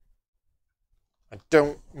immediately. I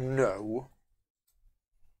don't know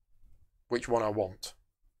which one I want.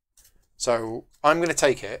 So I'm going to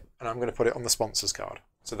take it and I'm going to put it on the sponsors card.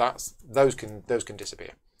 So those can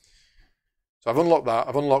disappear. So I've unlocked that,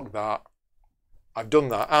 I've unlocked that, I've done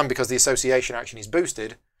that, and because the association action is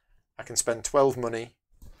boosted, I can spend 12 money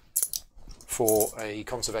for a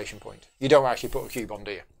conservation point. You don't actually put a cube on,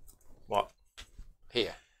 do you? What?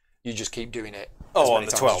 Here. You just keep doing it Oh, many on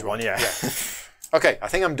the times as 12 you one, want. yeah. Okay, I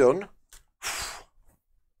think I'm done.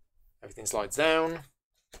 Everything slides down.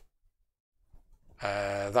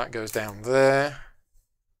 That goes down there.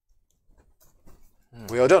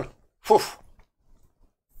 We are done. Whew.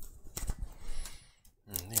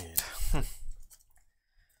 Indeed.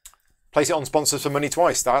 Place it on sponsors for money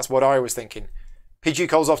twice. That's what I was thinking. PG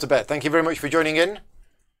Cole's off to bed. Thank you very much for joining in.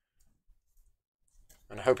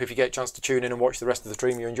 And I hope if you get a chance to tune in and watch the rest of the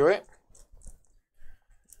stream, you enjoy it.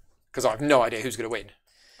 Because I have no idea who's going to win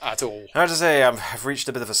at all. I have to say, I've reached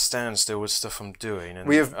a bit of a standstill with stuff I'm doing, and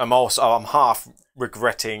We have- I'm half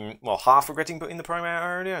regretting putting the prime out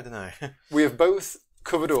earlier. I don't know. We have both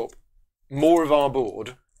covered up more of our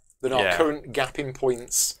board than our Yeah. current gap in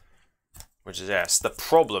points. Which is yes. The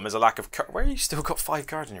problem is a lack of. Where you still got 5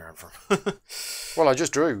 cards in your hand from? Well, I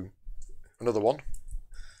just drew another one.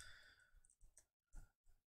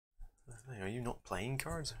 Are you not playing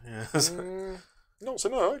cards? Yeah. Not so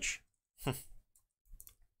much.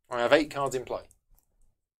 I have 8 cards in play.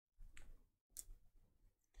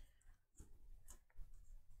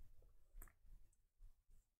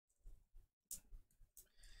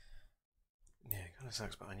 Yeah, it kind of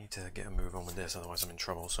sucks, but I need to get a move on with this, otherwise I'm in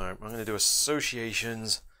trouble. So I'm going to do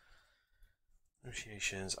associations.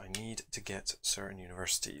 Associations. I need to get certain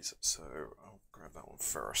universities, so I'll grab that one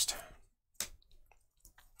first.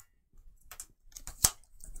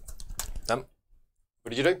 Done. What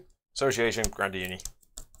did you do? Association, grab the uni.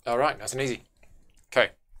 All right, nice and easy.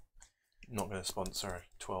 Okay. Not going to sponsor.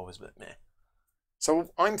 12 is a bit meh.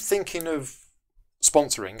 So I'm thinking of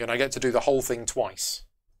sponsoring, and I get to do the whole thing twice.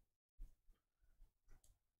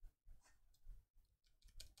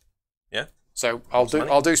 Yeah. So I'll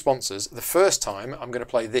do sponsors. The first time I'm going to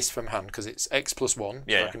play this from hand because it's X plus 1,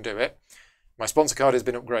 Yeah, so I can do it. My sponsor card has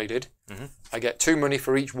been upgraded. I get 2 money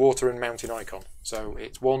for each water and mountain icon. So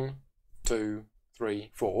it's 1, 2,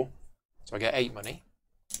 3, 4. So I get 8 money.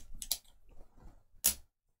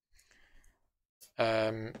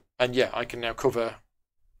 And yeah, I can now cover...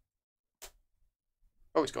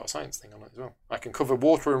 Oh, it's got a science thing on it as well. I can cover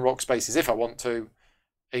water and rock spaces if I want to.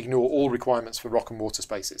 Ignore all requirements for rock and water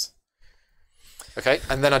spaces. Okay,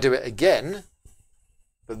 and then I do it again,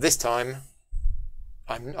 but this time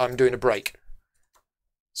I'm doing a break.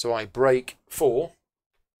 So I break 4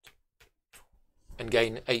 and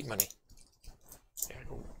gain 8 money. Yeah,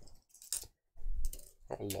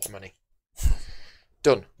 not a lot of money.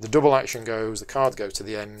 Done. The double action goes, the card goes to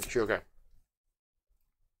the end. Sure, go.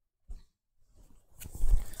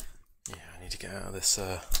 Yeah, I need to get out of this.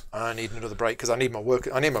 I need another break because I need my work.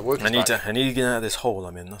 I need my work. I need to get out of this hole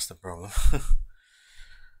I'm in. That's the problem.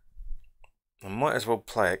 I might as well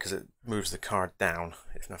play it because it moves the card down,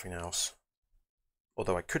 if nothing else.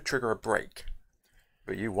 Although I could trigger a break,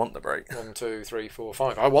 but you want the break. 1, 2, 3, 4,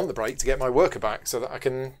 5. I want the break to get my worker back so that I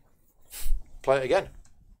can play it again.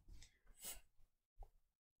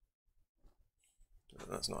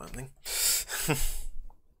 That's not happening.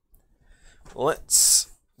 Let's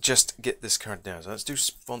just get this card down. So let's do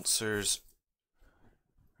sponsors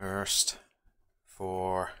first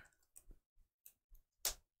for...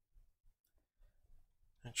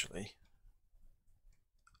 Actually,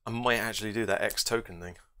 I might actually do that X token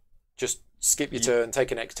thing. Just skip your turn,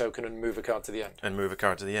 take an X token and move a card to the end. And move a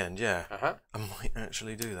card to the end, yeah. Uh-huh. I might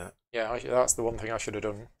actually do that. Yeah, that's the one thing I should have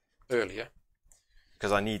done earlier.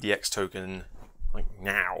 Because I need the X token, like,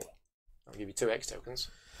 now. I'll give you 2 X tokens.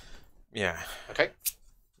 Yeah. Okay.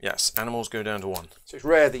 Yes, animals go down to 1. So it's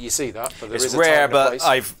rare that you see that, but there is It's a time rare, and a but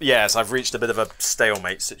place. I've reached a bit of a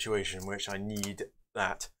stalemate situation, which I need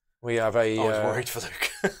that. We have a... I was worried for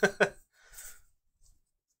Luke.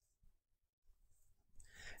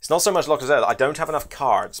 It's not so much luck as that. I don't have enough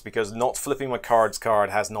cards because not flipping my cards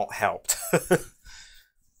card has not helped.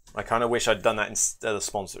 I kind of wish I'd done that instead of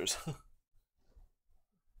sponsors.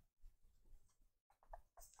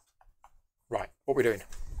 Right, what we're doing.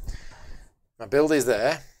 My build is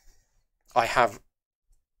there. I have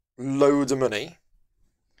loads of money.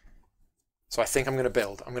 So I think I'm going to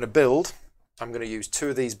build. I'm going to use 2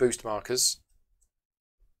 of these boost markers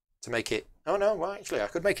to make it... Oh no, well actually I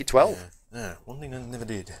could make it 12. Yeah, one thing I never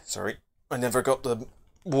did. Sorry. I never got the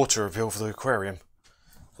water reveal for the aquarium.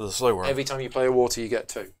 For the slow worm. Every time you play a water you get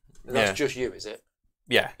 2. And that's just you, is it?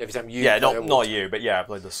 Yeah. Every time you Yeah, play a not water. you, but yeah, I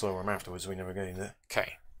played the slow worm afterwards. We never gained it.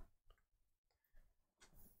 Okay.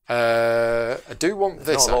 I do want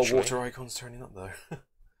this Not a lot actually. of water icons turning up though.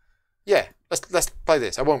 Yeah, let's play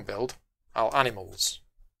this. I won't build. I'll animals.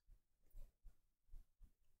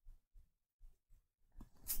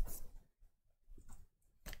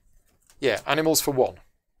 Yeah, animals for 1.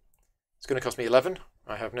 It's going to cost me 11.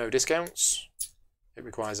 I have no discounts. It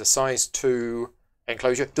requires a size 2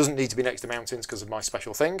 enclosure. Doesn't need to be next to mountains because of my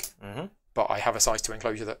special thing. Mm-hmm. But I have a size 2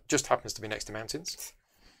 enclosure that just happens to be next to mountains.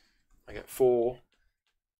 I get 4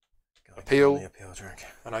 appeal,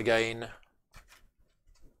 and I gain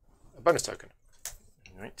a bonus token.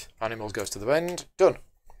 Right. Animals goes to the end. Done.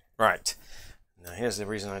 Right. Now here's the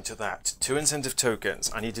reason I took that. 2 incentive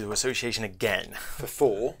tokens. I need to do association again. For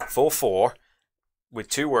 4. For 4. With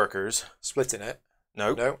 2 workers. Splitting it.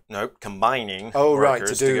 No. Combining workers right,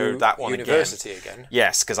 to do go that one university again.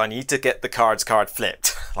 Yes, because I need to get the card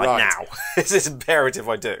flipped. Now. This is imperative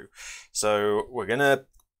I do. So we're going to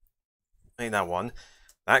make that one.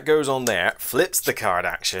 That goes on there. Flips the card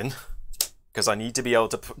action. Because I need to be able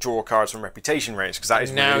to draw cards from reputation range. Because that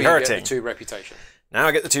is really hurting. Now you get the 2 reputation. Now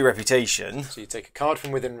I get the 2 reputation. So you take a card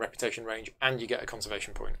from within reputation range and you get a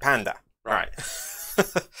conservation point. Panda. Right.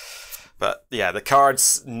 But yeah, the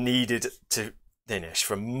cards needed to finish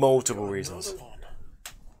for multiple reasons.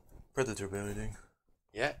 Predator building.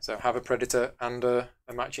 Yeah, so have a predator and a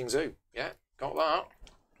matching zoo. Yeah, got that.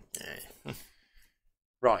 Yeah.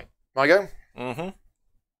 Right, my go? Mm-hmm.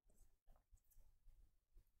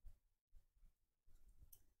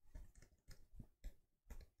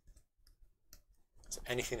 Is there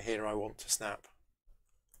anything here I want to snap?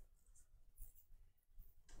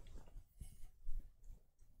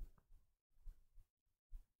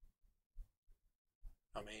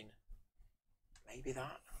 I mean, maybe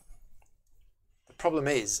that. The problem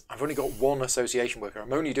is, I've only got 1 association worker.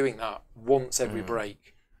 I'm only doing that once every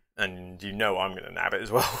break. And you know I'm going to nab it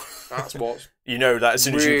as well. That's what. You know that as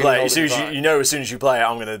soon as you play, as soon as you play it,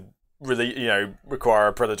 I'm going to really, require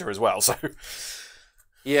a predator as well. So.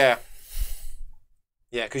 Yeah.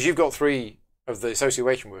 Yeah, because you've got 3 of the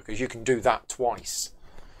association workers. You can do that twice.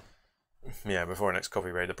 Yeah, before our next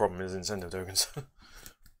copy raid. The problem is incentive tokens.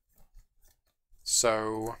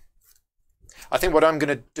 So, I think what I'm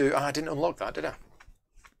going to do... I didn't unlock that, did I?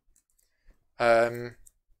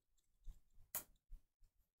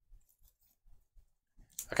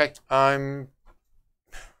 Okay, I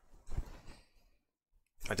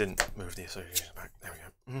didn't move the association back. There we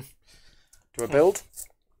go. Mm-hmm. Do I build?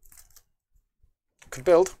 Could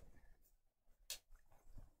build.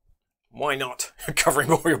 Why not? You're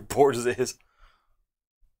covering all your board as it is.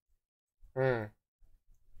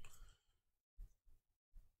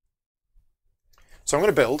 So I'm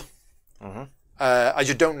going to build. Mm-hmm. I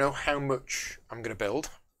just don't know how much I'm going to build.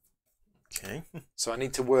 Okay. So I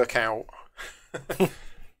need to work out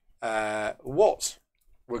what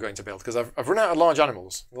we're going to build, because I've run out of large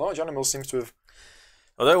animals. Large animals seems to have...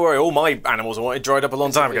 Oh, don't worry, all my animals I wanted dried up a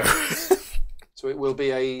long time ago. So it will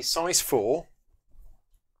be a size 4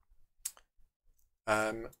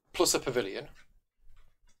 plus a pavilion.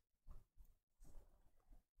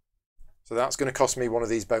 So that's going to cost me 1 of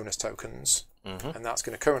these bonus tokens. And that's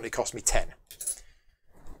going to currently cost me 10.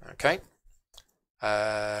 Okay.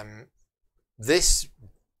 This...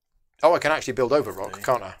 Oh, I can actually build over rock,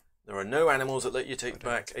 can't I? There are no animals that let you take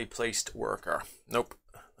back a placed worker. Nope,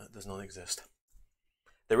 that does not exist.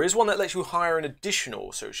 There is one that lets you hire an additional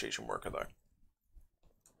association worker, though.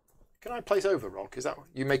 Can I place over rock? Is that...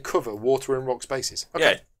 You may cover water and rock spaces.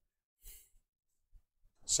 Okay. Yeah.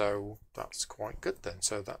 So that's quite good then.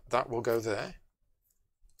 So that will go there.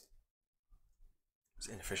 It's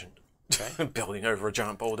inefficient. Okay. Building over a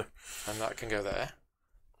giant boulder. And that can go there.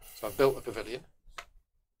 So I've built a pavilion.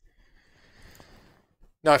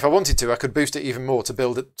 Now, if I wanted to, I could boost it even more to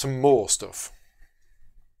build it some more stuff.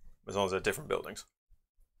 As long as they're different buildings.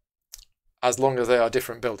 As long as they are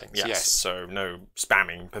different buildings, yes. So no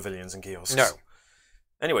spamming pavilions and kiosks. No.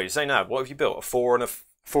 Anyway, you say now, what have you built? A 4 and a...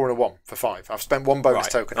 4 and a 1 for 5. I've spent 1 bonus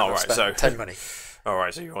token and I've spent 10 money.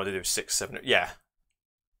 Alright, so you want to do 6, 7... Yeah.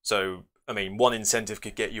 So, I mean, 1 incentive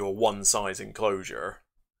could get you a 1 size enclosure.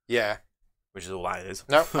 Yeah. Which is all that is.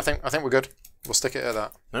 No, I think we're good. We'll stick it at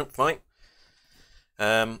that. Nope, fine.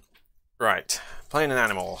 Right. Playing an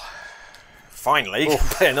animal. Finally,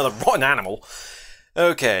 play another rotten animal.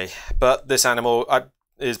 Okay, but this animal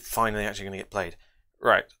is finally actually going to get played.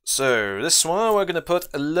 Right, so this one we're going to put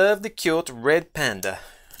a lovely cute red panda.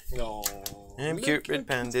 No. Cute red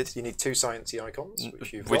panda. You need 2 sciencey icons,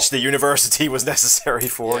 which the university was necessary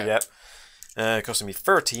for, yep. Costing me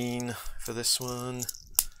 13 for this one.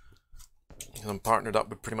 I'm partnered up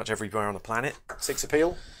with pretty much everywhere on the planet. 6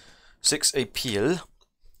 appeal. 6 appeal.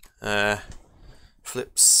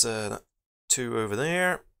 Flips that 2 over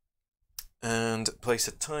there. And place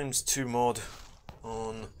a ×2 mod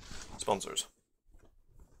on sponsors.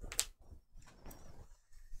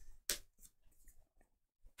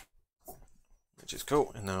 Which is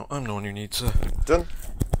cool. And now I'm the one who needs to... Done?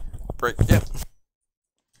 Break. Yeah.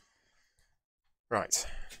 Right.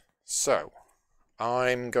 So,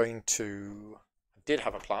 I'm going to... I did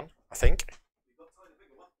have a plan, I think.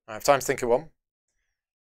 I have time to think of one.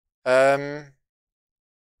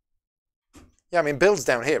 Yeah, I mean, builds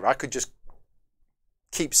down here. I could just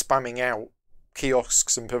keep spamming out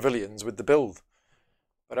kiosks and pavilions with the build.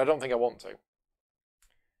 But I don't think I want to.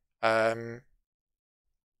 I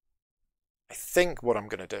think what I'm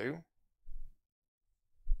going to do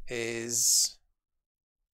is...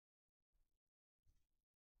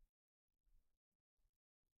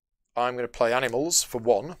 I'm going to play animals for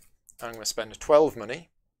 1. I'm going to spend 12 money.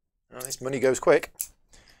 Oh, this money goes quick.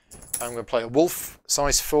 I'm going to play a wolf,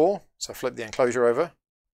 size 4. So flip the enclosure over.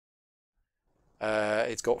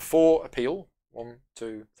 It's got 4 appeal. 1,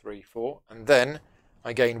 2, 3, 4. And then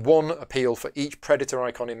I gain 1 appeal for each predator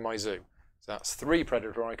icon in my zoo. So that's 3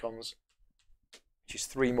 predator icons, which is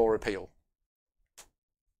 3 more appeal.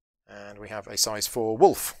 And we have a size 4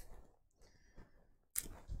 wolf.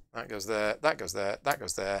 That goes there, that goes there, that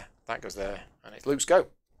goes there, that goes there, and it's Luke's go.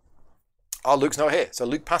 Oh, Luke's not here, so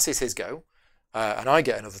Luke passes his go, and I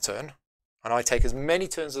get another turn, and I take as many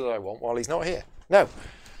turns as I want while he's not here. No,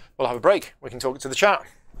 we'll have a break. We can talk to the chat.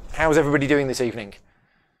 How's everybody doing this evening?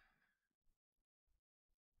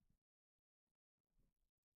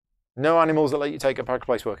 No animals that let you take a Park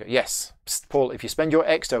Place worker. Yes, Psst, Paul, if you spend your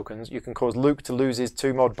X tokens, you can cause Luke to lose his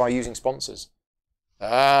 2 mod by using sponsors.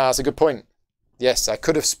 Ah, that's a good point. Yes, I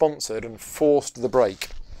could have sponsored and forced the break.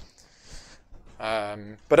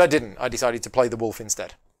 But I didn't. I decided to play the wolf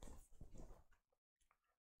instead.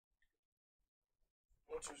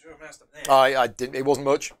 What was your master name? I didn't. It wasn't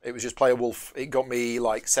much. It was just play a wolf. It got me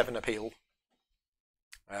like 7 appeal.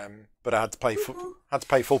 But I had to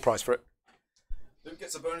pay full price for it. Luke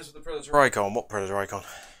gets a bonus with the predator icon. What predator icon?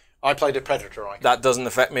 I played a predator icon. That doesn't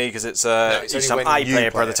affect me because it's it's each only time when I play you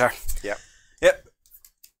a predator. Yeah. Yep.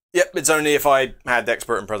 Yep, it's only if I had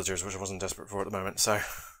expert in predators, which I wasn't desperate for at the moment, so...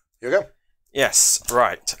 Here we go. Yes,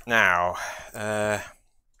 right, now... I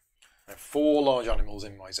have 4 large animals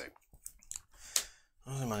in my zoo.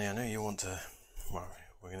 Oh, money, I know you want to... Well,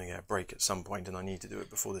 we're going to get a break at some point, and I need to do it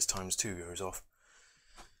before this ×2 goes off.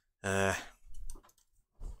 So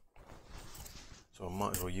I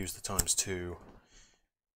might as well use the ×2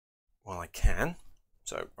 while I can.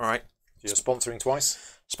 So, alright. You're sponsoring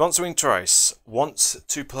twice? Sponsoring twice. Wants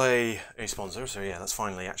to play a sponsor, so yeah, let's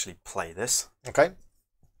finally actually play this. Okay.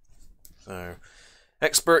 So,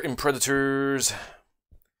 expert in predators.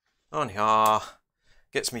 On here.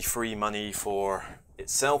 Gets me free money for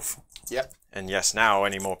itself. Yep. And yes, now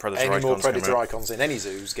any more predator icons. Any more predator icons in any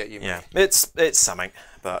zoos get you money. Yeah, it's something,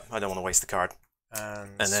 but I don't want to waste the card.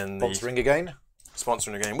 And then sponsoring again?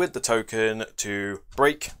 Sponsoring again with the token to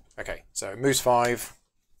break. Okay, so moose 5.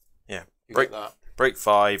 Yeah. You Break get that. Break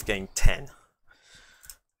 5, gain 10.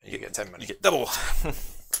 You get 10 money. You get double.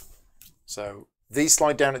 So these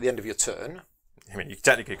slide down at the end of your turn. I mean, you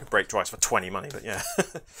technically could break twice for 20 money, but yeah.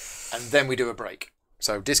 And then we do a break.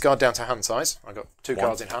 So discard down to hand size. I got 2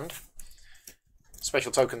 cards in hand.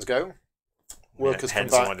 Special tokens go. Workers come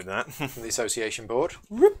back did that. from the association board.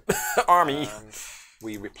 Army. And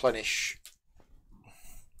we replenish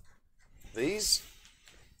these.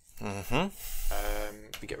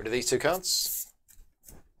 We get rid of these 2 cards.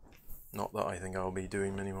 Not that I think I'll be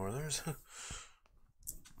doing many more of those.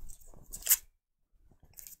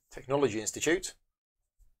 Technology Institute.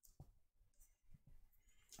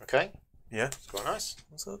 Okay. Yeah. It's quite nice.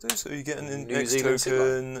 What's that do? So you get an New X Zealand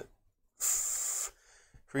token.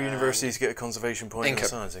 Free universities get a conservation point income. and a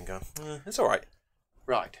science income. It's alright.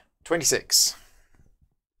 Right. 26.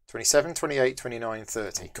 27, 28, 29,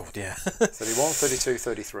 30. Oh God, yeah. 31, 32,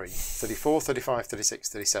 33. 34, 35, 36,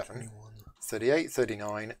 37. 21. 38,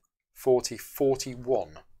 39, 40,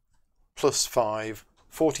 41. Plus 5,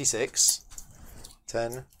 46.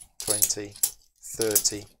 10, 20,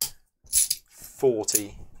 30,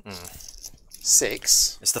 40,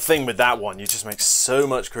 6. It's the thing with that one, you just make so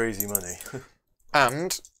much crazy money.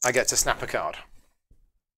 And I get to snap a card.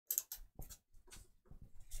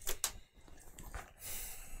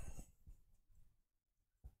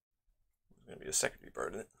 It's going to be a secondary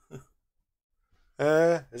bird, isn't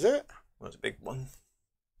it? Is it? Well, it's a big one.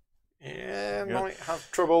 Yeah, might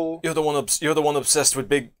have trouble. You're the one obsessed with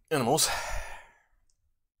big animals.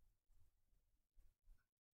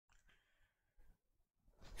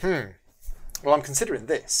 Well, I'm considering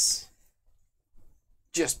this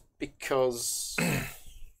just because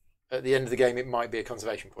at the end of the game it might be a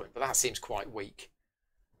conservation point, but that seems quite weak,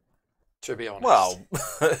 to be honest. Well,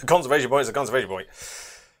 conservation point is a conservation point.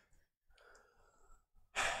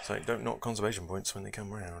 So don't knock conservation points when they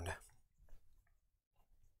come round.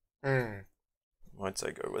 Hmm. I'd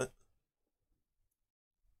say go with it.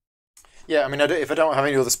 Yeah, I mean, if I don't have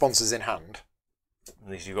any other sponsors in hand, At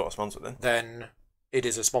least you've got a sponsor then it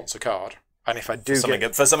is a sponsor card. And if I do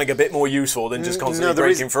for something a bit more useful than just constantly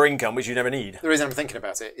breaking for income, which you never need. The reason I'm thinking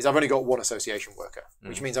about it is I've only got one association worker,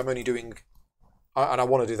 which means I'm only doing, and I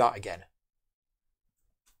want to do that again.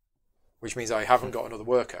 Which means I haven't got another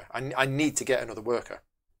worker. I need to get another worker.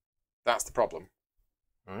 That's the problem.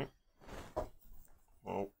 All right.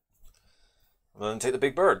 Well, then take the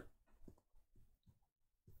big bird.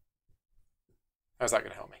 How's that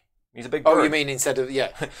going to help me? He's a big bird. Oh, you mean instead of,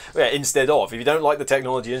 yeah. Yeah, instead of. If you don't like the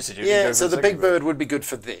Technology Institute, you Yeah, go so for the big bird would be good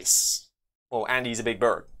for this. Well, and he's a big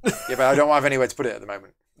bird. Yeah, but I don't have anywhere to put it at the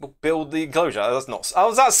moment. Well, build the enclosure. That's not.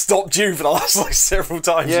 Oh, that's stopped you for the last like several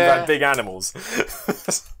times you've had big animals.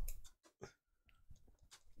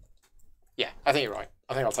 Yeah, I think you're right.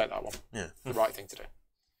 I think I'll take that one. Yeah. The right thing to do.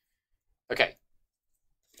 Okay.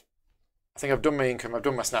 I think I've done my income, I've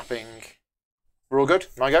done my snapping. We're all good?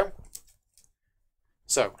 My go?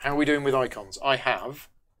 So, how are we doing with icons? I have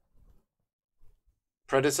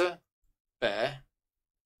predator, bear,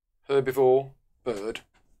 herbivore, bird,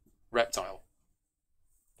 reptile.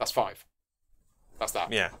 That's 5. That's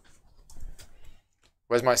that. Yeah.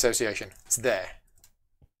 Where's my association? It's there.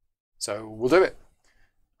 So we'll do it.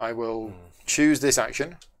 I will choose this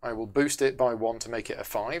action. I will boost it by 1 to make it a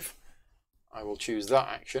 5. I will choose that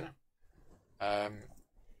action.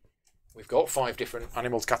 We've got 5 different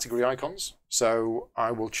animals category icons. So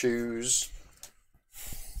I will choose...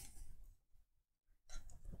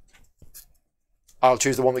 I'll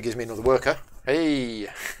choose the one that gives me another worker. Hey!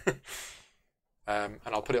 And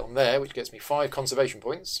I'll put it on there, which gets me 5 conservation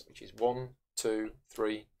points, which is 1, 2,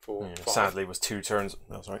 3, 4, 5. Sadly, was 2 turns.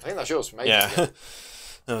 No, sorry. I think that's yours, maybe. Yeah.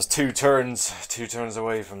 That was 2 turns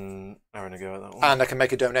away from having to go at that one. And I can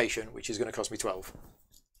make a donation, which is going to cost me 12.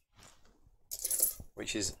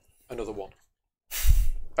 Which is another 1.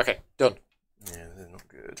 Okay, done. Yeah, this is not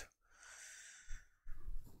good.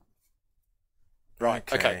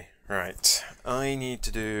 Right, okay. Right. I need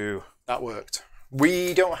to do... That worked.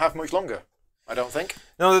 We don't have much longer, I don't think.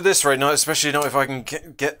 No, at this rate, no, especially not if I can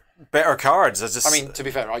get better cards. I mean, to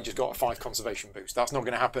be fair, I just got a 5 conservation boost. That's not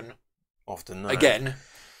going to happen often, no. Again.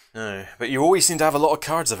 No, but you always seem to have a lot of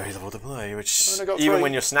cards available to play, which even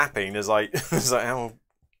when you're snapping, there's like how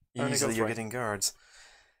easily you're getting cards.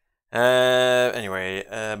 Anyway,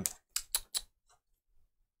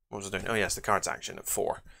 what was I doing? Oh yes, the cards action at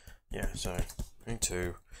 4. Yeah, so 3,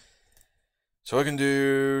 2. So I can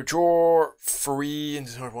do draw 3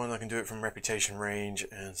 into card 1. I can do it from reputation range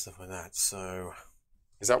and stuff like that. So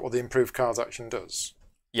is that what the improved cards action does?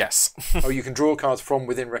 Yes. Oh, you can draw cards from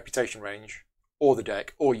within reputation range, or the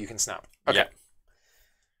deck, or you can snap. Okay. Yeah.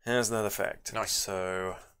 Has that effect. Nice.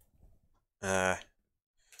 So,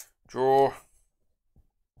 draw.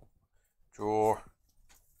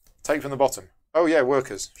 Take from the bottom. Oh yeah,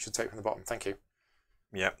 workers should take from the bottom. Thank you.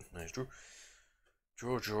 Yep, nice draw.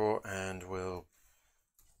 Draw, and we'll,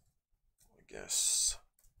 I guess.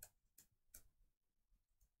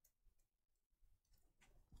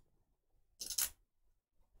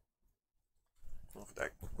 Off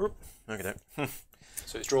deck. Whoop. Okay.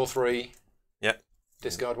 So it's draw 3. Yep.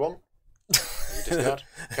 Discard 1. Discard.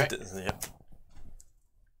 Okay. Yep.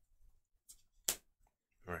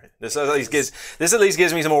 Right. This at least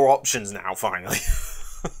gives me some more options now. Finally.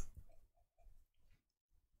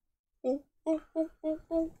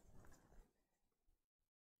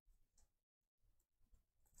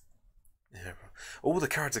 Yeah. All the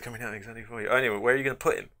cards are coming out exactly for you. Anyway, where are you going to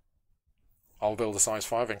put him? I'll build a size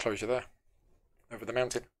 5 enclosure there, over the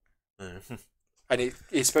mountain. Mm. And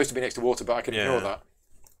it's supposed to be next to water, but I can ignore that.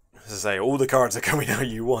 As I say, all the cards are coming out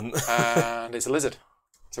you want. And it's a lizard.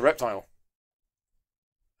 It's a reptile.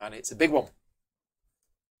 And it's a big one.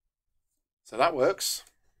 So that works.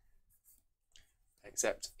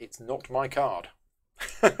 Except it's not my card.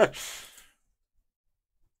 It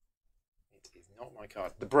is not my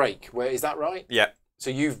card. The break, where is that right? Yeah. So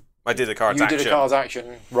I did a card's action. You did a card's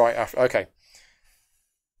action right after. Okay.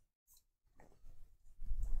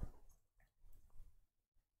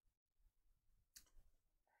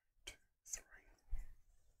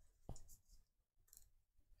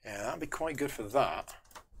 Yeah, that'd be quite good for that.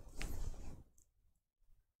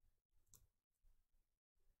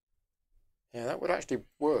 Yeah, that would actually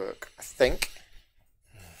work, I think.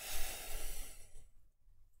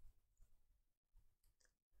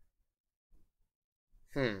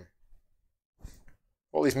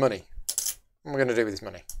 All this money. What am I going to do with this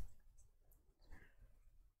money?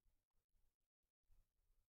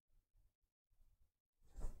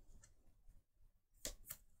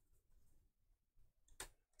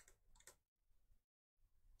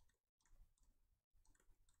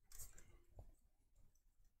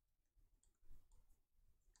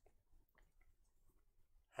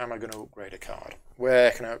 am I going to upgrade a card?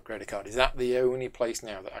 Where can I upgrade a card? Is that the only place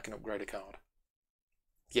now that I can upgrade a card?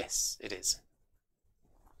 Yes, it is.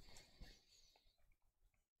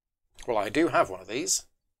 Well, I do have one of these.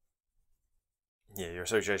 Yeah, your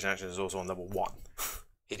association action is also on level 1.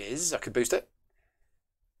 It is. I could boost it.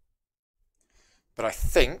 But I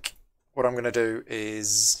think what I'm going to do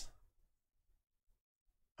is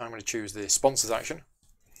I'm going to choose the sponsors action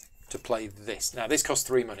to play this. Now, this costs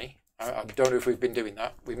 3 money. I don't know if we've been doing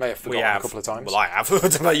that. We may have forgotten a couple of times. Well, I have.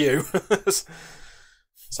 What about you?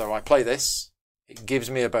 So I play this. It gives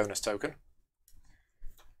me a bonus token.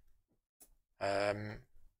 And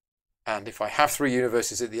if I have 3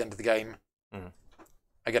 universes at the end of the game,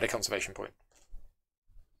 I get a conservation point.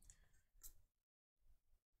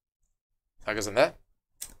 That goes in there.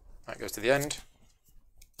 That goes to the end.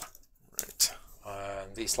 Right.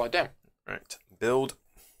 And these slide down. Right. Build.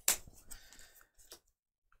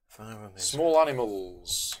 Small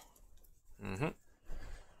animals.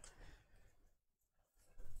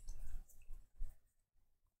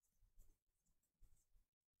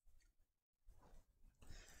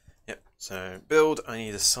 Yep. So build. I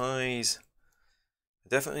need a size. I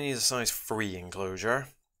definitely need a size 3 enclosure.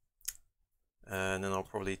 And then I'll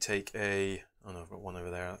probably take a. Oh no, I've got one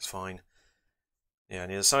over there. That's fine. Yeah, I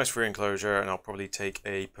need a size 3 enclosure, and I'll probably take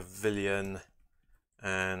a pavilion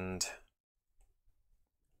and.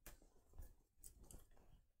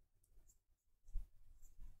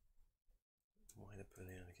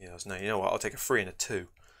 No, you know what? I'll take a 3 and a 2.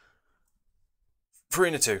 3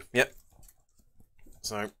 and a 2. Yep.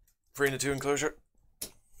 So 3 and a 2 enclosure.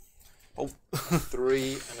 Oh.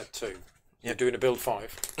 3 and a 2. You're doing a build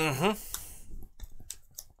 5. Let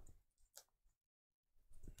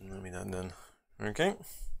me that then. Okay.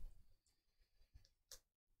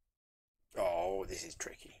 Oh, this is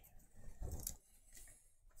tricky.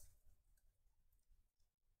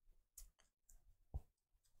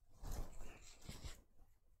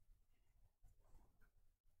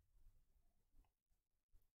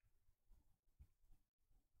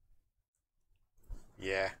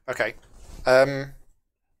 Yeah, okay. That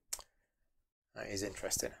is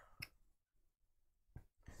interesting.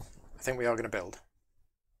 I think we are going to build.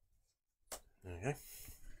 Okay.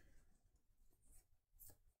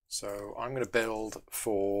 So I'm going to build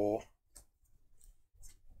for...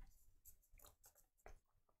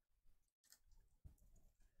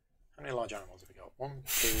 How many large animals have we got? 1, 2,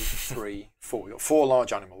 3, 4. We've got 4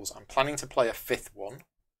 large animals. I'm planning to play a 5th one.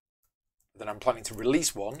 Then I'm planning to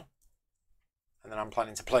release one. And then I'm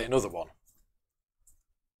planning to play another one.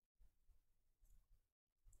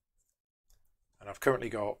 And I've currently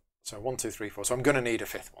got, so 1, 2, 3, 4. So I'm going to need a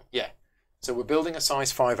 5th one. Yeah. So we're building a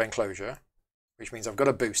size 5 enclosure, which means I've got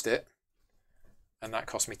to boost it. And that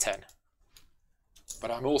costs me 10. But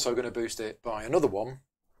I'm also going to boost it by another one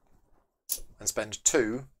and spend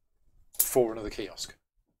 2 for another kiosk.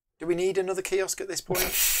 Do we need another kiosk at this point?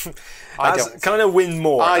 I don't kind of win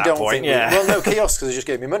more. I at don't that point, think. yeah. Well, no kiosks because they just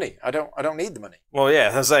gave me money. I don't need the money. Well,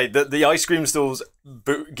 yeah. As I say, the ice cream stalls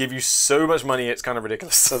give you so much money, it's kind of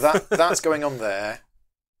ridiculous. So that's going on there,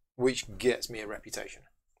 which gets me a reputation.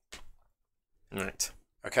 Right.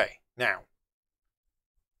 Okay. Now,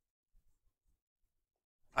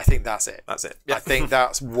 I think that's it. That's it. I think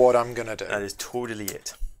that's what I'm gonna do. That is totally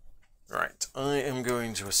it. Right. I am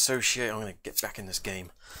going to associate. I'm going to get back in this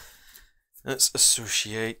game. Let's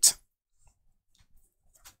associate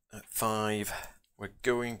at 5. We're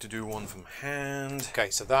going to do one from hand. Okay,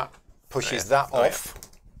 so that pushes that off.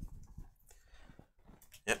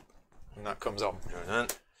 Yep. And that comes on.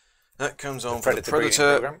 That comes on for the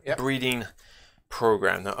Predator breeding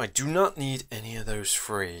program. Now, I do not need any of those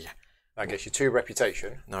 3. That gets you 2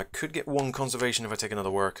 reputation. Now, I could get 1 conservation if I take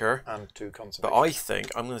another worker. And 2 conservation. But I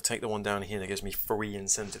think I'm going to take the one down here that gives me 3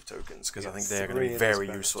 incentive tokens, because I think they're going to be very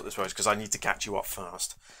useful at this point, because I need to catch you up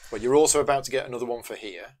fast. But you're also about to get another one for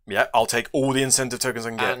here. Yeah, I'll take all the incentive tokens I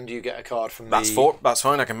can get. And you get a card from That's 4. That's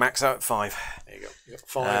fine. I can max out at 5. There you go. You got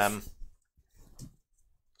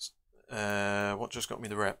 5. What just got me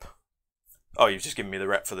the rep? Oh, you've just given me the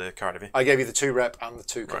rep for the card, have you? I gave you the 2 rep and the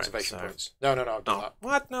 2 conservation points. No, I've done that.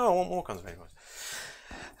 What? No, I want more conservation points.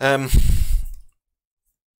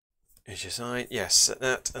 Is your side? Yes, set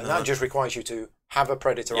that. And that just requires you to have a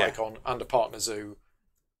predator icon and a partner zoo.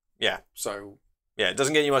 Yeah. So. Yeah, it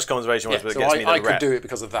doesn't get you much conservation points, but it gets me the rep. I could do it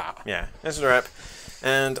because of that. Yeah, this is the rep.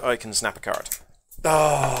 And I can snap a card.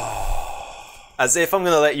 Oh. As if I'm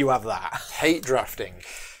going to let you have that. Hate drafting.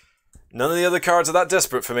 None of the other cards are that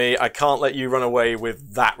desperate for me. I can't let you run away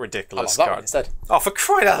with that ridiculous card. That one instead. Oh, for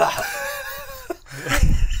crying out loud.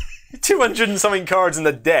 200 and something cards in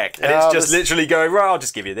the deck, and it's just literally going, right, I'll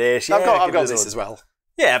just give you this. Yeah, I've got this as well.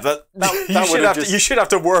 Yeah, but you should have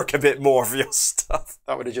to work a bit more for your stuff.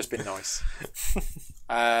 That would have just been nice.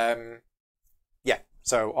 Yeah,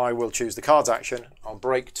 so I will choose the cards action. I'll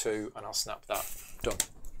break 2 and I'll snap that. Done.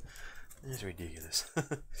 It's ridiculous. I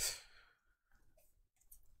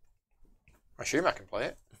assume I can play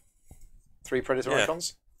it. 3 Predator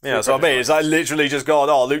icons. Yeah, that's what I mean. It's like literally just gone,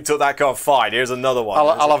 oh, Luke took that card, fine, here's another one.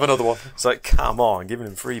 I'll have another one. It's like, come on, giving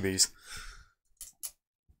him freebies.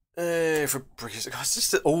 For it's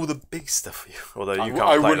just all the big stuff for you. Although you can't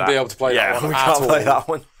I wouldn't be able to play that one. We can't play that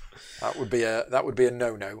one. That would be a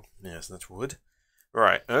no-no. Yes, that would.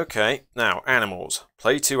 Right, okay. Now, animals.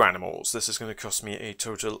 Play 2 animals. This is going to cost me a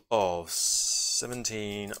total of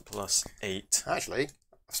 17 plus 8. Actually,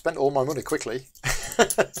 I've spent all my money quickly.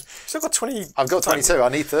 Still got 20. I've got 22. I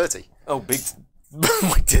need 30. Oh, big.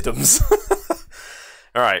 My diddums.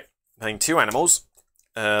 Alright, playing 2 animals.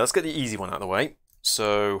 Let's get the easy one out of the way.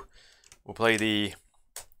 So, we'll play the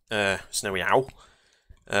Snowy Owl.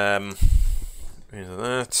 That.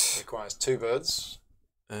 It requires 2 birds.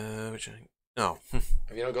 Which I think. Oh.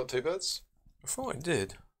 Have you not got 2 birds? I thought I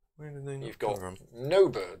did. Where did they not You've got from? no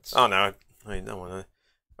birds. Oh, no. I don't want to.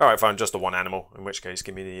 Alright, fine. Just the 1 animal. In which case,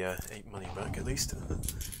 give me the 8 money back at least.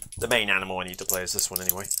 The main animal I need to play is this one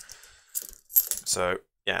anyway. So,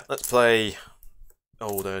 yeah. Let's play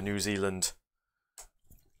old New Zealand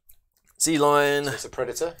sea lion. So it's a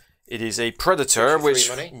predator. It is a predator,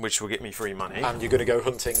 which will get me free money. And you're going to go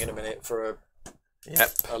hunting in a minute for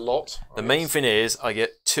a lot. The main thing is I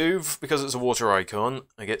get 2 because it's a water icon.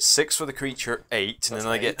 I get 6 for the creature, 8, and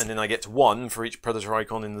then I get 1 for each predator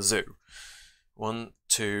icon in the zoo. 1,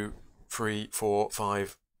 2, 3, 4,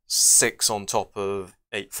 5, 6 on top of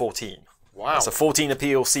 8, 14. Wow. That's a 14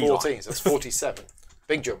 appeal sea lion. 14, so that's 47.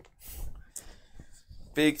 Big jump.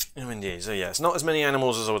 Big, indeed. So yeah, it's not as many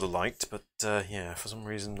animals as I would have liked, but yeah, for some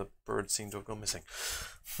reason the birds seem to have gone missing.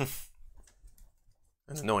 And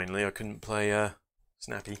annoyingly, I couldn't play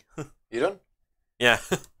Snappy. You done? Yeah.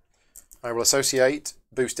 I will associate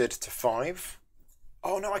boosted to 5.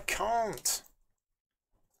 Oh no, I can't.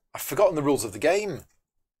 I've forgotten the rules of the game.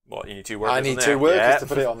 What, you need 2 workers? I need 2 workers to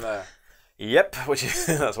put it on there. Yep,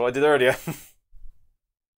 that's what I did earlier.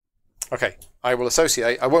 Okay, I will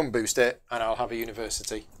associate. I won't boost it, and I'll have a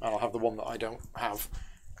university, and I'll have the one that I don't have,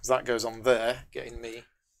 because that goes on there, getting me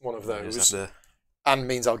one of those, and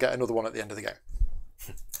means I'll get another one at the end of the game.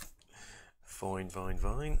 Fine, fine,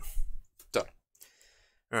 fine. Done.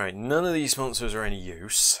 Alright, none of these sponsors are any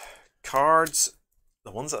use. Cards,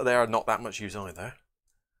 the ones that are there are not that much use either.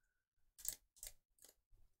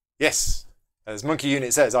 Yes. As Monkey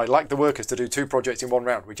Unit says, I'd like the workers to do 2 projects in 1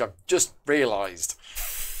 round, which I've just realised.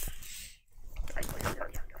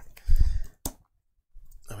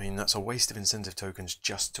 I mean, that's a waste of incentive tokens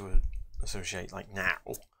just to associate, like, now.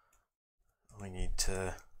 I need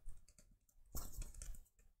to...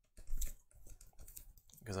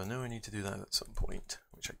 Because I know I need to do that at some point,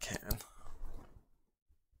 which I can.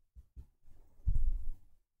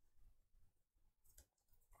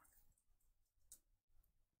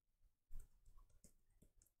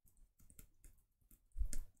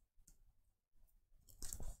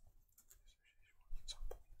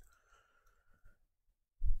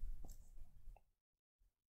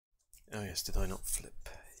 Oh yes, did I not flip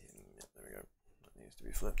him? Yeah, there we go. That needs to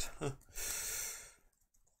be flipped.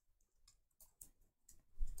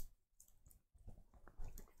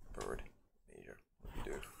 Bird. Major. What do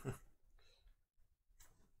you do?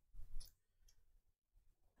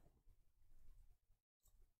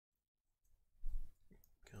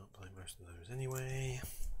 Can't play most of those anyway.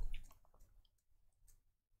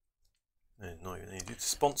 Not even any to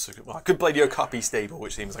sponsor. Well, I could play the Okapi stable,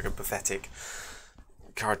 which seems like a pathetic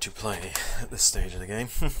card to play at this stage of the game.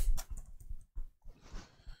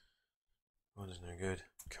 What is no good?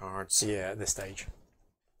 Cards. Yeah, at this stage.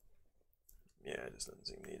 Yeah, it just doesn't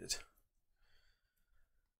seem needed.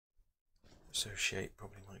 Associate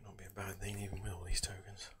probably might not be a bad thing, even with all these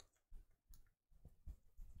tokens.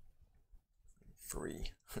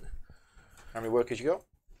 3. How many workers you got?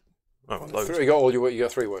 Oh, loads. You got all your work. You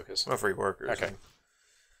got 3 workers. Well, 3 workers. Okay.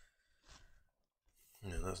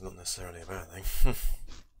 Yeah, that's not necessarily a bad thing.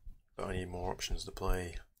 But I need more options to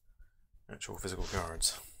play actual physical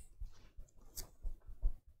cards.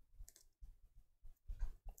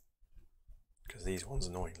 Because these ones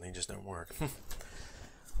annoyingly just don't work.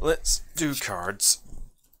 Let's do cards.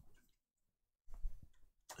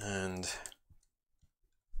 And...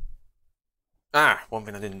 one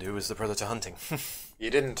thing I didn't do was the Predator hunting. You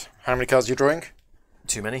didn't. How many cards are you drawing?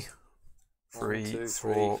 Too many. 3,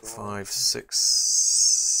 4, 5, 6.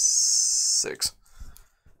 6.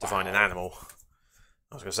 To find an animal.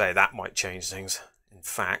 I was going to say, that might change things. In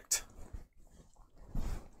fact,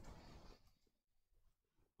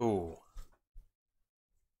 ooh,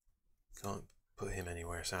 can't put him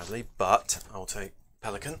anywhere sadly, but I'll take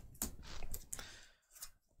Pelican,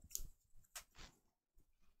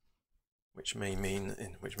 which means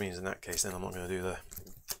in that case then I'm not going to do the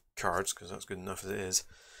cards because that's good enough as it is.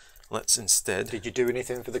 Let's instead. Did you do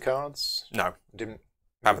anything for the cards? No, Didn't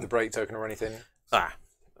have the break token or anything? I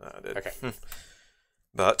did. Okay.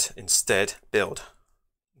 But instead, build,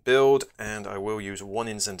 and I will use 1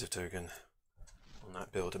 incentive token on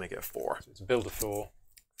that build to make it a 4. So it's a build of 4.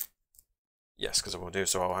 Yes, because I will do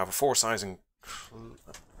so. I'll have a 4 size and.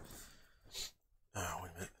 Oh, wait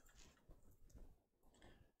a minute.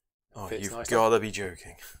 Oh, you've gotta be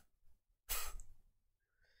joking.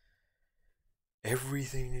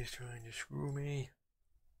 Everything is trying to screw me.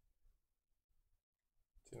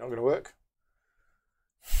 Is it not going to work?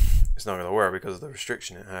 It's not going to work because of the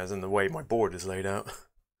restriction it has and the way my board is laid out.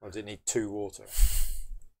 Or does it need 2 water?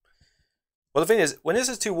 Well, the thing is, when it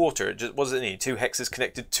says 2 water, what does it need? 2 hexes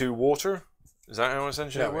connected to water? Is that how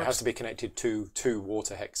essentially it works? No, it has to be connected to 2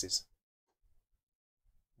 water hexes.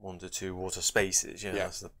 1 to 2 water spaces, yeah.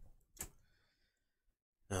 That's the...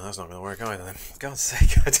 No, that's not going to work either then. For God's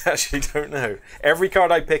sake, I actually don't know. Every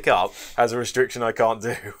card I pick up has a restriction I can't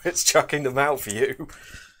do. It's chucking them out for you.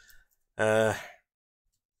 Right,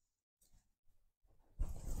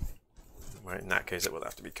 in that case, it will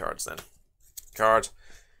have to be cards then. Card,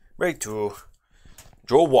 break 2,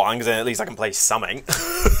 draw 1, because then at least I can play something.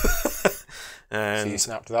 So you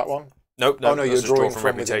snapped that one? Nope, oh, no, you're drawing from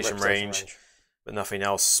reputation range. But nothing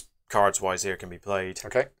else cards-wise here can be played.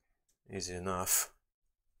 Okay. Easy enough.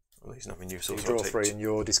 At least nothing useful. So you draw 3 and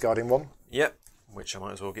you're discarding 1? Yep, which I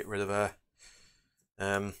might as well get rid of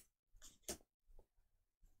might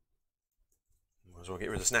as well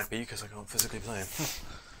get rid of Snappy because I can't physically play him.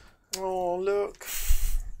 Oh, look.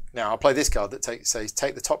 Now, I'll play this card that says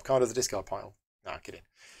take the top card of the discard pile. No, kidding.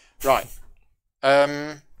 Right.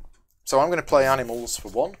 So I'm going to play animals for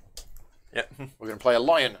 1. Yep. We're going to play a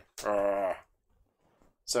lion.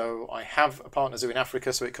 So I have a partner zoo in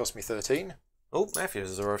Africa, so it cost me 13. Oh, Matthews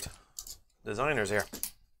has arrived. Designer's here.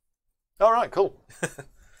 All right, cool.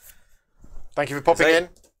 Thank you for popping in.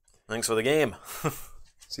 Thanks for the game.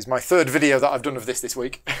 This is my 3rd video that I've done of this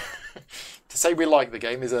week. To say we like the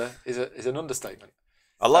game is an understatement.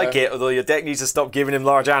 I like it, although your deck needs to stop giving him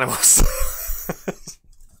large animals.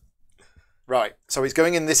 Right, so it's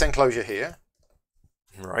going in this enclosure here.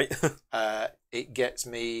 Right. It gets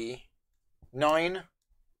me 9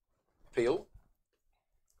 appeal,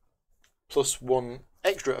 plus 1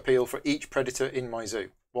 extra appeal for each predator in my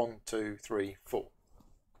zoo. 1, 2, 3, 4.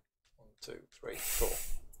 1, 2, 3, 4.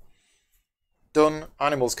 Done.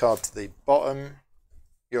 Animals card to the bottom.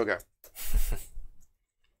 Your go. This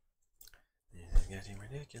is getting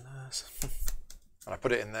ridiculous. And I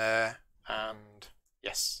put it in there, and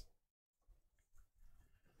yes.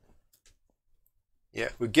 Yeah,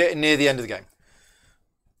 we're getting near the end of the game.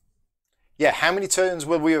 Yeah, how many turns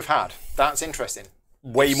will we have had? That's interesting.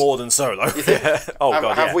 Way more than solo. Oh,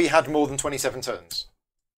 God, have we had more than 27 turns?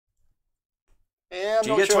 Yeah, I'm Do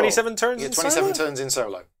not you get sure. 27 turns You get 27 turns in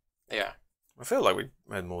solo. Yeah. I feel like we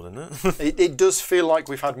had more than that. It does feel like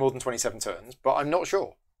we've had more than 27 turns, but I'm not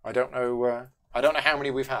sure. I don't know. I don't know how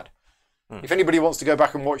many we've had. If anybody wants to go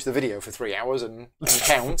back and watch the video for 3 hours and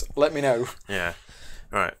count, let me know. Yeah.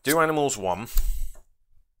 All right. Do animals 1.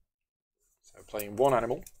 So playing 1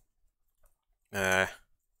 animal. I'm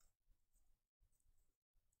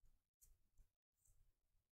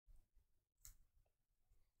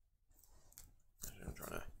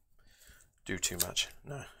trying to do too much.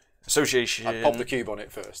 No. Association. I'd pop the cube on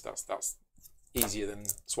it first. That's easier than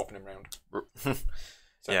swapping them around.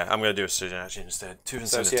 So, yeah, I'm going to do association instead. 2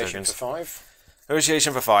 incentive association tokens. for 5.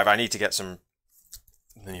 Association for 5. I need to get some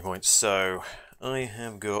mini points. So I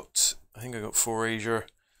have got. I think I got 4 Asia.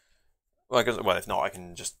 Well, if not, I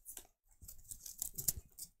can just.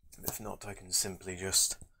 If not, I can simply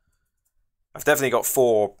just. I've definitely got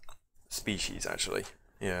 4 species actually.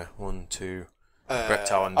 Yeah, 1, 2.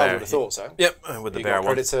 Reptile and bear. I would have thought so. Yep, with the You bear got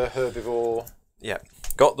one. Predator, herbivore. Yeah,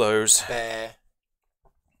 got those. Bear.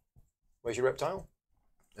 Where's your reptile?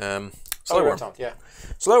 Slow worm. Reptile, yeah.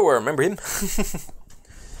 Slow worm, remember him?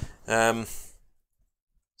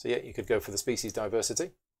 So yeah, you could go for the species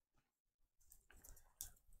diversity.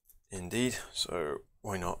 Indeed. So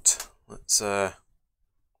why not? Let's. All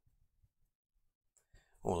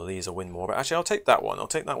of these will win more, but actually I'll take that one. I'll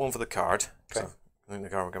take that one for the card. Okay. So I think the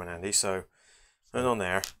card will come in handy. So put it on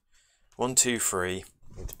there. 1, 2, 3.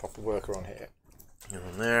 Need to pop a worker on here. And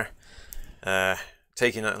on there.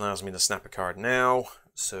 Taking that allows me to snap a card now.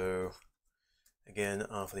 So again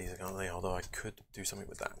for these, I can't lay, although I could do something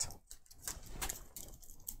with that.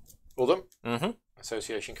 All done? Mm-hmm.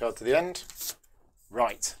 Association card to the end.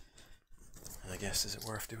 Right. And I guess, is it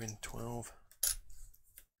worth doing 12?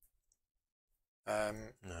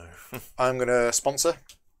 No. I'm going to sponsor.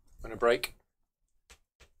 I'm going to break.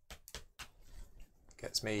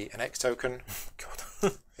 Gets me an X token.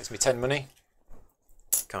 God. Gets me 10 money.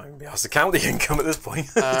 Can't even be asked to count the income at this point.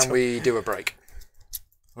 And we do a break.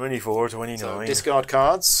 24, 29. So discard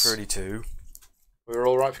cards. 32. We're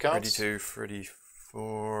all right for cards? 32,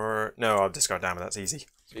 34. No, I'll discard down, but that's easy.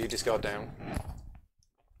 So you discard down.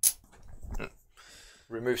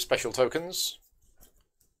 Remove special tokens.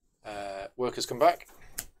 Workers come back.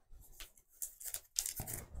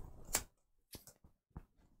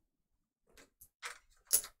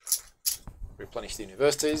 Replenish the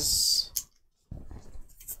universities.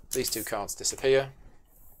 These two cards disappear.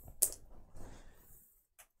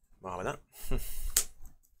 Well, with that.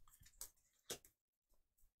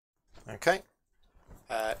 Okay.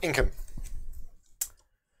 Income.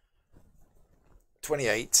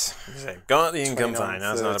 28. So, got the income fine,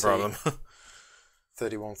 that's not a problem.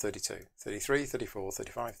 31, 32, 33, 34,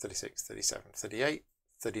 35, 36, 37, 38,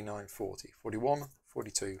 39, 40, 41,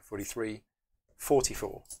 42, 43,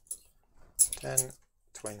 44. 10,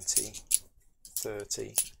 20,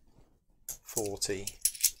 30, 40,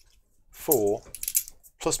 4,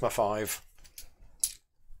 plus my 5,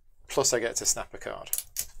 plus I get to snap a card.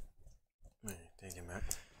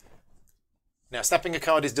 Now, snapping a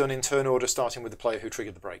card is done in turn order, starting with the player who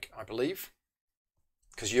triggered the break, I believe.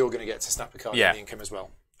 Because you're going to get to snap a card in the income as well.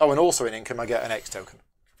 Oh, and also in income, I get an X token.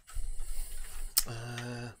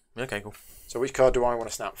 Okay, cool. So which card do I want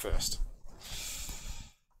to snap first?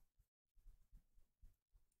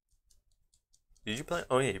 Did you play?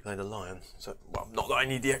 Oh yeah, you played the lion. So, well, not that I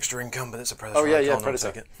need the extra income, but it's a predator. Oh yeah, I yeah, can't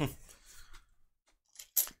predator. take it.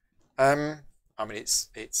 I mean, it's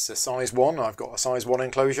a size 1. I've got a size 1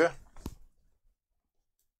 enclosure.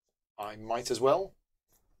 I might as well.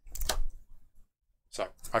 So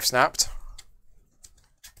I've snapped,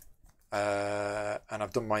 and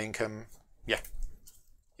I've done my income. Yeah,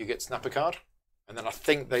 you get to snap a card, and then I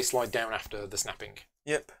think they slide down after the snapping.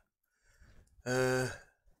 Yep. The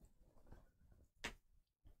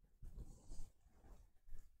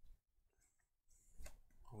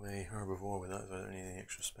herbivore with that, so I don't need any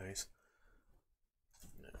extra space.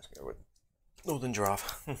 Let's go with Northern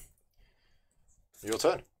Giraffe. Your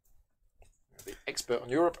turn. You're the expert on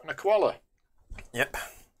Europe and a koala. Yep.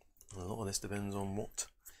 A lot of this depends on what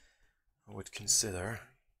I would consider.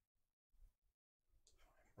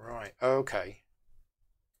 Right, okay.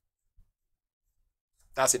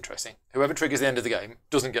 That's interesting. Whoever triggers the end of the game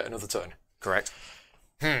doesn't get another turn. Correct.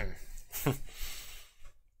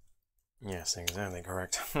 Yes, exactly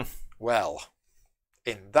correct. Well,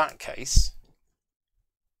 in that case...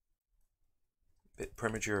 Bit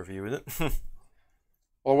premature of you, is it?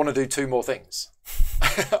 Well, I want to do 2 more things.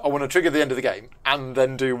 I want to trigger the end of the game and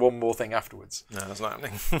then do 1 more thing afterwards. No, that's not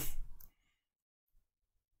happening.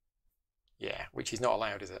 Yeah, which is not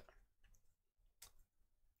allowed, is it?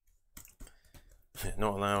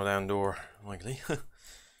 Not allowed and/or likely.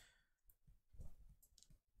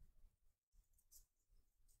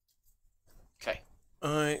 Okay.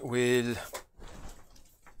 I will...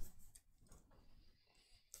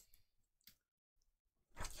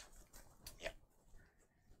 Yeah.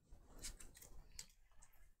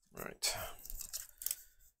 Right.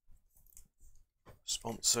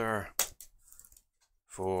 Sponsor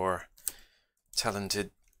for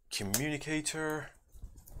talented communicator.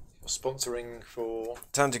 You're sponsoring for...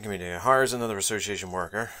 Talented communicator hires another association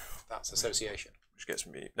worker. That's association. Which gets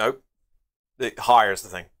me... Nope. It hires the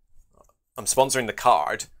thing. I'm sponsoring the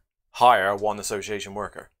card. Hire 1 association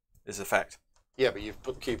worker is the effect. Yeah, but you've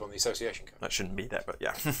put the cube on the association card. That shouldn't be there, but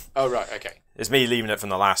yeah. Oh, right, okay. It's me leaving it from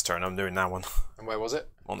the last turn. I'm doing that one. And where was it?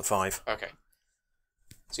 On the 5. Okay.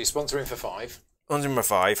 So you're sponsoring for 5. On number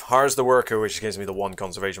 5, hires the worker, which gives me the 1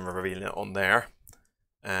 conservation for revealing it on there.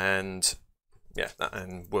 And yeah,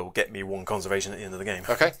 and will get me 1 conservation at the end of the game.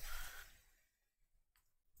 Okay.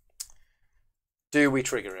 Do we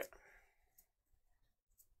trigger it?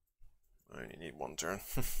 I only need 1 turn.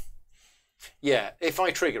 Yeah, if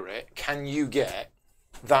I trigger it, can you get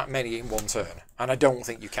that many in 1 turn? And I don't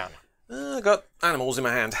think you can. I got animals in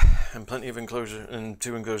my hand and plenty of enclosure and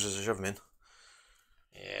 2 enclosures to shove them in.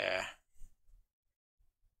 Yeah.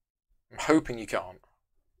 I'm hoping you can't.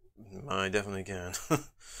 I definitely can.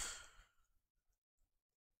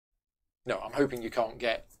 No, I'm hoping you can't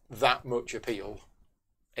get that much appeal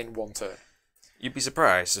in 1 turn. You'd be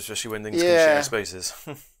surprised, especially when things can share spaces.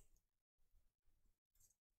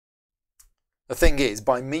 The thing is,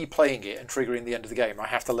 by me playing it and triggering the end of the game, I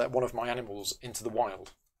have to let one of my animals into the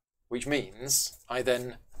wild, which means I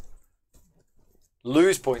then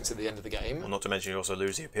lose points at the end of the game. Well, not to mention you also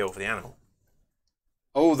lose the appeal for the animal.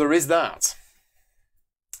 Oh, there is that.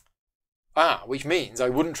 Which means I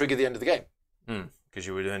wouldn't trigger the end of the game. Because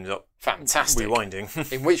you would end up fantastic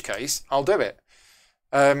rewinding. In which case, I'll do it.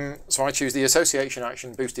 So I choose the association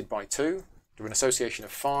action boosted by 2. Do an association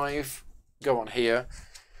of 5. Go on here.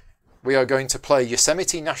 We are going to play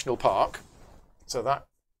Yosemite National Park. So that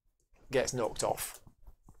gets knocked off.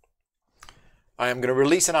 I am going to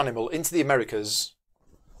release an animal into the Americas.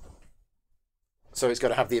 So it's going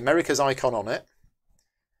to have the Americas icon on it.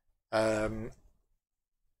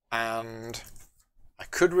 And I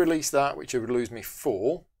could release that, which would lose me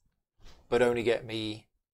 4, but only get me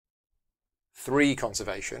 3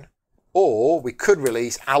 conservation. Or we could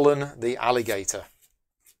release Alan the alligator.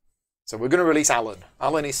 So we're going to release Alan.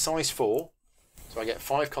 Alan is size 4, so I get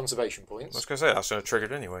 5 conservation points. I was going to say, that's going to trigger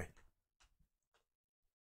it anyway.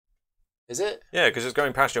 Is it? Yeah, because it's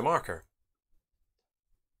going past your marker.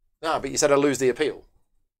 No, but you said I lose the appeal.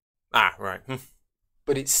 Ah, right.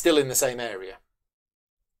 But it's still in the same area.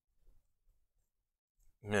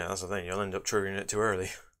 Yeah, that's the thing. You'll end up triggering it too early.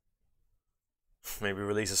 Maybe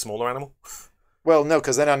release a smaller animal? Well, no,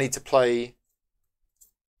 because then I need to play...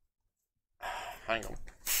 Hang on.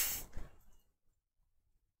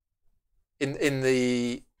 In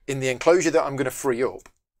the enclosure that I'm going to free up,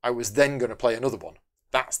 I was then going to play another one.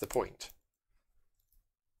 That's the point.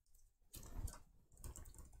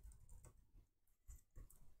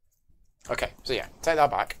 Okay, so yeah, take that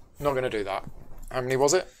back. Not going to do that. How many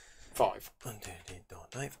was it? 5. 1, 2, 3, 4,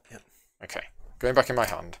 5. Yep. Okay, going back in my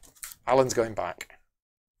hand. Alan's going back.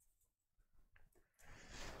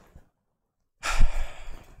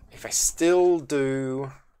 If I still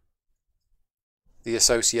do the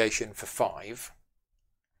association for 5,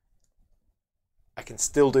 I can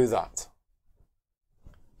still do that.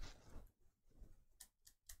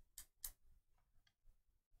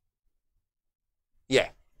 Yeah,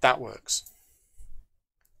 that works.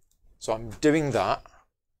 So I'm doing that,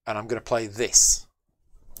 and I'm going to play this.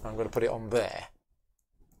 I'm going to put it on there,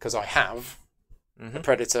 because I have a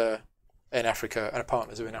predator in Africa and a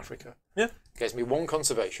partner zoo in Africa. Yeah. Gets me 1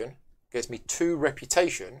 conservation, gets me 2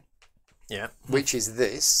 reputation, yeah, which is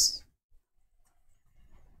this.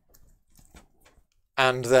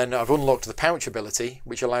 And then I've unlocked the pouch ability,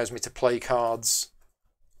 which allows me to play cards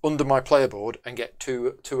under my player board and get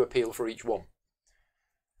 2 appeal for each one.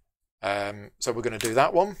 So we're going to do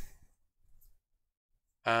that one.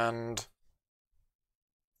 And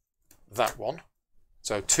that one.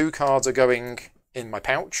 So 2 cards are going in my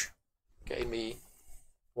pouch, getting me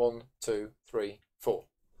 1, 2, 3, 4.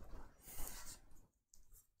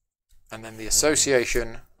 And then the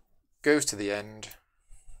association goes to the end.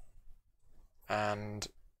 And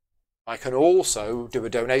I can also do a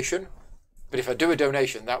donation. But if I do a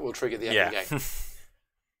donation, that will trigger the end of the game.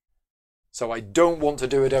 So I don't want to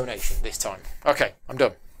do a donation this time. Okay, I'm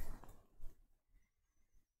done.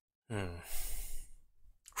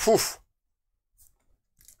 Whew.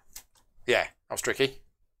 Yeah, that was tricky.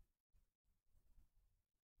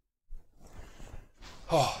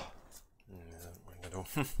 Oh.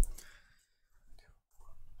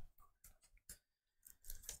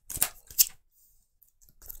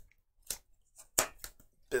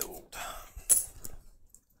 Build.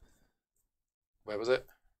 Where was it?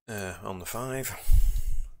 On the 5.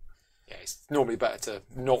 Yeah, it's normally better to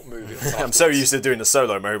not move it. I'm so used to doing the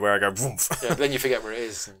solo mode where I go woof. Yeah, but then you forget where it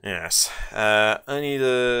is. Yes. I need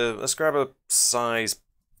a... Let's grab a size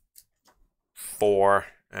 4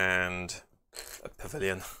 and a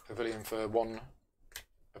pavilion. Pavilion for 1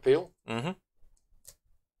 appeal.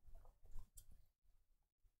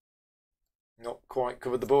 Not quite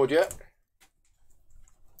covered the board yet.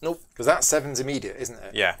 Nope. Because that 7's immediate, isn't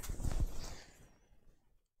it? Yeah.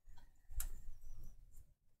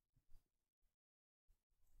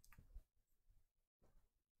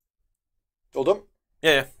 All done?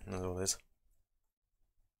 Yeah, that's all it is.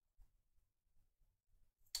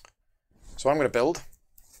 So I'm going to build.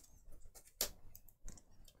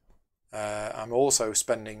 I'm also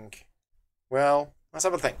spending... Well, let's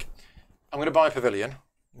have a think. I'm going to buy a pavilion.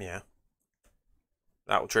 Yeah.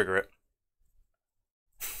 That will trigger it.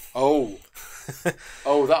 Oh.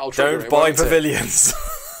 Oh, that'll trigger it. Don't buy pavilions.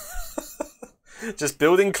 Just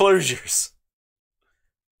build enclosures.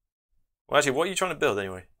 Well, actually, what are you trying to build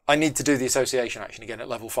anyway? I need to do the association action again at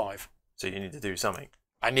level 5. So you need to do something.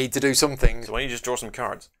 I need to do something. So why don't you just draw some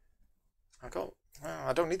cards? Well,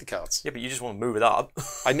 I don't need the cards. Yeah, but you just want to move it up.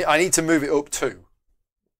 I need to move it up too.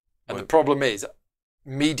 And the problem is,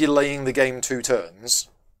 me delaying the game 2 turns.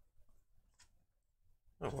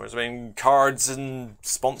 Oh, whereas, I mean, cards and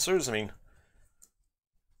sponsors, I mean...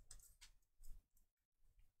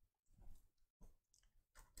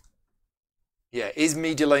 Yeah, is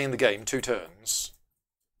me delaying the game 2 turns,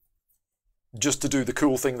 just to do the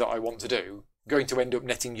cool thing that I want to do, going to end up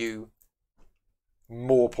netting you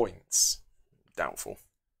more points? Doubtful.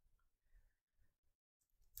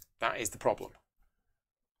 That is the problem.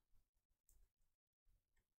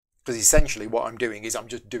 Because essentially what I'm doing is I'm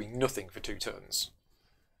just doing nothing for 2 turns.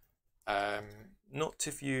 Not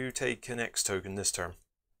if you take an X token this turn.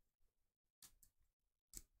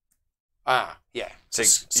 Ah, yeah. So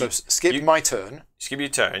skip you, my turn. Skip your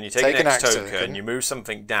turn. You take an X token. You move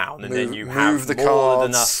something down, and then you have the more cards,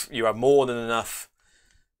 than enough. You have more than enough.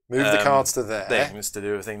 Move the cards to there. Things to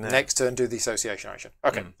do a thing there. Next turn, do the association action.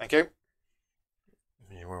 Okay, thank you.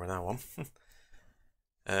 You were with that one.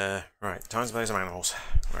 Right, time to play some animals.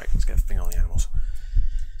 Right, let's get a thing on the animals.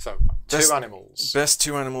 So, 2 animals. Best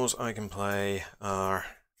 2 animals I can play are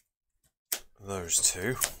those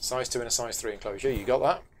 2. Size 2 and a size 3 enclosure. You got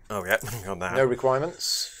that? Oh yeah, got that. No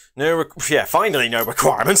requirements. Yeah, finally no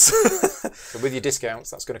requirements. So with your discounts,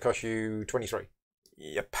 that's going to cost you 23.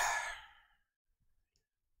 Yep.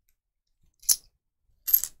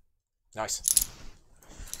 Nice.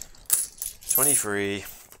 23.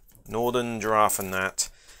 Northern Giraffe and that.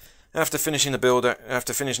 After finishing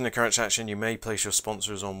the current action, you may place your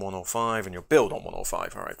sponsors on 105 and your build on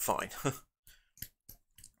 105. All right, fine.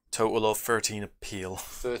 Total of 13 appeal.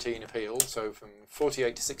 13 appeal, so from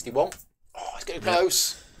 48 to 61. Oh, it's getting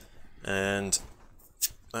close. And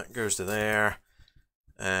that goes to there.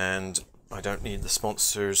 And I don't need the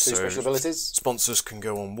sponsors. 2 special abilities. Sponsors can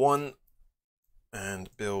go on 1, and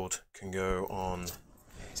build can go on.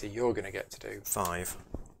 So you're going to get to do 5.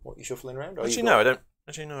 What, you shuffling around? Actually, no, I don't.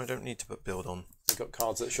 Actually, no, I don't need to put build on. You've got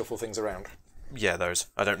cards that shuffle things around. Yeah, those.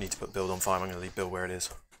 I don't need to put build on 5. I'm going to leave build where it is.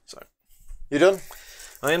 So. You done?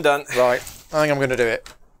 I am done. Right. I think I'm going to do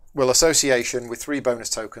it. Well, association with 3 bonus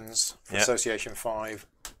tokens for association 5.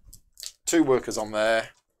 2 workers on there.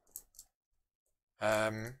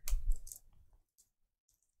 Yeah,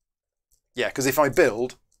 because if I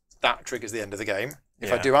build, that triggers the end of the game.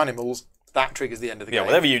 If I do animals, that triggers the end of the game. Yeah,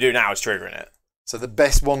 whatever you do now is triggering it. So the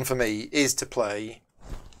best one for me is to play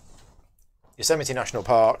Yosemite National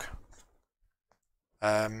Park.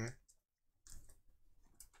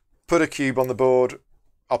 Put a cube on the board.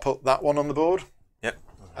 I'll put that one on the board. Yep.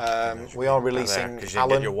 We are releasing because you Alan.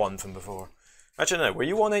 didn't get your 1 from before. Actually, no. Were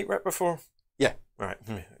you 1/8 rep before? Yeah. Right.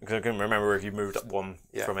 Because I couldn't remember if you moved up 1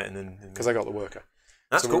 from it and then. Because I got the worker.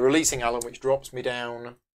 That's cool. We're releasing Alan, which drops me down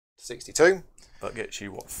to 62. That gets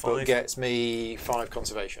you what, 5? But gets me 5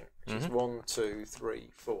 conservation. Which is 1, 2, 3,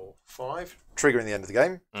 4, 5. Triggering the end of the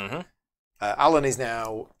game. Alan is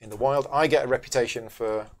now in the wild. I get a reputation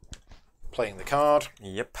for playing the card.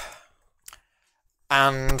 Yep.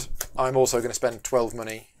 And I'm also going to spend 12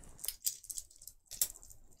 money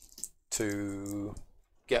to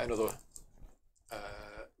get another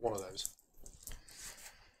one of those.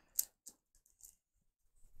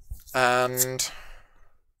 And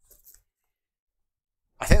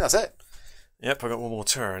I think that's it. Yep, I got 1 more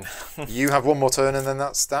turn. You have 1 more turn, and then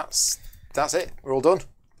that's it. We're all done.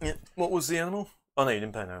 Yep. What was the animal? Oh no, you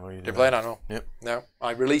didn't play an animal. You didn't play an animal. Yep. No,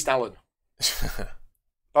 I released Alan.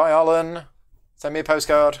 Bye, Alan. Send me a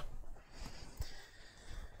postcard.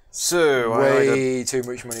 So way too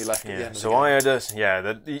much money left at the end of the game. I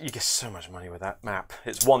had you get so much money with that map.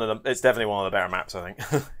 It's one of the. It's definitely one of the better maps, I think,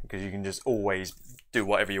 because you can just always do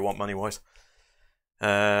whatever you want money wise.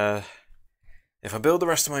 If I build the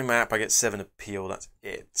rest of my map, I get 7 appeal. That's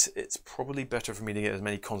it. It's probably better for me to get as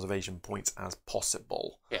many conservation points as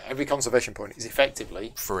possible. Yeah, every conservation point is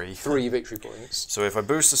effectively 3 victory points. So if I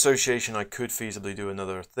boost association, I could feasibly do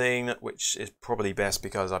another thing, which is probably best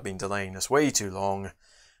because I've been delaying this way too long.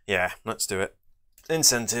 Yeah, let's do it.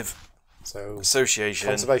 Incentive. So association.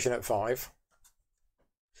 Conservation at 5.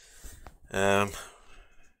 Annoyingly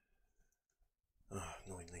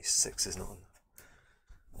 6 is not enough.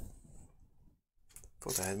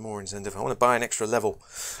 Thought I had more incentive. I want to buy an extra level.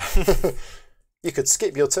 You could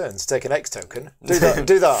skip your turn to take an X token. Do that.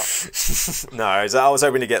 Do that. No, I was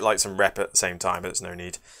hoping to get like some rep at the same time, but there's no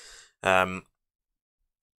need. Yeah,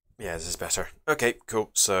 this is better. Okay, cool.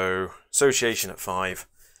 So association at 5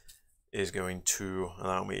 is going to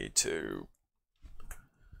allow me to.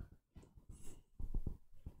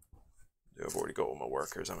 I've already got all my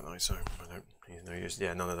workers, haven't I? So I don't need no use.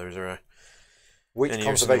 Yeah, none of those are. Which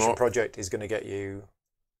conservation project is going to get you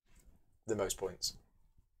the most points?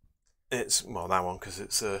 It's that one because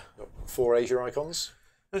it's 4 Asia icons.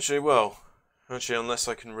 Actually, well, Actually, unless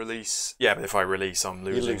I can release... Yeah, but if I release, I'm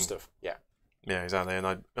losing... You lose stuff, yeah. Yeah, exactly. And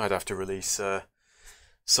I'd have to release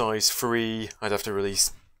size 3. I'd have to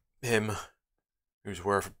release him, who's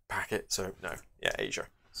worth a packet. So, no. Yeah, Asia.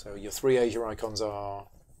 So your 3 Asia icons are...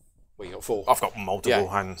 Well, you got 4. I've got multiple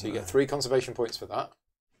hands. So you get 3 conservation points for that.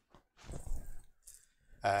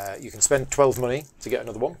 You can spend 12 money to get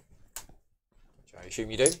another one, which I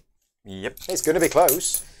assume you do. Yep. It's going to be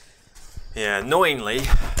close. Yeah, annoyingly,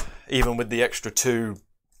 even with the extra 2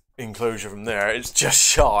 enclosure from there, it's just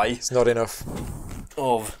shy. It's not enough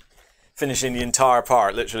of finishing the entire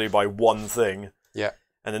part literally by 1 thing. Yeah.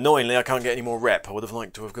 And annoyingly, I can't get any more rep. I would have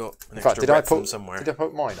liked to have got an extra rep from somewhere. Did I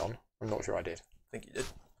put mine on? I'm not sure I did. I think you did.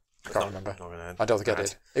 I can't remember. I don't think I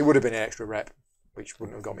did. It would have been an extra rep, which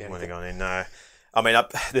wouldn't have got me anything. Wouldn't have gone in, no. I mean,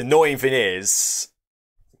 the annoying thing is,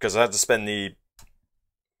 because I had to spend the...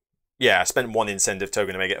 Yeah, I spent 1 incentive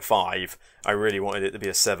token to make it a 5. I really wanted it to be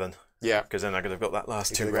a 7. Yeah. Because then I could have got that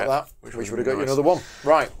last 2 rep. Got that, which would have got you another 1.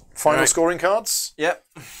 Right. Final scoring cards. Yep.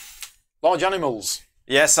 Large animals.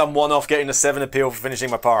 Yes, I'm 1 off getting a 7 appeal for finishing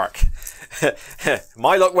my park.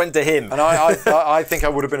 My luck went to him. And I think I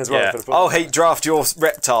would have been as well. Yeah. I'll hate draft your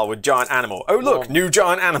reptile with giant animal. Oh, look, 1, new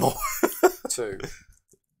giant animal. 2.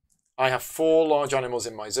 I have 4 large animals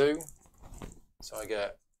in my zoo. So I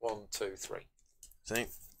get 1, 2, 3. See,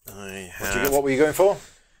 I have... What were you going for?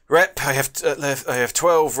 Rep, I have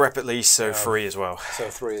 12 rep at least, so 3 as well. So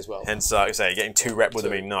 3 as well. Hence, like I say, getting 2 rep would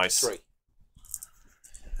have been nice. 3.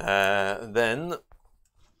 Then,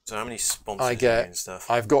 so how many sponsors and stuff?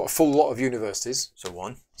 I've got a full lot of universities. So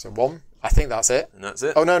 1. So 1. I think that's it. And that's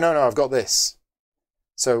it? Oh, no, I've got this.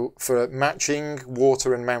 So for matching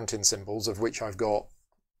water and mountain symbols, of which I've got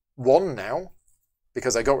 1 now,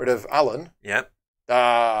 because I got rid of Alan. Yep.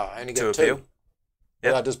 I only get 2. Appeal.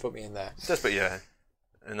 Yeah, that does put me in there. Does put you,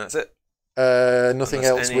 and that's it. Nothing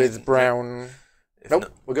else with brown. Nope,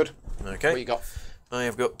 we're good. Okay. What you got? I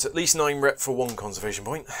have got at least 9 rep for 1 conservation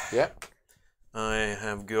point. Yeah. I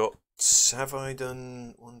have got... Have I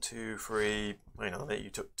done 1, 2, 3... Hang on, you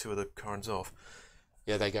took 2 of the cards off.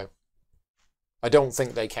 Yeah, they go. I don't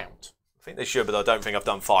think they count. I think they should, but I don't think I've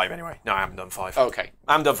done 5 anyway. No, I haven't done 5. Okay.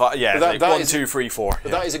 I haven't done 5. Yeah, that 1, 2, 3, 4.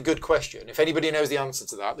 But that is a good question. If anybody knows the answer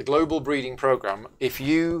to that, the Global Breeding Programme, if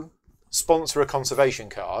you sponsor a conservation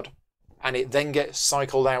card and it then gets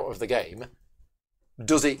cycled out of the game,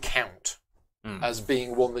 does it count as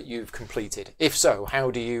being one that you've completed? If so,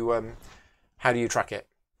 how do you track it?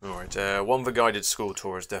 All right, 1 for guided school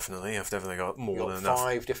tours, definitely. I've definitely got more than enough.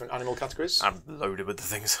 5 different animal categories? I'm loaded with the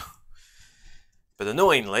things. But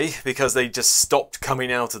annoyingly, because they just stopped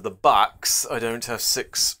coming out of the box, I don't have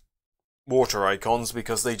 6 water icons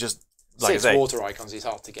because they just... Like 6 water icons is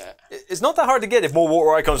hard to get. It's not that hard to get if more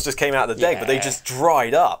water icons just came out of the deck, but they just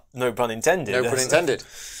dried up. No pun intended. No pun intended.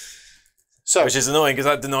 So, which is annoying because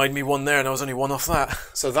that denied me 1 there and I was only 1 off that.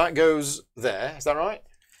 So that goes there, is that right?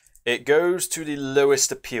 It goes to the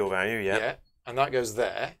lowest appeal value, yeah. Yeah, and that goes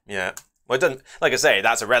there. Yeah. Well, it doesn't... Like I say,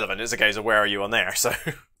 that's irrelevant. It's a case of where are you on there, so...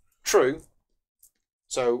 True.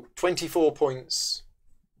 So 24 points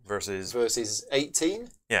versus 18.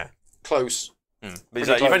 Yeah, close. But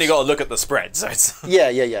you've only got to look at the spread, so it's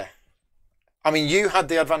yeah. I mean, you had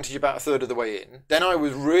the advantage about a third of the way in. Then I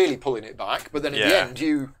was really pulling it back, but then at the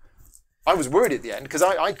end, I was worried at the end because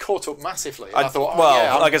I caught up massively. I thought,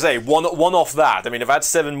 like I say, one off that. I mean, if I had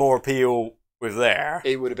 7 more appeal with there,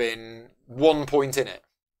 it would have been 1 point in it.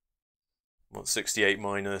 What, 68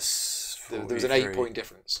 minus 43? There was an 8-point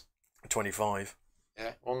difference. 25.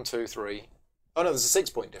 Yeah, 1, 2, 3. Oh no, there's a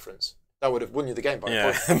 6-point difference. That would have won you the game by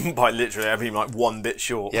a point. By literally, I've been like 1 bit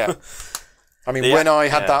short. Yeah. I mean, when I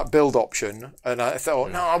had that build option, and I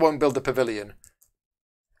thought, no, I won't build the pavilion.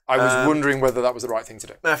 I was wondering whether that was the right thing to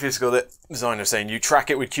do. Matthew's got it. Designer saying you track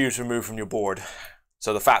it with cubes removed from your board.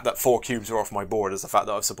 So the fact that 4 cubes are off my board is the fact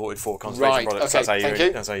that I've supported 4 conservation products.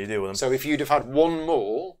 Okay, that's how you deal with them. So if you'd have had 1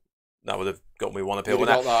 more, that would have got me 1 appeal.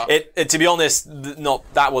 To be honest,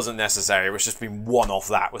 that wasn't necessary. It was just being 1 off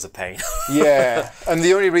that was a pain. Yeah, and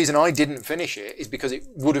the only reason I didn't finish it is because it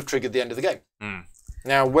would have triggered the end of the game.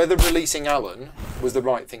 Now, whether releasing Alan was the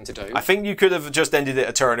right thing to do... I think you could have just ended it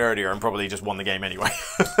a turn earlier and probably just won the game anyway.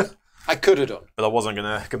 I could have done. But I wasn't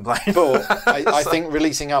going to complain. But I think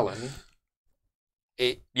releasing Alan...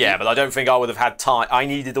 but I don't think I would have had time. I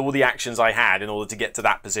needed all the actions I had in order to get to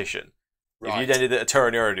that position. Right. If you'd ended it a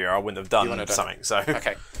turn earlier, I wouldn't have done something. So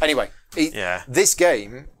okay. Anyway, this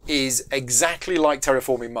game is exactly like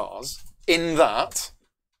Terraforming Mars in that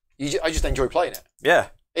I just enjoy playing it. Yeah.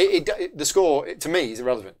 The score, to me, is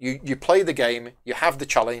irrelevant. You play the game, you have the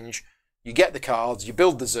challenge, you get the cards, you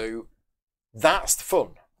build the zoo. That's the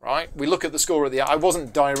fun. right? We look at the score at the end. I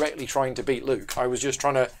wasn't directly trying to beat Luke. I was just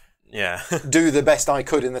trying to do the best I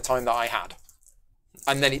could in the time that I had.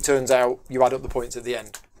 And then it turns out you add up the points at the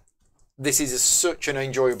end. This is such an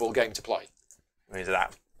enjoyable game to play. Is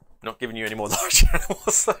that? Not giving you any more large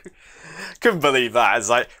animals. So. Couldn't believe that. It's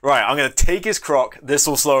like, right, I'm going to take his croc. This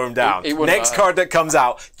will slow him down. Next card that comes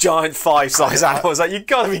out, giant 5-size animal. I was like, you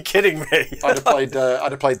got to be kidding me. I'd have played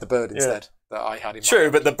the bird instead that I had in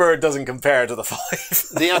True, but the bird doesn't compare to the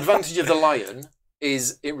 5. The advantage of the lion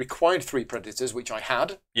is it required 3 predators, which I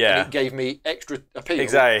had. Yeah. And it gave me extra appeal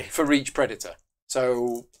for each predator.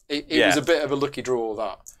 So it was a bit of a lucky draw,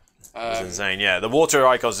 that. It's insane, yeah. The water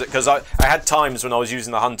icons, because I had times when I was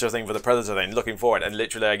using the hunter thing for the predator thing, looking for it, and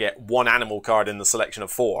literally I get 1 animal card in the selection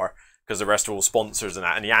of 4, because the rest are all sponsors and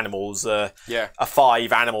that, and the animal's a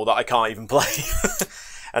 5 animal that I can't even play.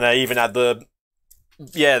 And I even had the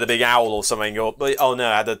big owl or something, oh no,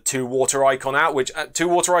 I had a 2 water icon out, which 2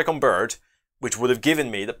 water icon bird, which would have given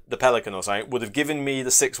me, the pelican or something, would have given me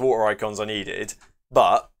the 6 water icons I needed,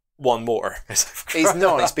 but 1 more. It's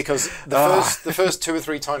nice because the first 2 or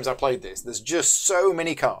 3 times I played this, there's just so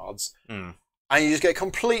many cards, and you just get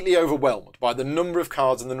completely overwhelmed by the number of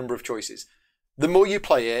cards and the number of choices. The more you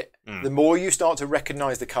play it, the more you start to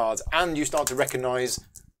recognise the cards, and you start to recognise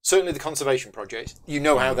certainly the conservation projects. You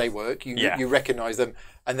know how they work. You recognise them,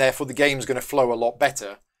 and therefore the game's going to flow a lot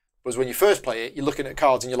better. Whereas when you first play it, you're looking at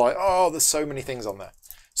cards and you're like, oh, there's so many things on there.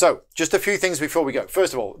 So, just a few things before we go.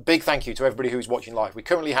 First of all, big thank you to everybody who's watching live. We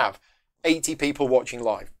currently have 80 people watching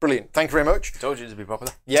live. Brilliant. Thank you very much. Told you to be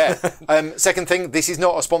popular. Yeah. Second thing, this is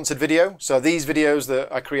not a sponsored video. So these videos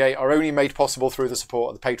that I create are only made possible through the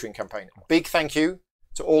support of the Patreon campaign. Big thank you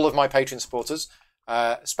to all of my Patreon supporters.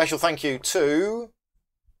 Special thank you to...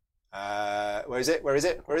 Where is it?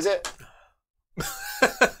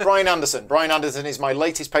 Brian Anderson. Brian Anderson is my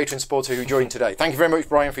latest Patreon supporter who joined today. Thank you very much,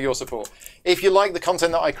 Brian, for your support. If you like the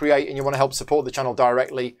content that I create and you want to help support the channel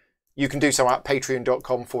directly, you can do so at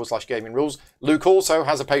patreon.com/gamingrules. Luke also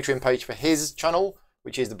has a Patreon page for his channel,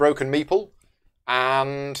 which is The Broken Meeple.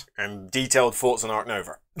 And detailed thoughts on Ark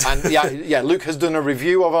Nova. And Luke has done a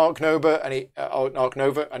review of Ark Nova, and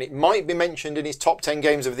it might be mentioned in his top 10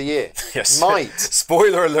 games of the year. Yes. Might.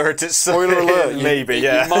 Spoiler alert, Spoiler alert. Maybe,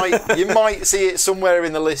 You might see it somewhere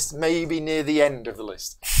in the list, maybe near the end of the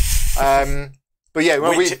list. But yeah,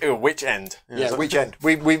 well, which end? Yeah, which end?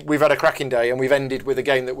 We've had a cracking day, and we've ended with a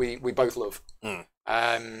game that we both love.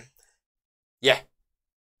 Yeah.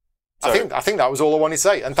 So, I think that was all I wanted to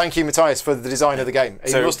say. And thank you, Matthias, for the design of the game.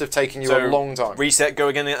 It must have taken you a long time. Reset, go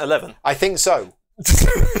again at 11? I think so.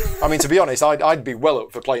 I mean, to be honest, I'd be well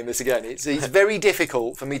up for playing this again. It's very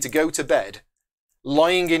difficult for me to go to bed,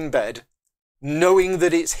 lying in bed, knowing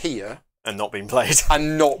that it's here. And not being played.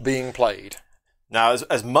 And not being played. Now,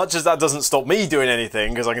 as much as that doesn't stop me doing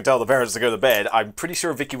anything, because I can tell the parents to go to bed, I'm pretty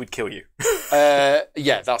sure Vicky would kill you.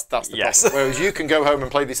 Yeah, that's the problem. Whereas you can go home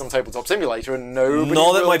and play this on Tabletop Simulator and nobody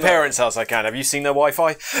Not at my parents' house I can. Have you seen their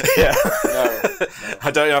Wi-Fi? Yeah. No.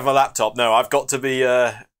 I don't have my laptop. No, I've got to be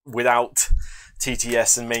without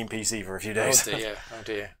TTS and main PC for a few days. Oh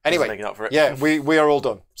dear. Anyway, making up for it. Yeah, we are all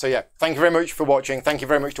done. So yeah, thank you very much for watching. Thank you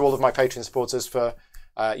very much to all of my Patreon supporters for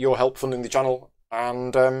your help funding the channel.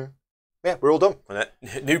 And yeah, we're all done.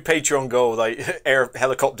 New Patreon goal, like air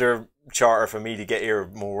helicopter charter for me to get here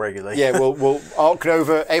more regularly. Yeah, we'll Ark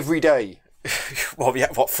Nova every day. Well, yeah,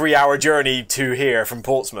 3-hour journey to here from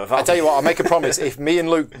Portsmouth. I tell you what, I'll make a promise. If me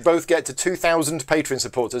and Luke both get to 2,000 Patreon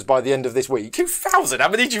supporters by the end of this week... 2,000? How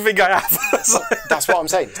many do you think I have? That's what I'm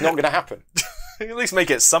saying. It's not going to happen. At least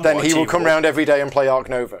make it somewhat Then he will come round every day and play Ark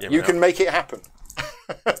Nova. Yeah, you can make it happen.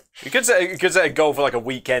 You could set a goal for like a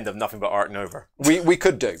weekend of nothing but Ark Nova. We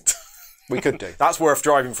could do. We could do. That's worth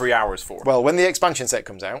driving 3 hours for. Well, when the expansion set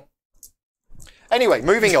comes out. Anyway,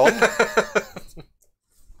 moving on.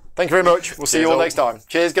 Thank you very much. We'll see you all next time.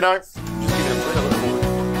 Cheers. Good night.